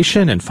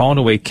administration and fallen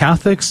away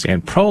Catholics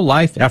and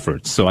pro-life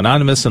efforts. So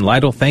Anonymous and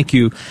Lytle, thank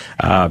you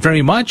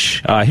very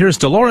much. Here's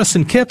Dolores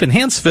and Kip in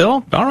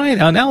Hanceville. All right,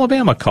 an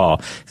Alabama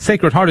call.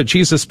 Sacred Heart of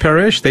Jesus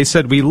Parish. They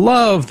said, we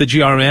love the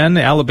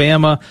GRN,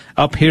 Alabama,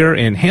 up here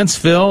in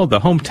Hanceville, the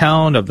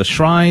hometown of the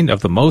Shrine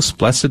of the Most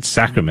Blessed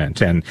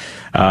Sacrament. And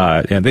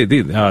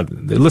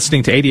they're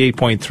listening to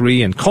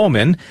 88.3 in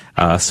Coleman.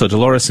 So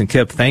Dolores and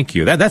Kip, thank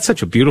you. That's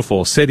such a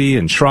beautiful city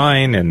and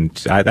shrine, and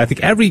I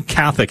think every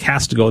Catholic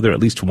has to go there at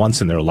least once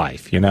in their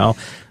life,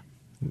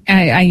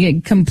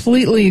 I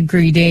completely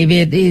agree, Dave.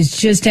 It is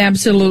just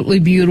absolutely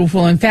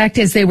beautiful. In fact,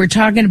 as they were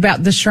talking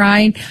about the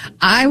shrine,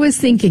 I was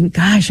thinking,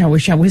 gosh, I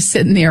wish I was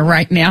sitting there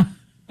right now.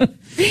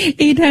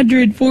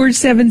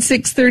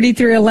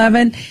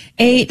 800-476-3311,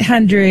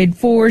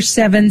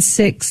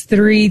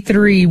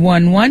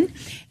 800-476-3311,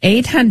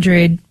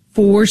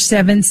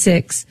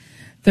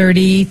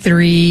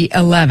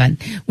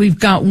 800-476-3311. We've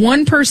got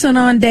one person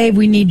on, Dave.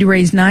 We need to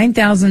raise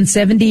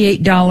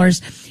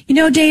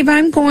 $9,078. Dave,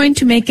 I'm going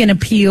to make an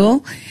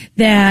appeal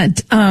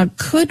that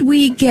could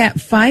we get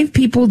 5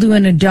 people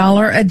doing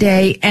 $1 a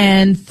day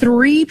and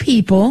 3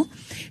 people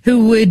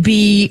who would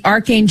be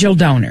Archangel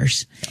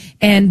donors?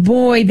 And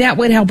boy, that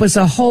would help us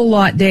a whole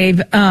lot,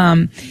 Dave.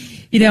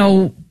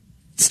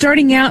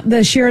 Starting out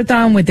the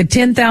share-a-thon with the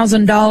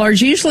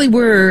 $10,000, usually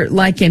we're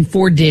like in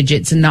 4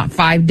 digits and not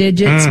 5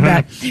 digits,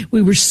 but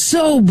we were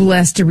so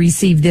blessed to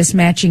receive this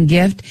matching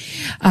gift.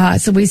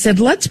 So we said,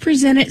 let's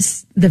present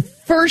it the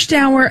first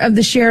hour of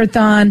the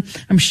share-a-thon.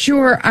 I'm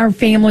sure our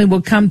family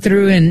will come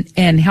through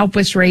and help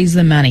us raise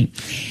the money.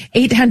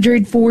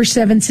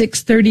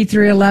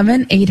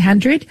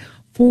 800-476-3311,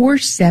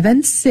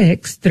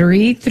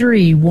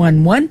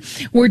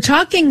 800-476-3311. We're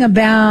talking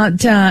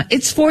about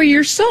It's For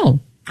Your Soul.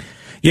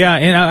 Yeah,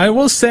 and I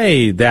will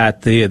say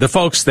that the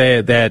folks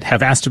that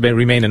have asked to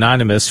remain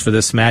anonymous for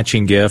this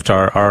matching gift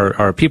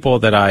are people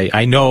that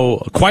I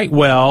know quite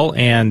well,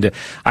 and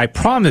I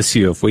promise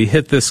you, if we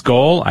hit this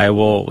goal, I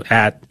will,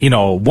 at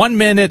 1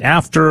 minute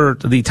after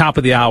the top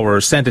of the hour,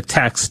 send a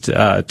text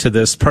to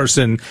this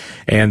person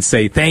and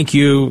say thank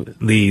you.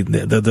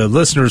 The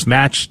listeners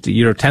matched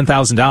your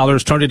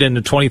 $10,000, turned it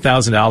into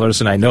 $20,000,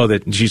 and I know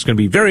that she's going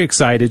to be very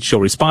excited. She'll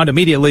respond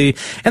immediately,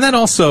 and then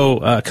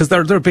also because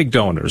they're big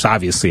donors,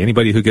 obviously.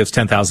 Anybody who gives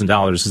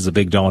 $10,000 is a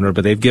big donor,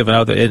 but they've given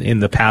in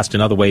the past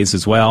in other ways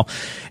as well.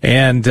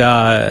 And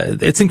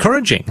it's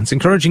encouraging. It's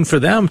encouraging for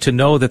them to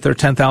know that their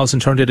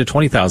 $10,000 turned into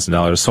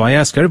 $20,000. So I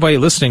ask everybody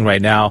listening right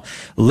now,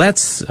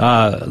 let's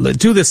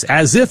do this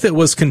as if it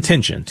was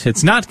contingent.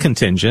 It's not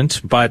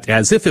contingent, but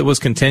as if it was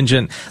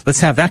contingent. Let's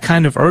have that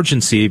kind of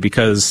urgency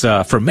because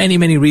for many,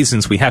 many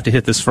reasons we have to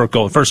hit this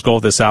first goal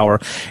this hour.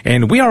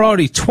 And we are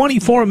already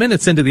 24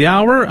 minutes into the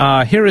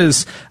hour. Here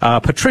is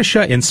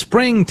Patricia in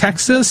Spring,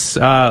 Texas,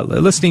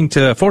 listening to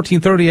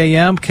 1430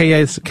 AM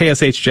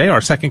KSHJ,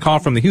 our second call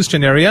from the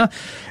Houston area,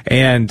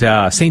 and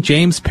St.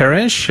 James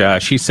Parish.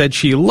 She said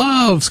she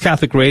loves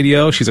Catholic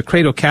radio. She's a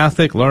cradle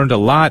Catholic, learned a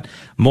lot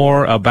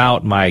more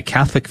about my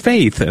Catholic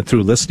faith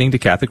through listening to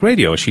Catholic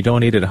radio. She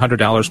donated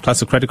 $100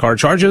 plus of credit card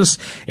charges,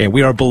 and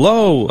we are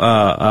below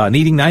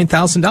needing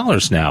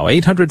 $9,000 now.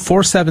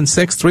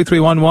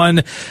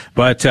 800-476-3311.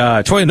 But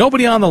Toya,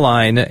 nobody on the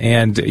line,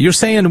 and you're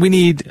saying we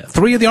need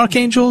 3 of the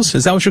archangels?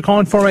 Is that what you're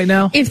calling for right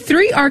now? If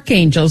 3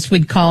 archangels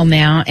would call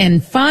now,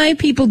 and 5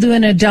 people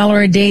doing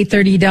 $1 a day,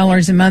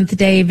 $30 a month,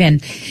 Dave,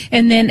 and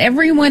then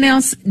everyone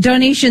else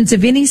donations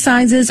of any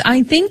sizes,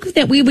 I think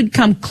that we would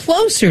come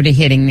closer to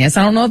hitting this.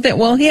 I don't know if that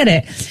will hit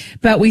it,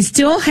 but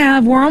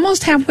we're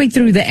almost halfway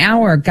through the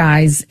hour,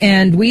 guys,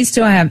 and we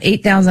still have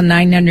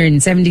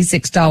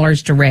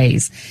 $8,976 to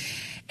raise.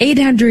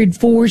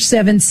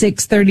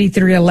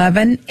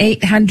 800-476-3311,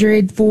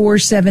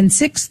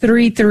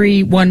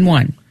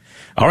 800-476-3311.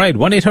 All right,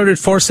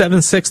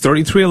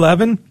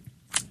 1-800-476-3311.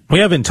 We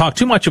haven't talked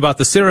too much about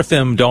the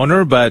Seraphim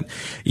donor, but,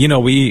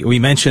 we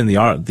mentioned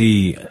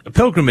the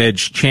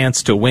pilgrimage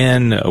chance to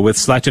win with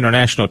Select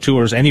International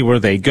Tours anywhere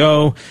they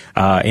go.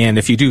 And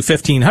if you do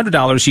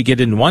 $1,500, you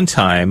get in one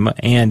time.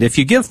 And if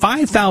you give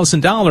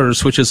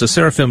 $5,000, which is a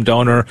Seraphim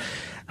donor,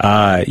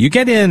 you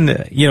get in,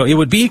 it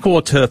would be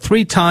equal to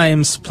 3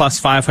 times plus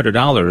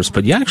 $500,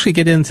 but you actually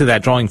get into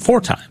that drawing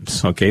 4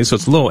 times. Okay. So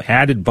it's a little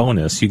added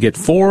bonus. You get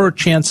 4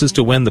 chances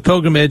to win the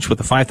pilgrimage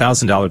with a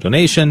 $5,000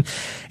 donation.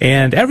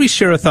 And every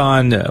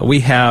Share-a-thon,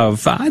 we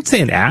have, I'd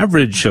say, an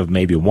average of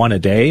maybe 1 a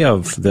day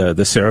of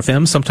the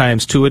Seraphim,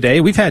 sometimes 2 a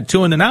day. We've had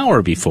 2 in an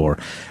hour before.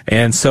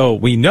 And so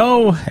we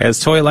know,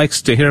 as Toy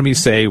likes to hear me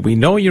say, we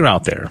know you're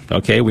out there.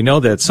 Okay. We know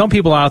that some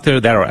people out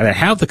there that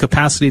have the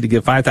capacity to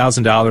give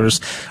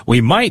 $5,000. We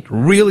might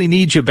really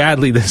need you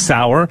badly this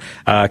hour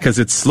because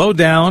it's slowed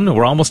down.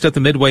 We're almost at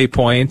the midway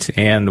point,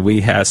 and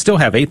we still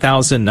have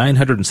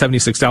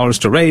 $8,976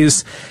 to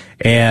raise,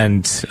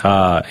 and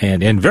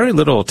in very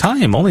little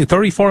time, only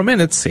 34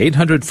 minutes.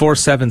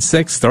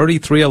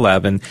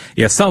 800-476-3311.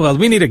 Yes,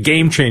 we need a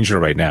game changer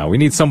right now. We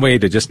need some way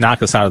to just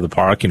knock us out of the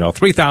park.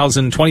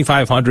 3,000,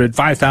 2,500,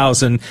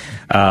 5,000,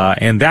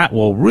 and that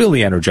will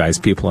really energize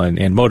people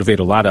and motivate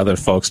a lot of other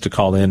folks to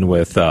call in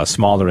with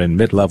smaller and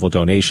mid-level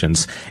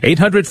donations.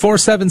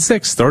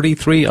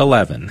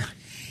 800-476-3311.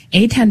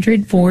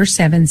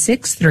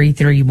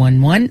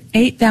 800-476-3311.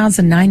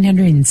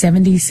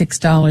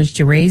 $8,976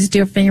 to raise,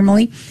 dear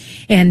family.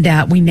 And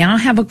we now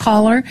have a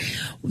caller.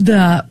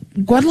 The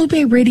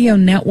Guadalupe Radio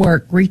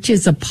Network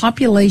reaches a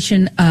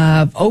population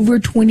of over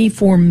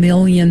 24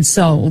 million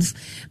souls.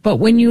 But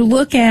when you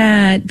look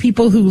at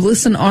people who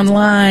listen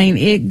online,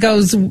 it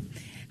goes,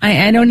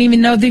 I don't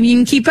even know that you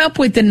can keep up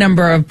with the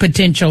number of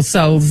potential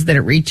souls that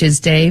it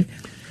reaches, Dave.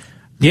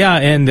 Yeah,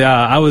 and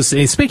I was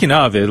speaking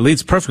of, it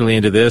leads perfectly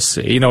into this.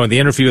 In the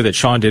interview that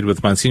Sean did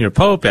with Monsignor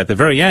Pope, at the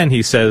very end,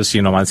 he says,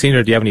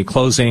 Monsignor, do you have any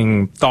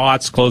closing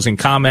thoughts, closing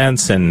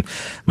comments? And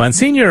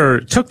Monsignor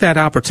took that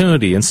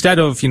opportunity. Instead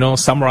of,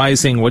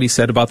 summarizing what he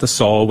said about the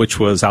soul, which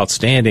was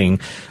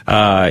outstanding,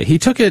 he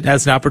took it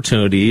as an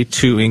opportunity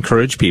to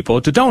encourage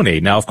people to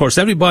donate. Now, of course,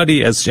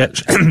 everybody, as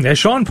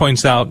Sean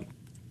points out,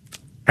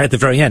 at the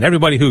very end,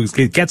 everybody who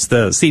gets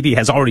the CD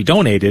has already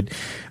donated,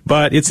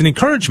 but it's an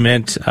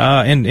encouragement.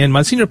 And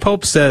Monsignor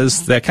Pope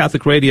says that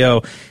Catholic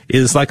radio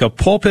is like a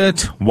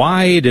pulpit,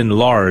 wide and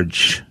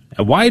large,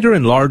 wider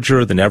and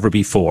larger than ever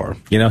before.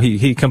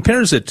 He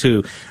compares it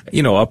to,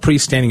 a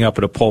priest standing up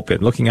at a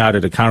pulpit, looking out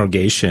at a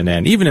congregation.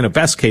 And even in a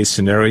best case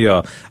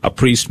scenario, a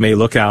priest may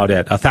look out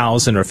at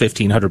 1,000 or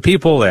 1,500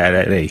 people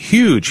at a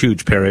huge,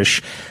 huge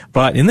parish.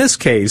 But in this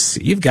case,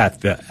 you've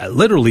got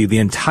literally the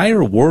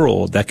entire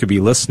world that could be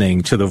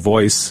listening to the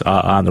voice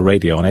on the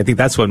radio. And I think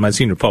that's what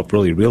Monsignor Pope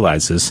really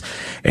realizes.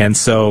 And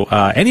so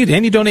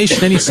any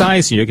donation, any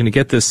size, you're going to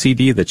get this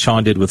CD that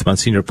Sean did with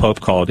Monsignor Pope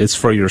called It's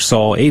for Your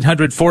Soul.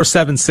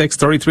 800-476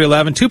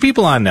 800-476-3311. 2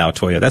 people on now,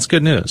 Toya. That's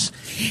good news.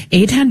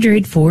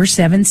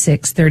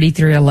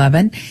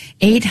 800-476-3311.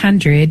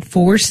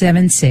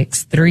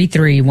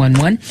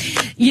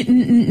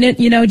 800-476-3311.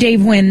 You know,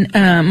 Dave, when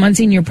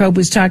Monsignor Pope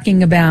was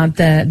talking about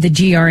the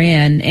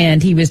GRN,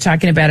 and he was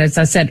talking about, as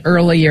I said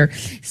earlier,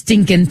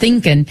 stinking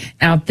thinking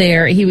out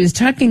there, he was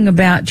talking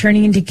about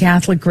turning into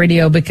Catholic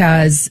radio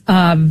because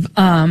of,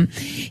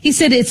 he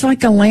said it's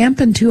like a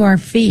lamp unto our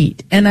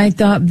feet. And I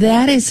thought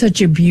that is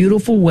such a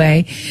beautiful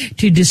way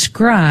to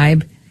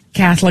describe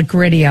Catholic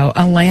radio,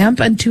 a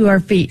lamp unto our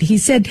feet. He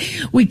said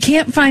we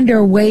can't find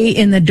our way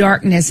in the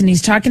darkness, and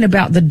he's talking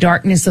about the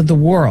darkness of the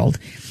world,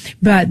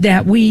 but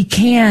that we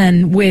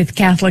can, with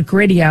Catholic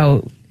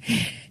radio,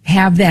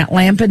 have that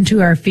lamp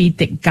unto our feet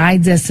that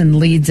guides us and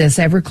leads us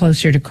ever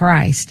closer to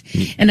Christ.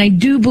 And I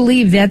do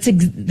believe that's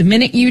the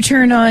minute you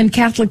turn on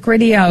Catholic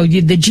radio,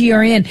 the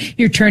GRN,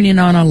 you're turning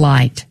on a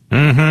light.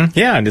 Mm-hmm.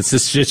 Yeah, and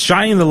it's just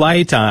shining the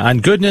light on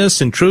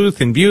goodness and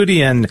truth and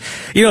beauty, and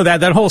you know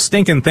that whole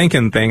stinking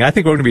thinking thing. I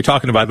think we're going to be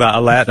talking about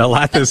that a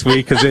lot this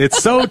week because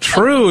it's so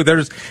true.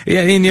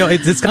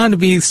 It's going to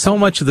be so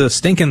much of the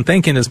stinking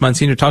thinking, as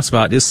Monsignor talks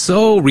about, is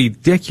so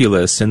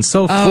ridiculous and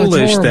so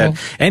foolish that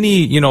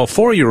any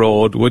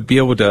 4-year-old would be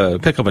able to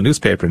pick up a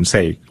newspaper and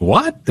say,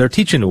 "What? They're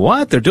teaching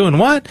what? They're doing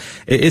what?"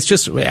 It's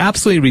just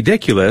absolutely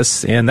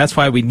ridiculous, and that's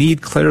why we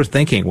need clear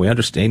thinking. We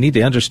need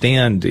to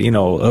understand,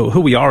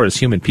 who we are as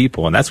human people.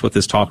 And that's what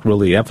this talk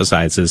really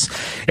emphasizes.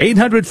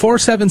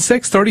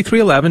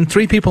 800-476-3311.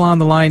 3 people on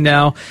the line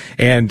now.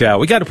 And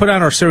we got to put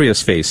on our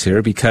serious face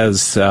here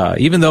because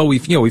even though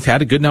we've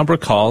had a good number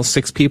of calls,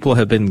 6 people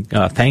have been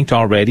thanked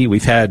already.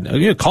 We've had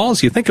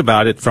calls, you think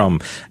about it,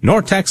 from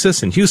North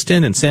Texas and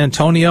Houston and San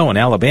Antonio and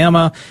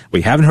Alabama.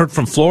 We haven't heard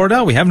from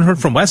Florida. We haven't heard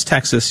from West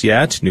Texas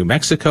yet. New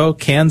Mexico,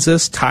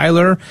 Kansas,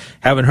 Tyler.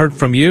 Haven't heard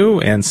from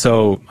you. And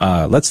so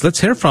let's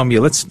hear from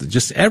you. Let's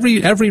just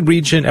every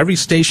region, every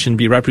station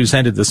be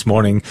represented this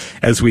morning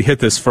as we hit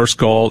this first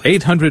goal.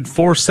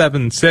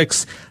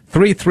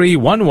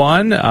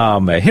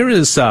 800-476-3311. Here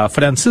is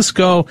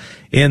Francisco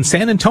in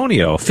San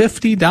Antonio,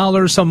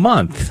 $50 a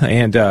month,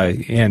 and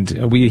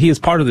he is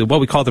part of what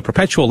we call the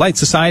Perpetual Light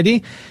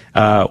Society,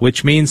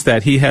 which means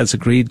that he has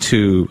agreed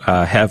to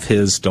have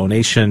his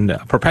donation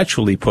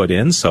perpetually put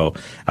in. So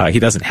he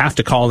doesn't have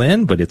to call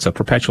in, but it's a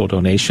perpetual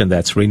donation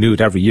that's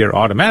renewed every year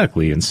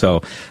automatically. And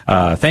so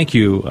thank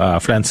you,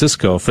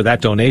 Francisco, for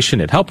that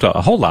donation. It helped a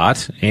whole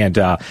lot. And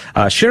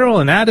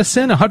Cheryl in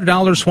Addison,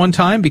 $100 one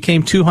time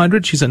became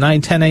 $200. She's a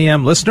 9:10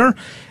 a.m. listener.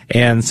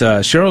 And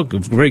Cheryl,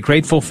 very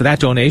grateful for that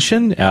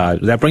donation.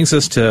 That brings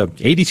us to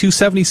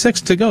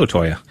 $82.76 to go,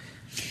 Toya.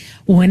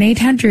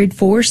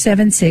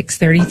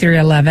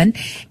 1-800-476-3311.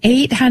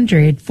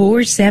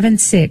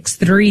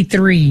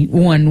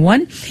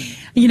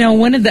 800-476-3311.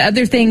 One of the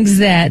other things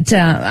that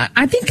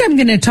I think I'm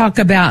going to talk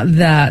about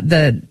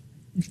the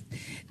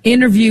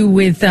interview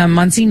with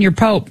Monsignor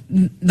Pope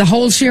the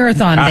whole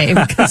Sherathon day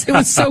because it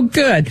was so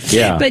good.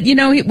 Yeah. But,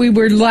 we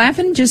were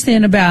laughing just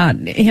then about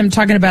him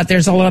talking about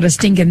there's a lot of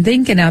stinking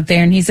thinking out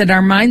there. And he said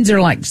our minds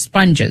are like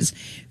sponges.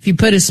 If you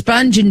put a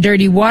sponge in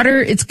dirty water,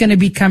 it's going to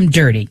become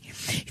dirty.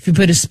 If you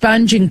put a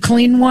sponge in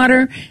clean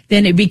water,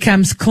 then it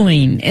becomes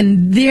clean.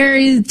 And there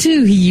is,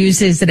 too, he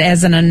uses it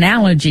as an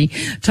analogy,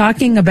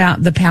 talking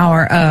about the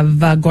power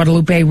of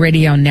Guadalupe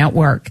Radio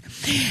Network.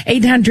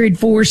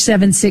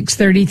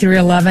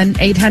 800-476-3311,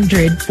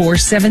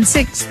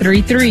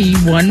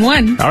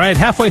 800-476-3311. All right,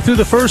 halfway through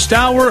the first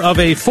hour of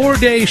a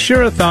 4-day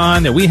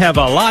Sherathon, and we have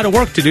a lot of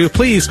work to do.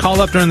 Please call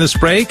up during this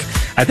break.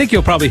 I think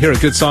you'll probably hear a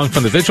good song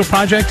from the Vigil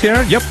Project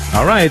here. Yep.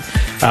 All right.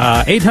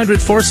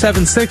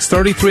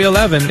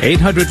 800-476-3311,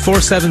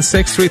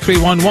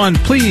 800-476-3311.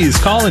 Please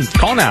call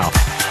now.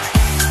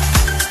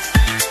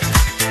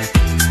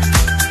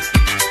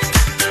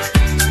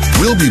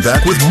 We'll be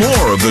back with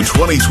more of the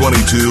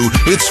 2022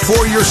 It's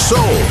For Your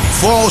Soul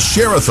Fall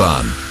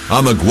Sherathon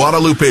on the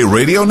Guadalupe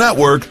Radio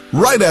Network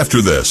right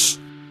after this.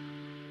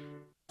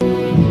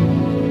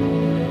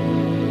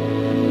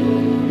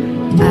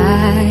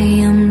 I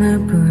am the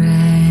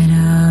bread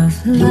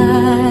of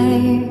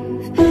life.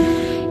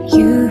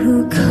 You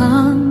who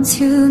come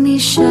to me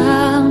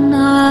shall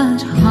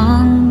not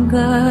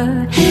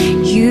hunger.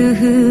 You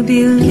who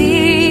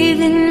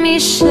believe in me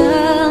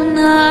shall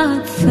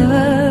not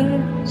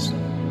thirst.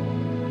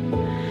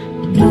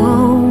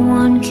 No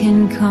one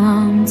can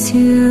come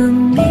to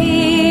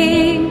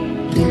me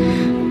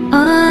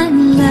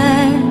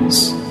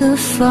unless the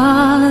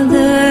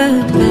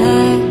Father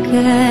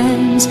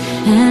beckons,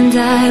 and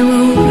I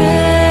will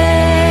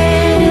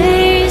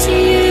raise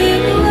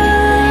you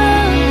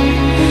up,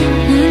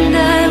 and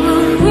I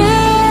will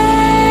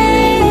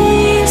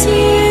raise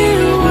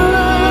you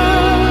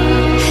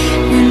up,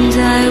 and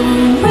I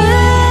will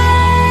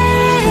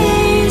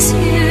raise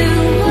you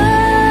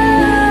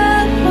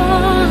up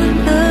on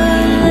the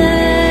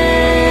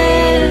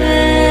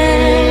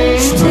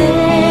last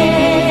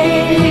day.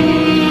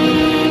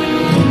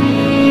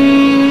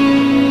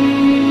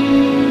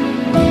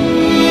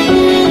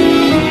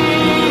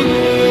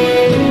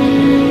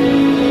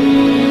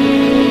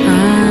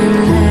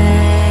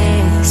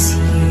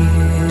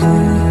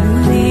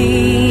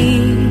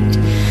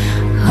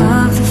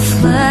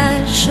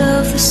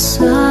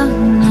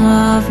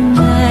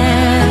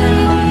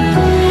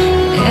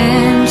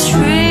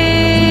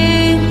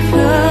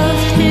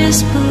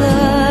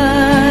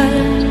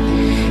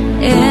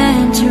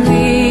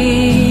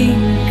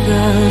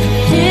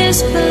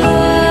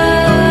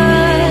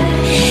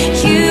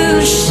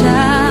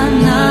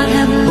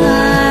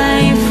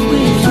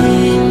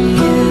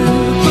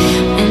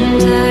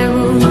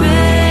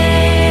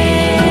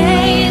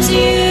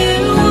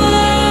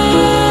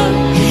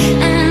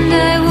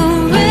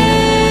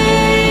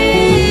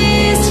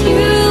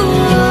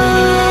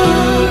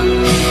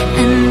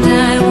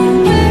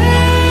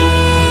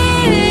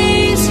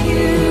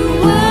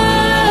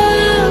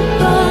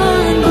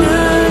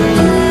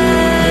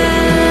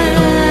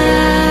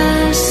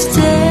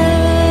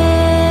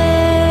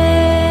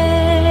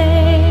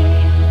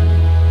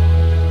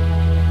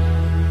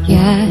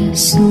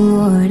 Yes,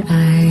 Lord,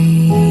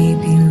 I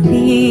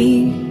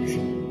believe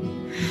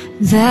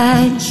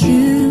that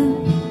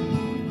you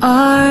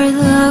are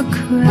the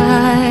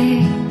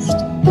Christ,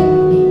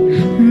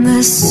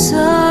 the Son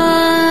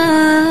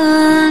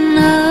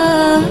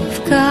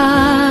of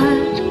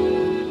God,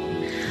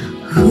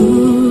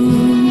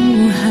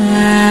 who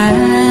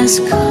has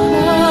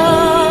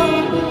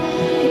come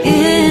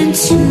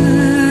into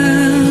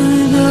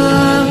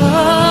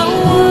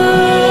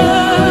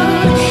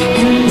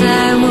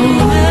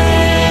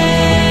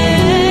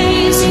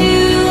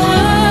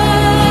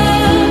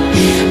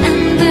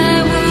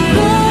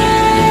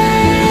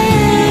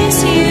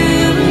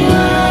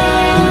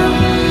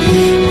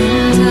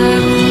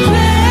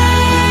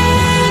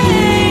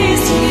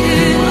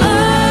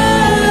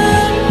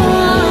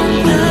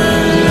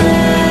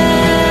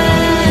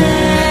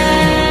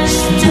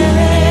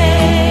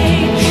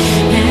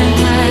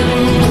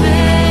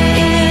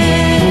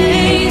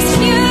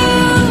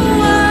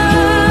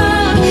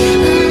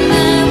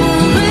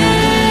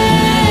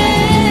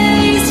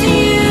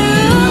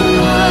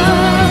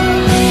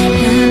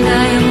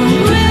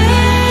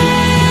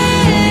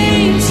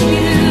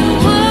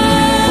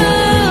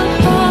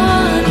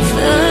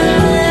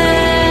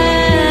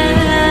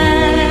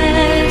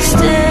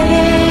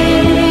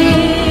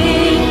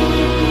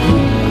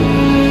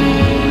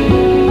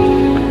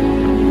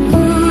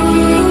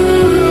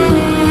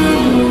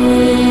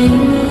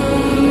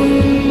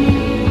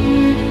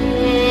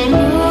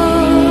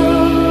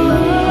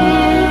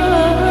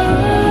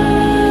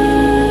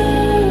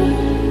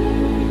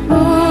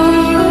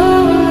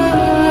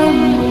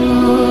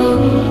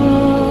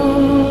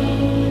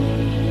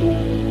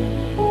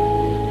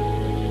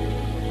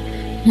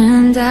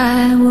and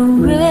I will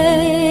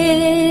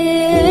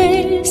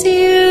raise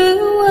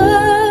you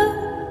up,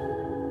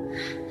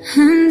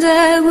 and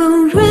I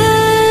will raise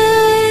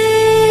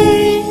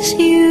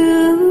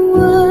you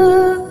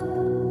up,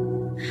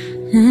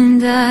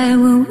 and I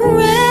will raise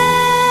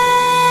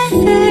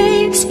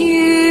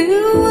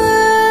you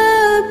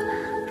up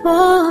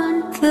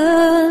on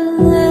the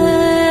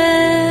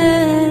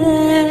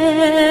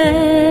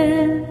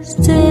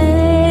last day.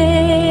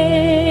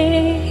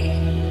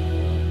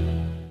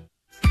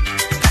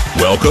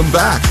 Welcome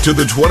back to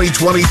the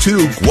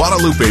 2022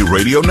 Guadalupe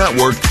Radio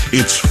Network.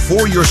 It's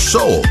For Your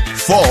Soul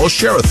Fall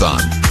Share-a-thon.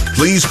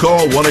 Please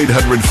call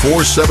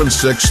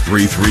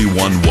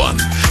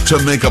 1-800-476-3311 to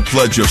make a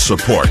pledge of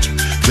support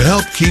to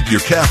help keep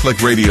your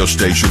Catholic radio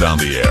station on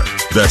the air.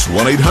 That's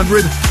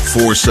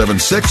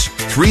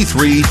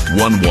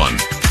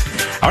 1-800-476-3311.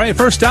 All right,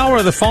 first hour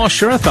of the Fall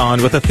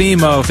Share-a-thon with a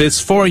theme of It's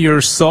For Your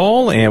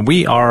Soul, and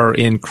we are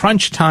in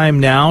crunch time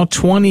now.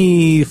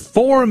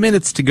 24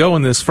 minutes to go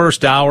in this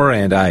first hour,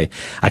 and I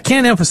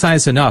can't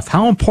emphasize enough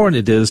how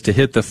important it is to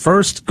hit the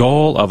first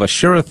goal of a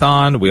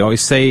Share-a-thon. We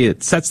always say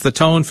it sets the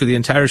tone for the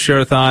entire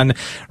Share-a-thon.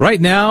 Right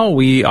now,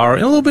 we are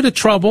in a little bit of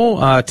trouble.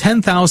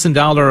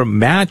 $10,000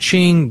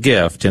 matching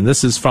gift, and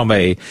this is from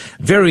a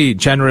very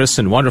generous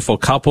and wonderful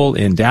couple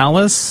in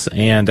Dallas,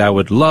 and I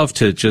would love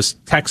to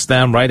just text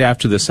them right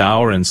after this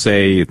hour and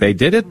say they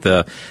did it.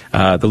 The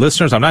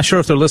listeners, I'm not sure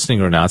if they're listening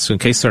or not, so in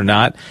case they're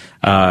not,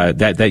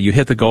 that you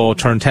hit the goal,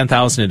 turn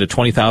 $10,000 into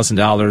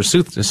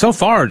 $20,000. So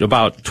far,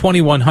 about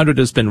 $2,100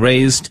 has been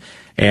raised,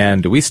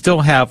 and we still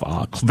have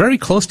very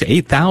close to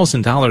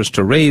 $8,000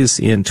 to raise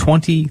in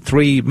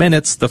 23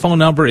 minutes. The phone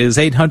number is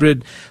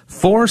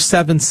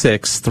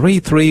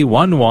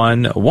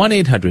 800-476-3311,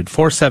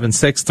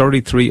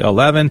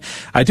 1-800-476-3311.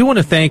 I do want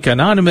to thank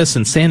Anonymous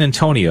in San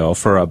Antonio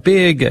for a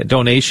big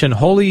donation.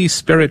 Holy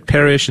Spirit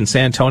Parish in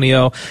San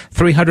Antonio,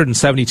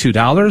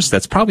 $372.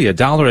 That's probably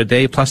 $1 a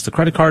day plus the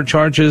credit card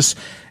charges.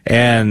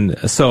 And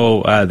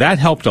so that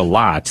helped a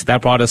lot.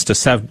 That brought us to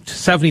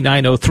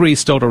 $79.03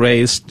 still to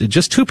raise.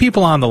 Just two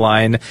people on the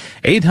line,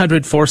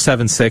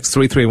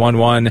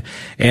 800-476-3311.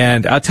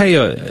 And I'll tell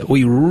you,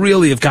 we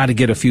really have got to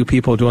get a few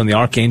people doing the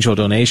Archangel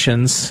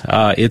donations.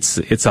 It's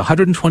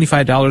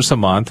 $125 a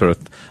month, or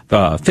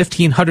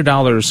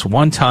 $1,500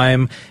 one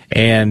time,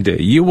 and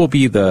you will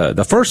be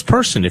the first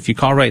person, if you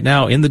call right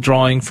now, in the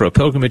drawing for a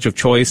pilgrimage of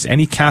choice.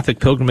 Any Catholic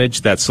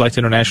pilgrimage that Select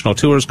International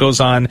Tours goes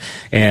on,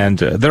 and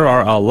there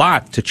are a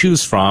lot to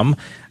choose from,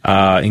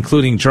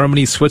 including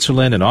Germany,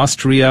 Switzerland, and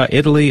Austria,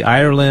 Italy,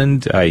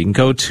 Ireland. You can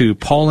go to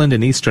Poland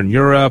and Eastern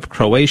Europe,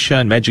 Croatia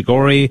and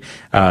Medjugorje,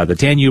 the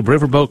Danube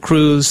Riverboat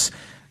Cruise.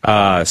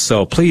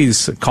 So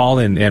please call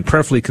and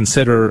prayerfully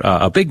consider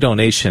a big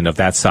donation of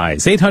that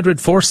size.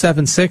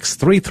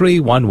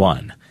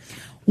 800-476-3311.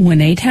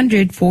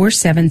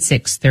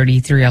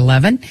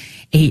 1-800-476-3311.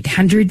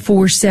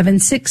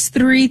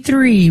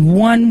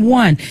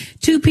 800-476-3311.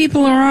 Two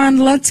people are on.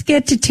 Let's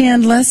get to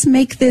 10. Let's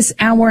make this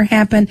hour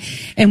happen.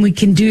 And we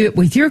can do it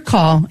with your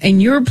call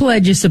and your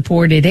pledge of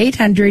support at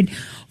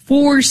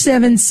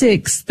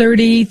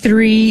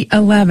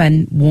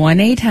 800-476-3311.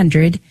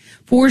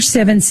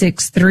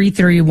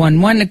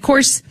 1-800-476-3311. Of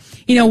course,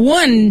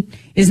 one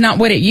is not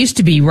what it used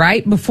to be,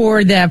 right?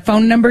 Before the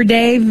phone number,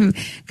 Dave,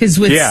 because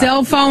with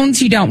cell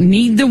phones, you don't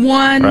need the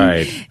one.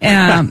 Right.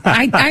 I'm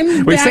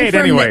we back say it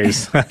from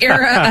anyways. the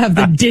era of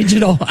the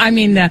digital. I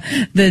mean,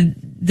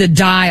 the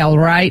dial,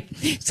 right?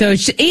 So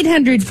it's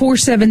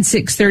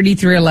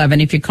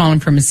 800-476-3311 if you're calling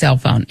from a cell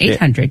phone.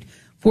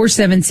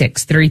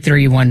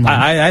 800-476-3311.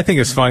 I think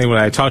it's funny when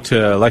I talk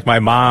to like my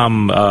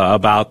mom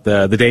about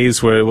the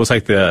days where it was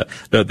like the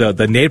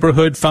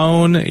neighborhood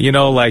phone,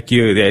 like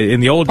you in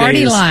the old party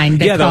days. Line.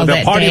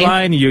 The party Dave.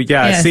 line.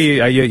 Yes.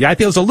 See, I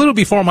think it was a little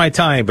before my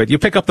time, but you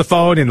pick up the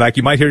phone and like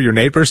you might hear your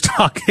neighbors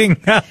talking.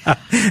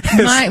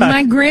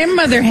 My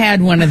grandmother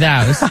had one of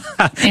those,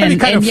 and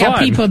fun.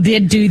 people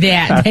did do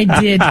that. They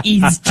did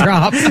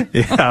eavesdrop.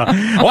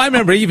 Yeah. Well, I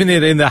remember even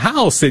in the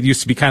house, it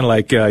used to be kind of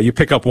like you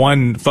pick up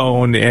one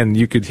phone and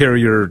you could hear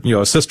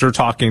your sister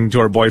talking to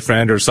her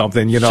boyfriend or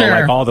something. Sure.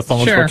 Like all the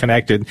phones were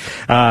connected.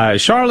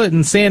 Charlotte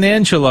in San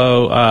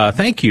Angelo,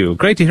 thank you.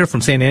 Great to hear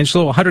from San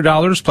Angelo.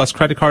 $100 plus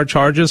credit card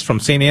charges from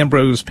St.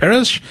 Ambrose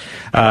Parish.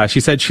 She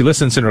said she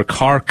listens in her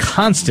car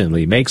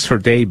constantly, makes her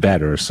day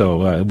better.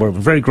 So we're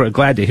very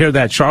glad to hear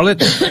that,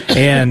 Charlotte.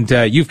 And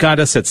you've got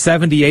us at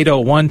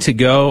 7801 to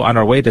go on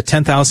our way to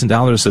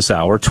 $10,000 this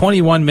hour.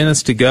 21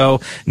 minutes to go.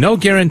 No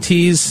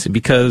guarantees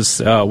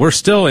because we're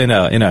still in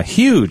a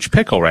huge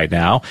pickle right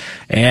now.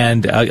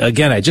 And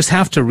again, I just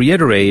have to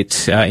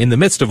reiterate, in the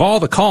midst of all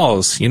the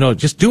calls,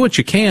 just do what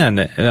you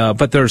can.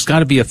 But there's got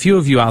to be a few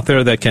of you out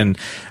there that can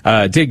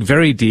dig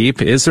very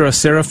deep. Is there a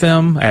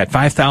seraphim at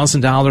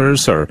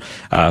 $5,000 or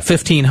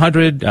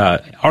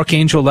 $1,500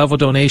 archangel level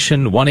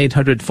donation?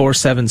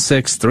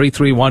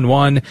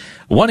 1-800-476-3311.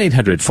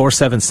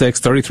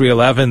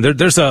 1-800-476-3311.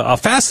 There's a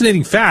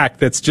fascinating fact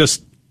that's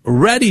just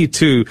ready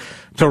to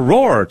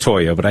roar,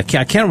 Toya, but I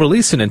can't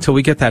release it until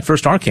we get that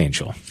first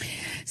archangel.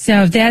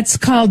 So that's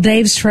called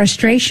Dave's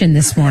frustration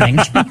this morning.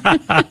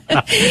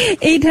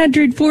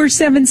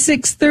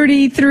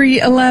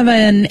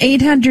 800-476-3311.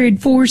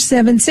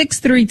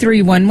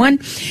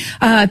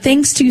 800-476-3311.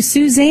 Thanks to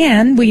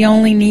Suzanne, we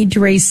only need to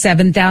raise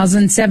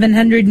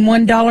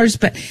 $7,701,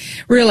 but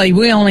really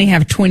we only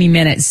have 20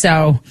 minutes,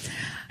 so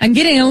I'm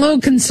getting a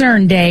little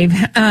concerned, Dave.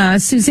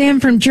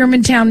 Suzanne from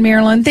Germantown,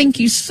 Maryland, thank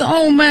you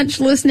so much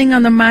listening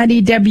on the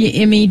mighty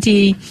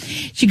WMET.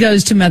 She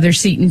goes to Mother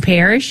Seton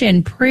Parish,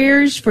 and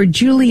prayers for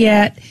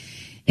Juliet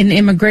in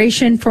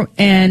immigration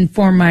and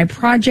for my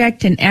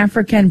project in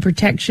Africa and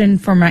protection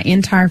for my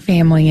entire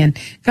family. And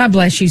God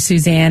bless you,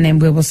 Suzanne,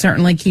 and we will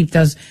certainly keep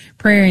those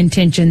prayer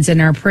intentions in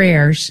our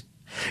prayers.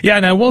 Yeah,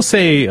 and I will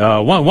say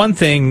one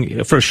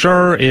thing for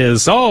sure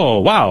is,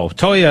 oh wow,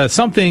 Toya,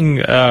 something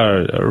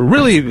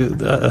really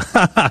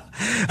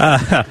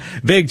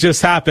big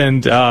just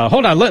happened.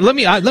 Hold on,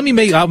 let me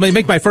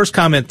make my first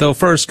comment though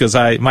first, because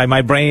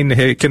my brain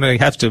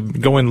has to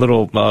go in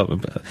little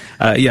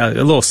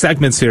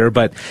segments here.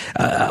 But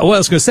what I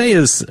was going to say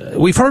is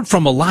we've heard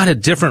from a lot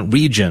of different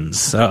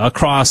regions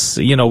across.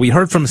 We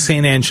heard from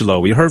San Angelo,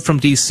 we heard from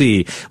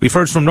DC, we've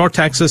heard from North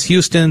Texas,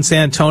 Houston,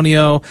 San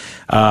Antonio.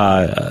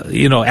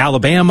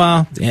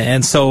 Alabama,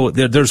 and so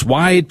there's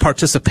wide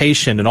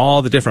participation in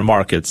all the different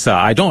markets.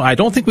 I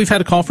don't think we've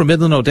had a call from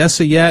Midland,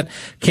 Odessa yet.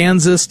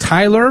 Kansas,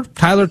 Tyler,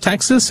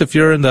 Texas. If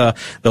you're in the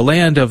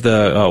land of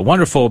the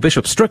wonderful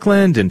Bishop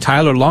Strickland and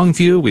Tyler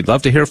Longview, we'd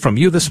love to hear from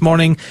you this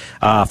morning.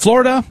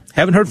 Florida,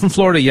 haven't heard from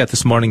Florida yet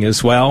this morning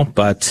as well,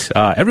 but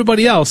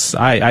everybody else,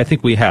 I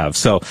think we have.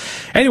 So,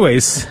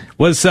 anyways,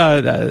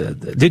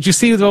 did you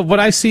see what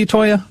I see,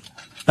 Toya?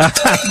 You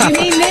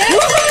mean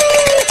that?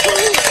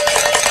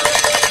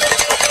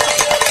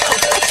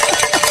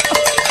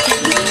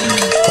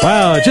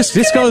 Wow, just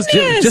goes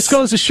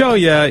to show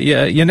you.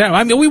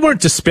 I mean, we weren't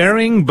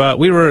despairing, but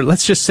we were,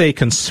 let's just say,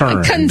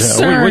 concerned.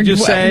 Concerned, would you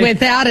say?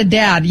 Without a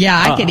doubt. Yeah,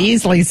 I could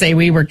easily say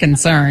we were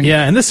concerned.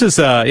 Yeah, and this is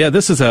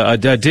a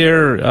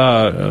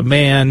dear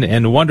man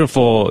and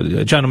wonderful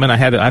gentleman.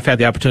 I've had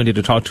the opportunity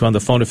to talk to on the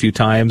phone a few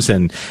times,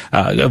 and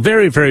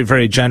very, very,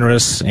 very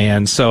generous.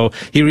 And so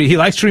he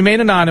likes to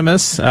remain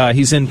anonymous.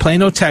 He's in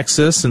Plano,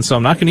 Texas, and so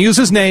I'm not going to use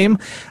his name,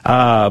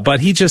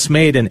 but he just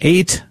made an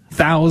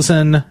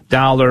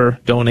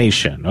 $8,000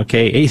 donation.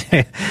 Okay,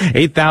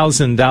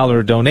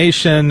 $8,000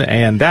 donation,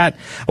 and that's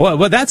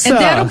and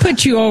that'll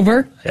put you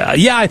over.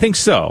 Yeah, I think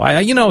so.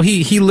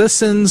 He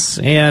listens,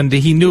 and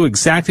he knew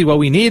exactly what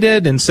we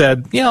needed, and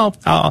said,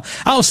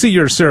 I'll see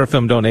your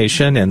Seraphim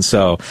donation. And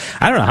so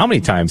I don't know how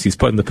many times he's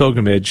put in the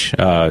pilgrimage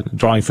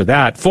drawing for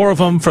that. 4 of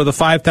them for the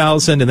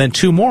 5,000, and then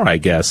 2 more, I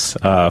guess,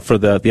 for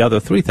the other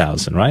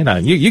 3,000.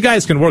 Right? You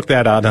guys can work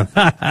that out on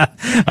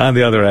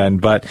the other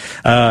end. But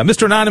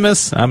Mr.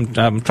 Anonymous,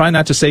 I'm trying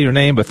not to say your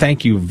name, but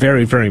thank you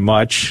very, very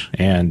much.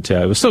 And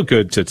it was so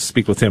good to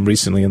speak with him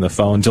recently on the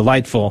phone.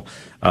 Delightful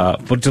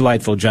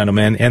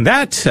gentleman. And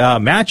that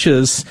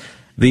matches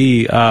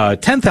the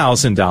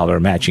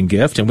 $10,000 matching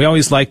gift. And we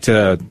always like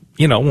to,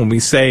 when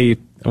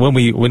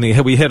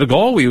we hit a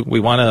goal, we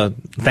want to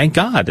thank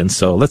God. And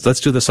so let's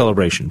do the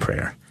celebration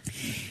prayer.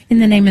 In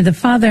the name of the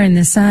Father and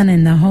the Son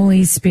and the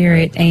Holy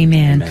Spirit,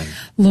 amen.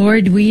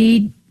 Lord,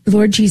 we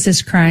Lord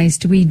Jesus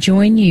Christ, we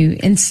join you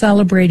in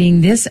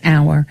celebrating this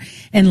hour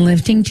and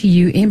lifting to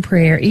you in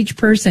prayer each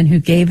person who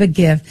gave a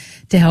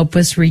gift to help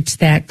us reach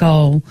that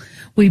goal.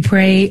 We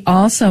pray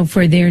also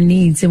for their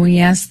needs, and we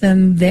ask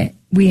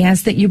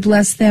that you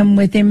bless them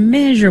with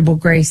immeasurable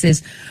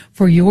graces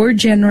for your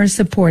generous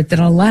support that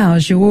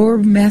allows your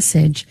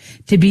message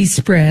to be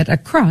spread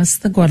across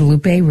the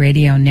Guadalupe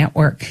Radio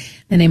Network. In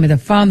the name of the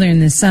Father,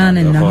 and the Son,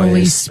 and the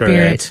Holy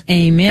Spirit.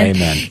 Amen.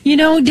 Amen. You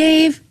know,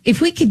 Dave, if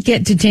we could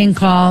get to 10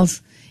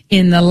 calls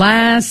in the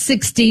last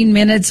 16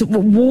 minutes,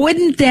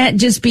 wouldn't that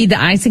just be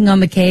the icing on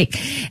the cake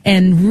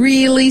and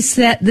really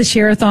set the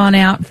Share-a-thon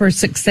out for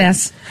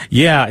success?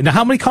 Yeah. Now,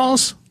 how many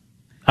calls?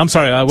 I'm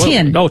sorry.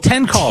 10.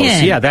 10 calls.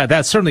 10. Yeah,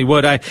 that certainly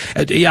would.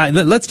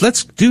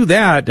 Let's do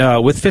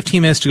that with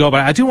 15 minutes to go.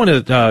 But I do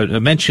want to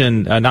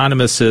mention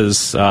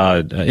Anonymous's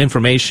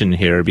information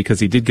here,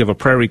 because he did give a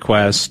prayer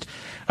request.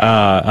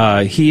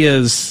 He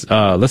is,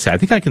 let's see, I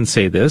think I can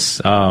say this.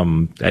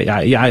 Well,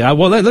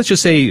 let's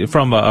just say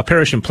from a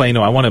parish in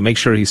Plano. I want to make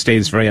sure he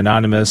stays very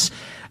anonymous.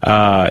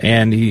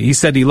 And he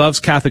said he loves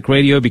Catholic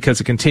radio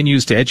because it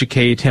continues to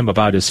educate him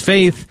about his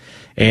faith,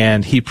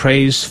 and he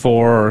prays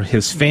for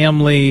his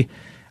family,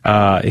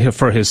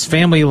 for his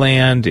family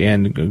land,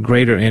 and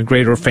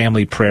greater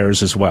family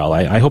prayers as well.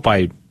 I hope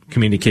I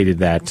communicated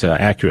that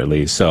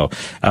accurately. So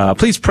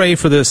please pray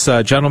for this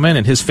gentleman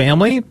and his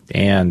family,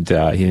 and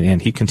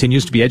he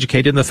continues to be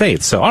educated in the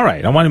faith. So, all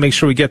right, I want to make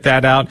sure we get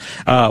that out.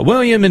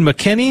 William in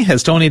McKinney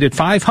has donated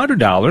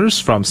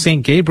 $500 from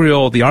St.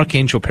 Gabriel the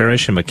Archangel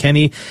Parish in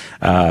McKinney.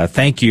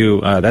 Thank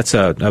you. That's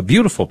a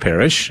beautiful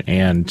parish,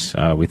 and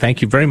we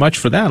thank you very much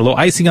for that. A little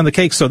icing on the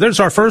cake. So there's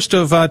our first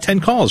of 10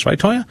 calls, right,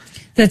 Toya?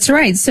 That's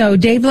right. So,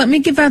 Dave, let me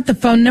give out the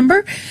phone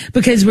number,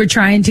 because we're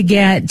trying to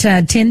get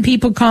 10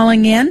 people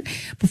calling in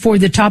before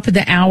the top of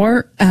the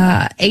hour.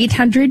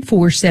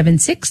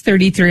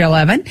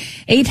 800-476-3311.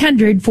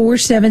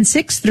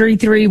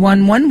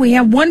 800-476-3311. We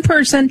have one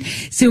person,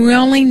 so we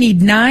only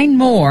need 9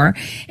 more.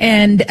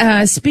 And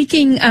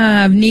speaking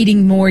of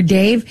needing more,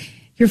 Dave,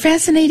 your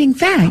fascinating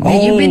fact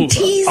that you've been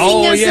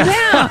teasing us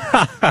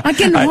about. I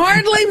can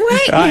hardly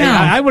wait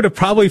now. I would have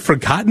probably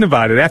forgotten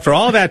about it after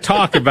all that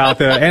talk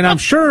about and I'm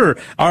sure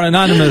our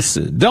anonymous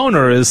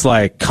donor is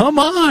like, come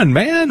on,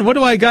 man, what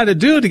do I got to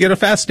do to get a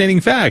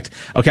fascinating fact?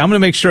 Okay, I'm going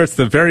to make sure it's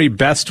the very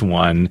best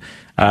one.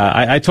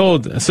 I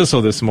told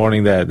Sissel this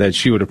morning that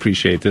she would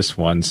appreciate this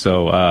one.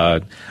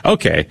 So,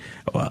 okay.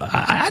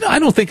 I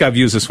don't think I've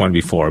used this one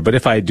before, but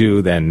if I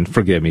do, then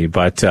forgive me.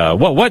 But,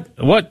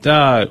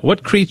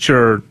 what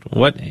creature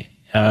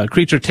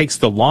takes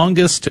the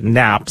longest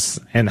naps,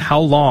 and how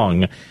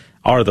long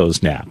are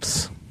those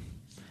naps?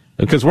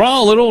 Because we're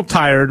all a little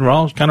tired. We're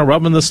all kind of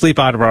rubbing the sleep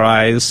out of our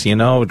eyes,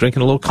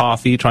 drinking a little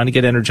coffee, trying to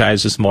get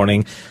energized this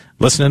morning,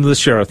 listening to the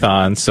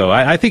Share-a-thon. So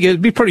I think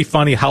it'd be pretty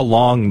funny how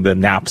long the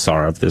naps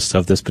are of this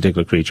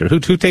particular creature. Who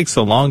takes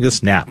the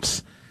longest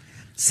naps?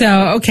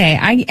 So, okay,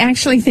 I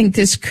actually think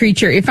this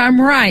creature, if I'm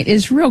right,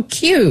 is real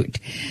cute.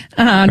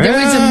 There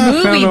was a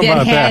movie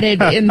that had it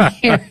in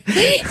there.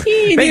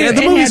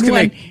 The movies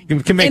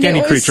can make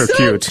any creature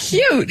cute.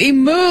 Cute. He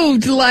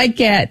moved like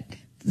at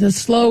the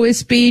slowest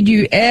speed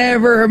you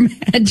ever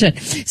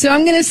imagined. So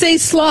I'm going to say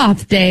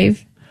sloth,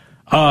 Dave.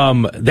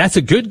 That's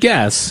a good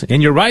guess,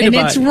 and you're right and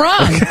about. It's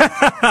wrong.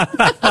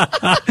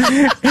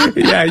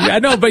 yeah, I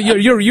know, but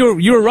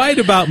you're right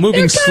about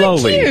moving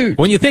slowly. Cute.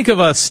 When you think of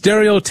a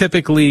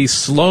stereotypically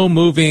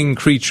slow-moving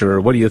creature,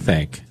 what do you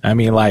think? I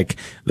mean, like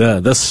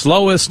the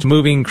slowest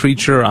moving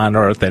creature on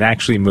Earth that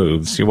actually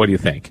moves. What do you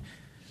think?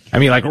 I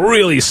mean, like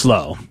really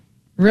slow.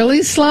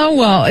 Really slow?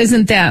 Well,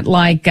 isn't that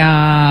like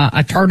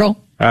a turtle?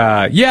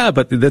 Yeah,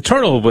 but the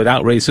turtle would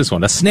outrace this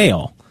one. A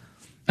snail.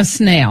 A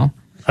snail.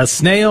 A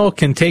snail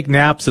can take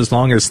naps as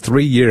long as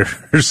 3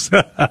 years.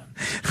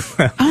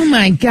 Oh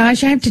my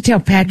gosh, I have to tell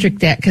Patrick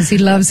that because he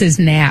loves his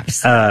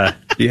naps.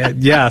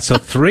 Yeah, so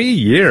 3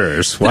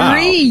 years. Wow.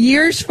 3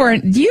 years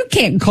you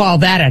can't call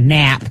that a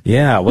nap.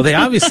 Yeah, well, they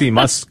obviously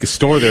must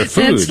store their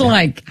food. That's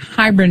like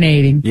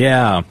hibernating.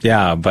 Yeah,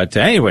 but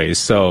anyways,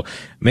 so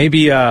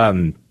maybe, I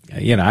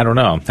don't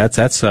know.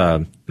 That's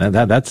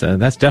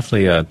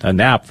definitely a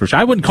nap for sure.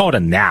 I wouldn't call it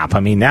a nap. I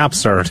mean,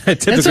 naps are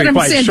typically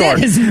quite short.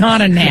 That is not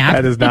a nap.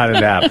 That is not a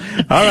nap.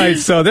 All right.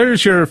 So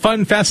there's your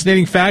fun,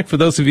 fascinating fact for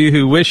those of you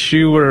who wish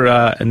you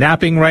were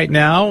napping right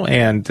now,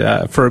 and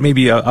for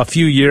maybe a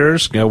few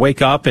years,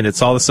 wake up and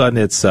it's all of a sudden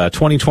it's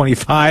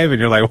 2025 and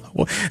you're like,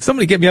 well,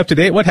 somebody get me up to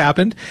date. What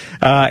happened?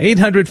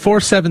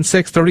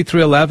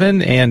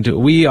 800-476-3311, and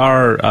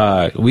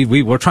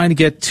we're trying to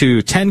get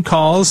to 10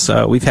 calls.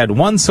 We've had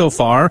 1 so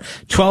far.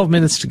 12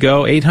 minutes to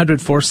go.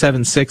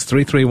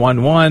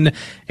 800-476-3311.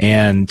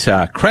 And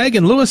Craig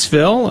in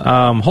Louisville,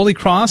 Holy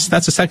Cross,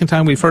 that's the second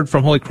time we've heard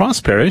from Holy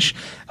Cross Parish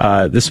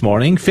this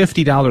morning.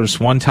 $50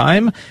 one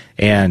time.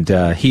 And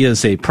he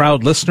is a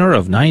proud listener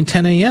of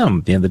 910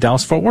 a.m. in the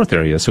Dallas-Fort Worth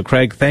area. So,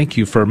 Craig, thank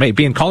you for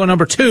being caller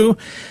number 2.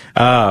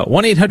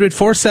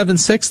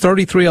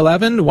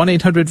 1-800-476-3311.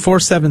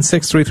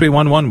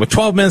 1-800-476-3311 with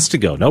 12 minutes to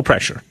go. No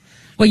pressure.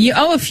 Well, you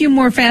owe a few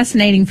more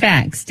fascinating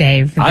facts,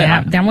 Dave.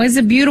 That was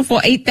a beautiful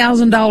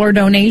 $8,000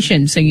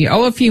 donation, so you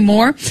owe a few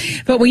more.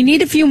 But we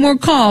need a few more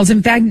calls.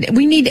 In fact,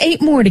 we need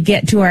 8 more to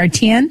get to our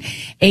 10.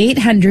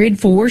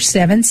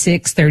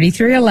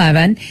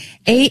 800-476-3311.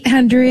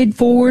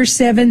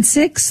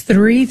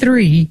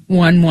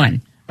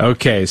 800-476-3311.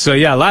 Okay, so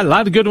yeah, a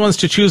lot of good ones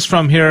to choose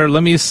from here.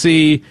 Let me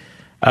see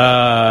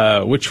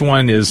which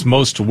one is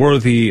most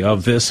worthy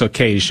of this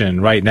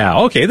occasion right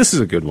now. Okay, this is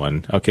a good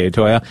one. Okay,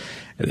 Toya.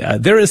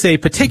 There is a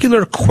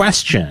particular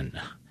question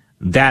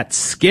that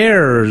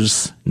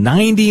scares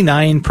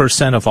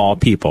 99% of all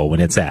people when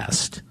it's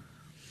asked.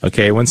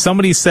 Okay, when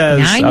somebody says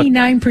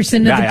 99% of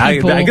the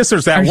people, I guess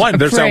there's that one.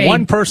 There's that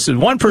afraid.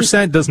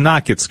 1%. Does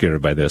not get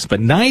scared by this, but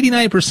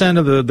 99%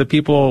 of the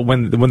people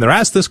when they're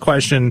asked this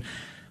question,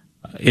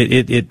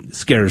 it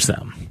scares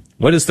them.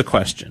 What is the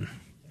question?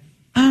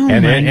 Oh,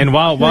 and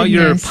while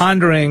you're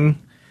pondering,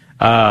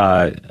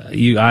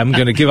 I'm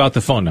going to give out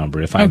the phone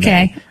number if I may.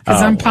 Okay,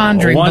 because I'm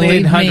pondering.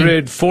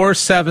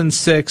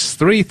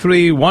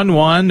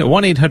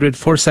 1-800-476-3311.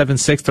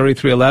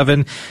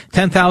 1-800-476-3311.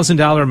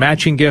 $10,000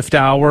 matching gift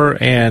hour.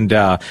 And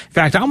in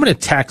fact, I'm going to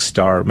text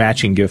our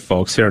matching gift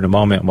folks here in a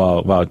moment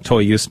while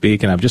Toya, you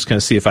speak, and I'm just going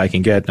to see if I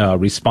can get a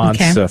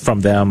response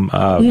from them.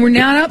 We're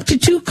not up to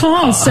 2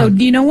 calls, so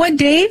you know what,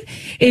 Dave?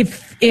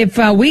 If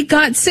we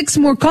got 6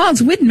 more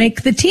calls, we'd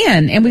make the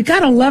 10. And we've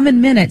got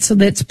 11 minutes, so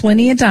that's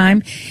plenty of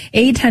time.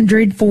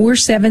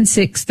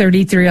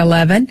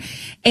 800-476-3311.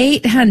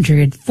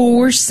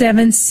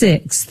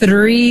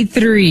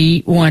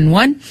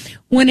 800-476-3311.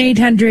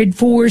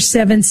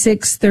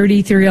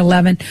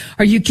 1-800-476-3311.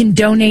 Or you can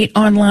donate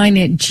online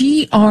at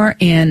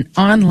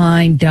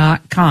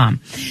grnonline.com.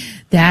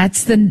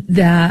 That's the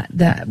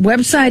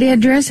website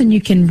address, and you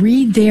can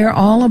read there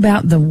all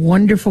about the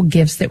wonderful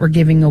gifts that we're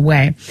giving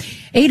away.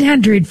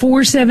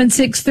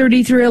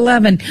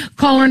 800-476-3311.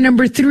 Caller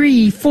number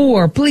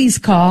 34, please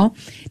call.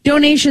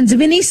 Donations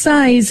of any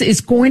size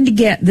is going to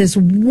get this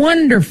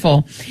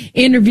wonderful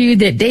interview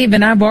that Dave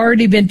and I've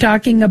already been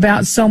talking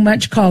about so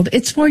much called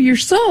It's For Your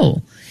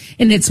Soul.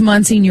 And it's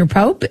Monsignor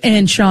Pope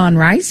and Sean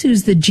Rice,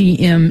 who's the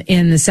GM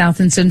in the South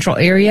and Central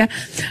area.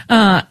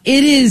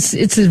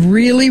 It's a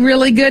really,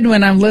 really good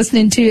one. I've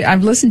listened to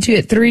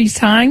it 3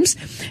 times.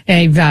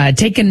 I've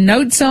taken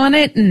notes on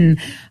it, and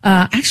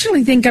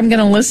actually think I'm going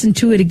to listen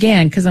to it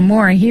again, because the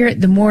more I hear it,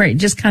 the more it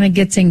just kind of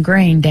gets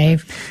ingrained,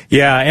 Dave.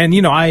 Yeah, and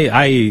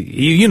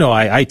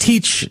I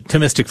teach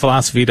Thomistic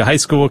philosophy to high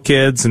school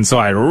kids, and so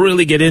I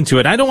really get into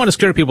it. I don't want to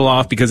scare people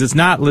off, because this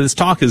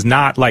talk is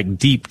not like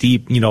deep,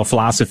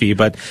 philosophy,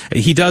 but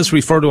he does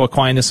refer to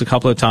Aquinas a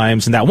couple of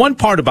times, and that one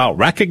part about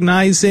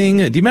recognizing,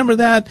 do you remember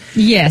that?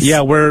 Yes.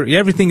 Yeah, where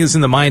everything is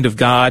in the mind of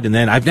God, and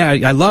then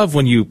I love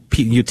when you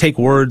take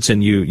words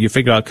and you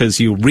figure out,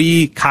 because you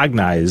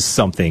recognize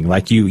something,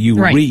 like you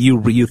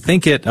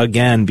think it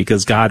again,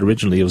 because God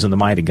originally was in the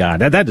mind of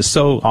God. That is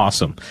so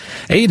awesome.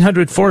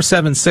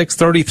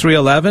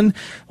 800-476-3311,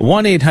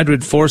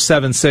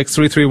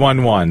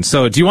 1-800-476-3311.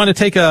 So do you want to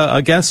take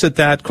a guess at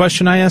that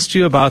question I asked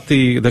you about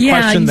the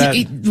question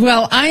that...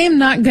 Well, I am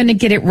not going to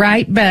get it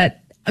right, but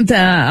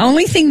the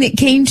only thing that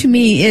came to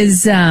me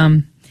is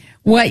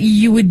what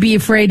you would be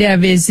afraid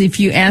of is if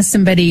you ask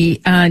somebody,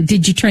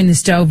 did you turn the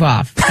stove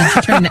off? Did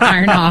you turn the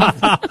iron off?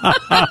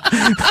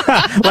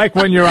 Like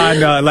when you're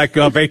on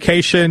a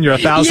vacation, you're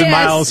 1,000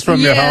 miles from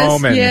your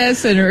home.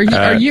 And, or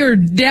you're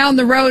down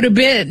the road a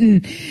bit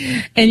and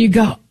you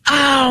go,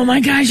 oh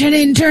my gosh, I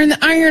didn't turn the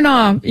iron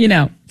off,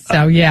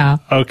 So, yeah.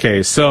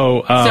 Okay,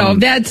 so... so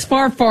that's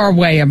far, far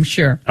away, I'm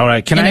sure. All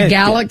right, in a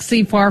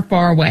galaxy far,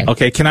 far away.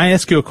 Okay, can I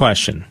ask you a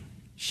question?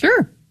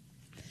 Sure.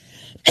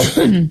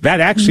 That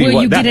actually...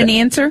 Will you get an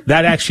answer?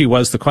 That actually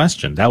was the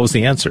question. That was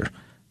the answer.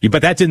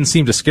 But that didn't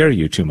seem to scare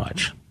you too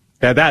much.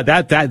 That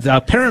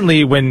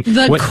apparently when...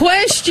 The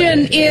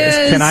question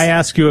is... Can I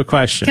ask you a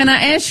question? Can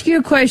I ask you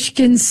a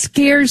question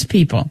scares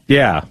people?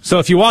 Yeah. So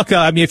if you walked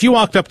up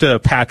to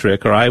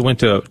Patrick, or I went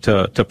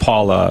to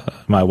Paula,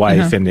 my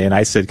wife, and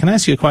I said, can I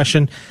ask you a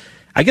question?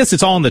 I guess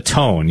it's all in the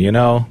tone,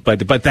 but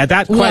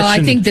that question... Well, I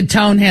think the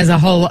tone has a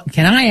whole...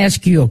 Can I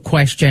ask you a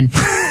question?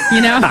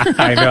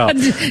 I know.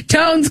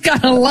 Tone's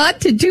got a lot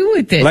to do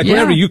with it. Like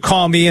whenever you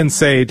call me and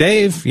say,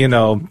 Dave,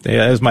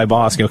 as my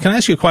boss, can I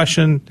ask you a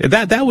question?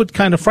 That would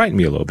kind of frighten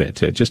me a little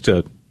bit,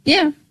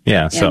 Yeah.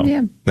 Yeah. So.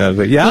 Yeah.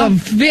 Yeah. Well,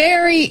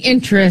 very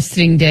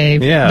interesting,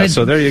 Dave. Yeah. But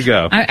so there you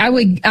go. I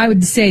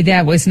would say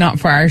that was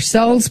not for our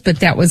souls, but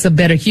that was a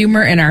bit of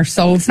humor, and our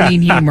souls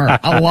need humor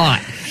a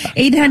lot.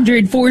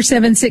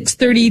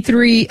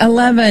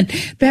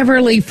 800-476-3311.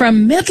 Beverly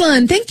from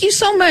Midland. Thank you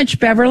so much,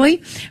 Beverly.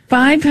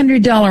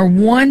 $500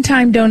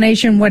 one-time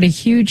donation. What a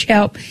huge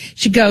help.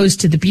 She goes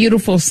to the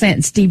beautiful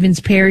St. Stephen's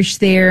Parish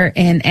there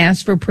and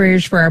asks for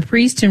prayers for our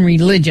priests and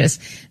religious.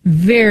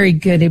 Very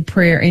good at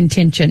prayer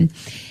intention.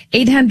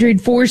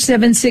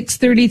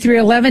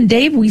 800-476-3311.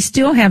 Dave, we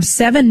still have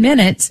 7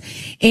 minutes,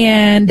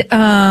 and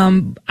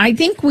I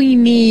think we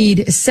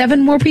need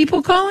 7 more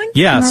people calling.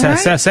 Yeah,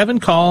 right? 7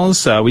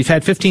 calls. We've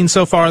had 15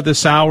 so far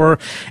this hour.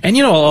 And,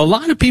 a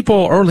lot of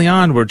people early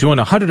on were doing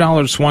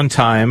 $100 one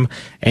time,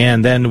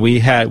 and then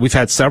we've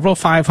had several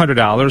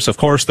 $500. Of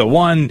course, the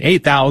one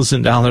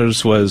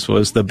 $8,000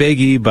 was the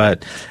biggie,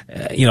 but,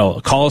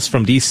 calls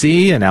from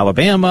D.C. and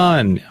Alabama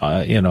and,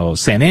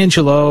 San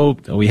Angelo.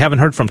 We haven't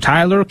heard from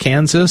Tyler,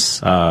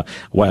 Kansas,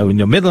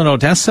 Midland,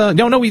 Odessa.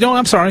 No, we don't.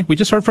 I'm sorry. We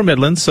just heard from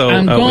Midland. So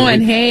I'm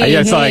going,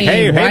 it's like,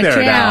 hey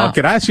there now. out.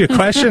 Can I ask you a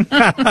question?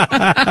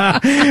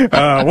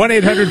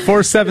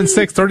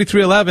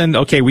 1-800-476-3311.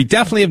 Okay, we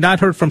definitely have not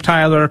heard from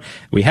Tyler.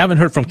 We haven't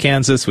heard from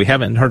Kansas. We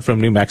haven't heard from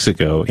New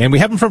Mexico. And we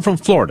haven't heard from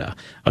Florida.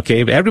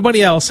 Okay, but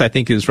everybody else, I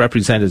think, is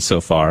represented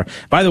so far.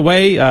 By the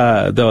way,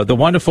 the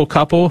wonderful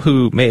couple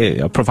who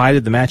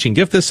provided the matching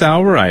gift this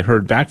hour, I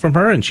heard back from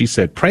her, and she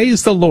said,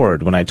 praise the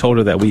Lord, when I told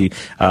her that we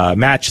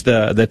matched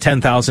the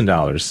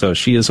 $10,000. So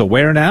she is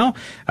aware now,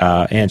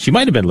 and she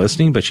might have been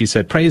listening, but she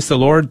said, praise the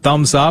Lord,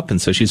 thumbs up,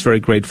 and so she's very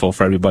grateful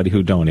for everybody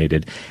who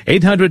donated.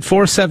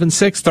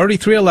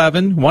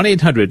 800-476-3311,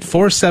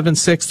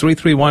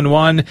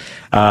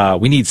 1-800-476-3311.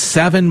 We need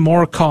 7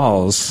 more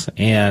calls,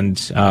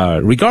 and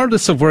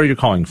regardless of where you're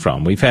calling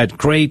from, we've had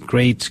great,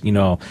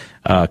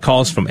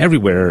 calls from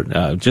everywhere.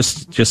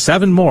 Just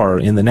 7 more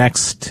in the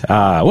next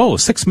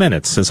 6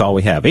 minutes is all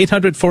we have.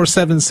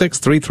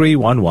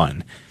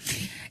 800-476-3311.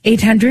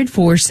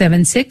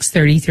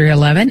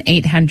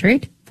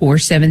 800-476-3311.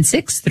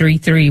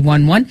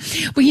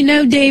 800-476-3311.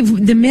 Well,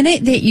 Dave, the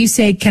minute that you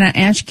say, can I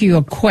ask you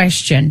a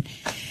question,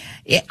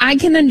 I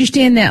can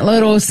understand that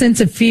little sense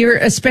of fear,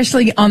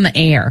 especially on the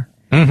air.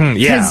 Mm-hmm,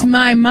 yeah. Because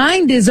my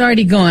mind is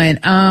already going,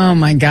 oh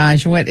my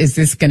gosh, what is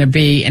this going to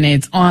be? And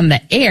it's on the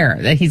air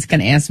that he's going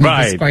to ask me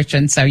this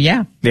question. So,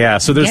 yeah. Yeah,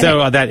 so there's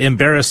that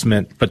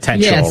embarrassment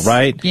potential,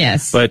 right?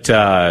 Yes. But,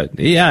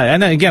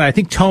 and again, I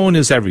think tone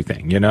is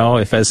everything,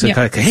 if it's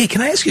like, hey,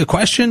 can I ask you a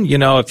question?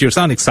 If you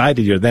sound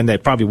excited, then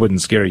that probably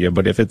wouldn't scare you.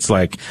 But if it's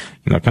like,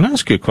 can I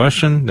ask you a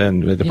question?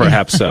 Then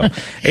perhaps so.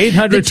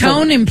 800. The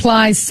tone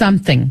implies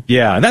something.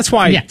 Yeah, and that's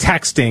why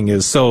texting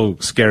is so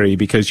scary,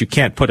 because you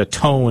can't put a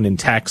tone in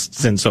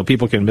texts, and so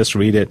people can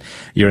misread it,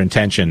 your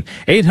intention.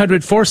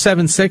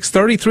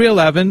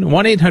 800-476-3311,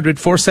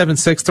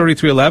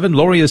 1-800-476-3311.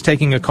 Lori is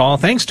taking a call.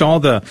 Thanks to all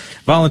the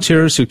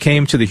volunteers who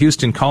came to the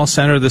Houston call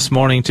center this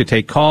morning to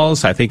take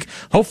calls. I think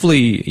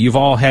hopefully you've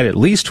all had at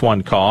least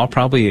one call,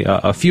 probably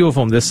a few of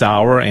them this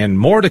hour, and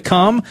more to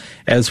come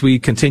as we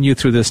continue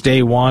through this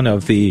day one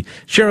of the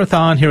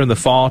Share-a-thon here in the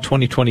fall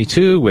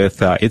 2022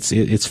 with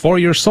It's For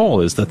Your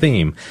Soul is the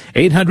theme.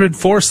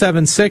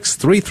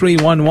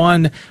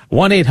 800-476-3311,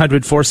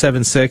 1-800-476-3311.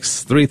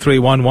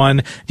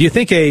 Do you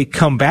think a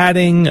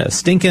combating,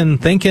 stinking,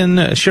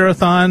 thinking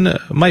Share-a-thon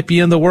might be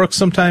in the works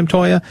sometime,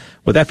 Toya?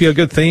 Would that be a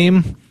good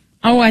theme?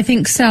 Oh, I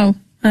think so.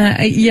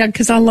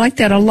 Because I like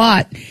that a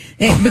lot.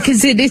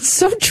 Because it's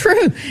so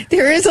true.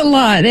 There is a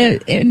lot.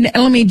 And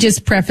let me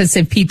just preface,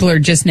 if people are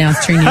just now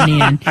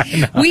tuning in.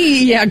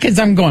 Because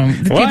I'm going,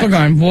 people are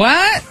going,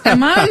 what?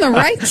 Am I on the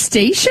right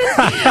station?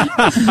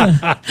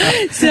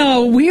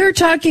 So we are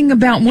talking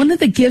about one of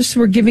the gifts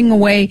we're giving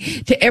away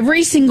to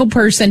every single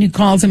person who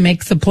calls and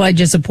makes the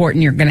pledge of support.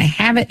 And you're going to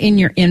have it in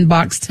your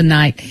inbox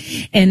tonight.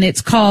 And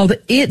it's called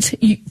It's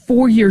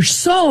For Your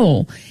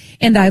Soul.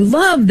 And I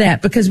love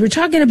that, because we're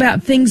talking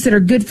about things that are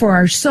good for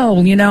our soul,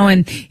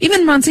 and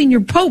even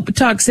Monsignor Pope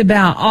talks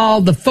about all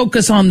the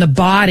focus on the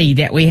body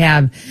that we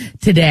have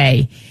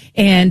today.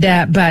 And,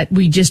 but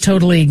we just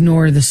totally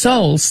ignore the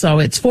soul. So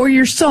it's for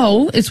your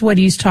soul is what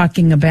he's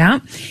talking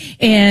about.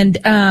 And,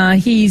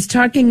 he's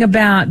talking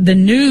about the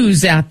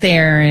news out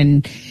there,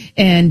 and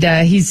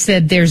he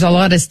said there's a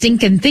lot of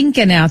stinking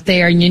thinking out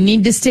there, and you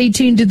need to stay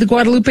tuned to the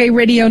Guadalupe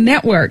Radio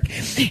Network.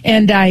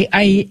 And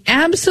I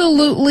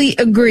absolutely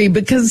agree,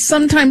 because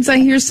sometimes I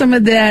hear some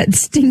of that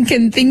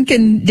stinking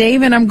thinking,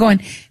 Dave, and I'm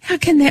going, how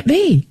can that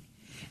be?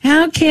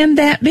 How can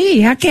that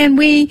be? How can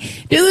we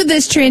do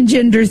this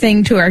transgender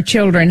thing to our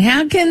children?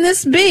 How can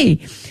this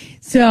be?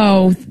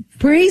 So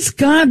praise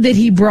God that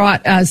he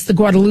brought us the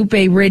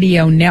Guadalupe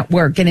Radio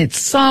Network, and it's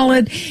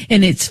solid,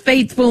 and it's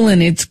faithful,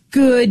 and it's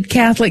good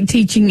Catholic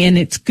teaching, and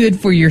it's good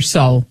for your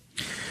soul.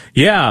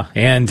 Yeah,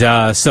 and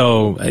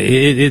so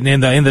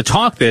in the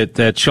talk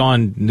that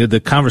Sean, the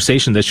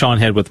conversation that Sean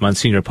had with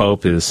Monsignor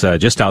Pope is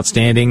just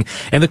outstanding.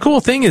 And the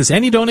cool thing is,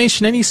 any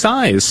donation, any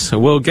size,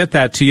 we'll get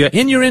that to you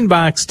in your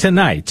inbox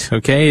tonight.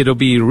 Okay, it'll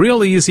be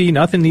real easy.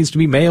 Nothing needs to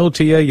be mailed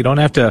to you. You don't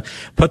have to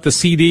put the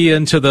CD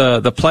into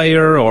the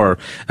player or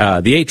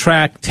the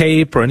 8-track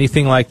tape or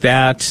anything like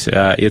that.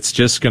 It's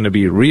just going to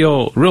be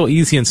real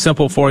easy and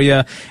simple for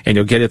you, and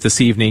you'll get it this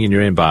evening in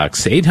your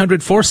inbox.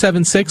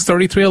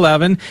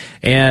 800-476-3311.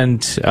 And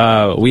And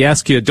we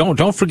ask you,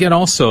 don't forget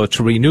also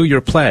to renew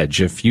your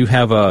pledge. If you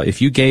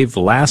gave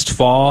last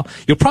fall,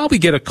 you'll probably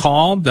get a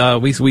call.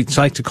 We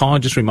like to call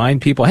and just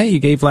remind people, hey, you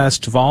gave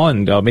last fall,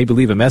 and maybe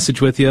leave a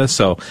message with you.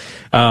 So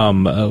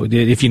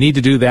if you need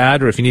to do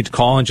that, or if you need to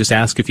call and just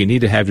ask if you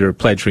need to have your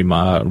pledge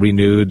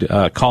renewed,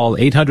 call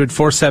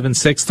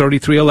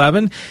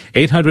 800-476-3311,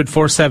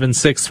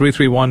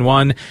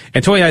 800-476-3311.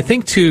 And Toy, I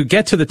think to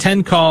get to the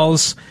 10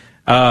 calls,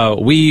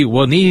 we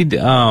will need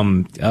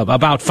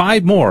about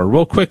 5 more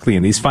real quickly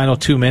in these final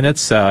 2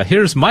 minutes.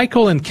 Here's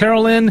Michael and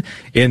Carolyn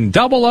in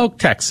Double Oak,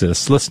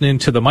 Texas, listening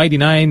to the Mighty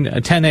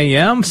 9:10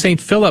 a.m. St.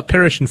 Philip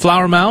Parish in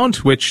Flower Mound,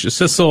 which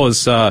Sissel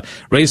is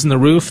raising the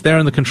roof there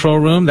in the control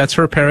room. That's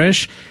her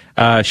parish.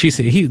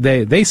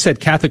 They said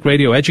Catholic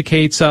radio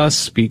educates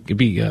us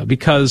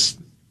because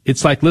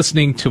it's like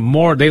listening to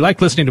more. They like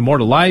listening to More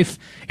to Life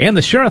and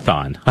the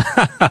Share-a-thon.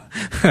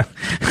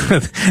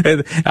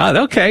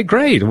 Okay,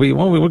 great.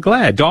 We're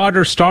glad.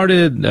 Daughter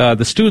started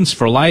the Students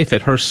for Life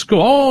at her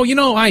school. Oh,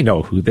 I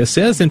know who this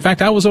is. In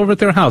fact, I was over at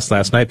their house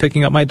last night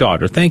picking up my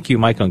daughter. Thank you,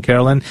 Michael and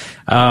Carolyn.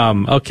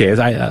 Okay,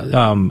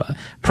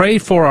 pray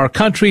for our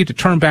country to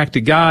turn back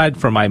to God,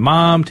 for my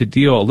mom to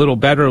deal a little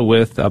better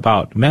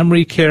about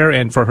memory care,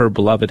 and for her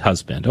beloved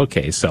husband.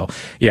 Okay, so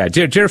yeah,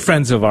 dear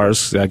friends of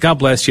ours, God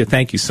bless you.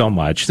 Thank you so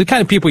much. The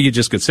kind of people you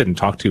just could sit and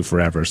talk to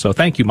forever. So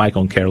thank you,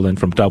 Michael and Carolyn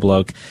from Double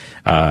Oak,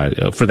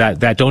 for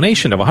that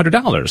donation of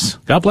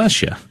 $100. God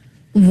bless you.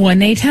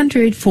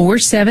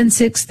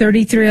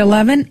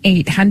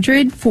 1-800-476-3311,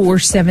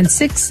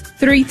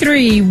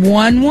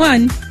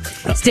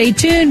 800-476-3311. Stay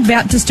tuned.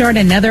 About to start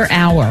another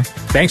hour.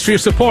 Thanks for your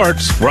support.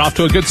 We're off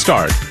to a good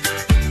start.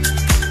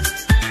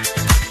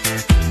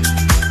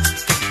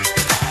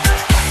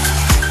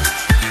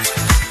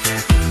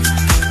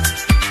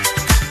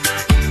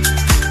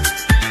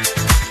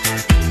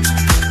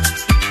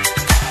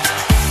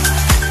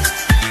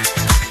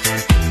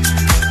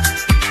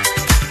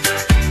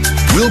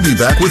 We'll be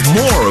back with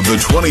more of the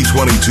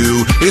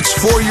 2022 It's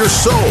For Your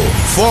Soul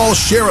Fall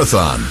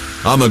Share-a-thon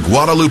on the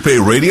Guadalupe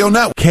Radio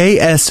Network.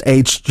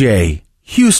 KSHJ, Houston.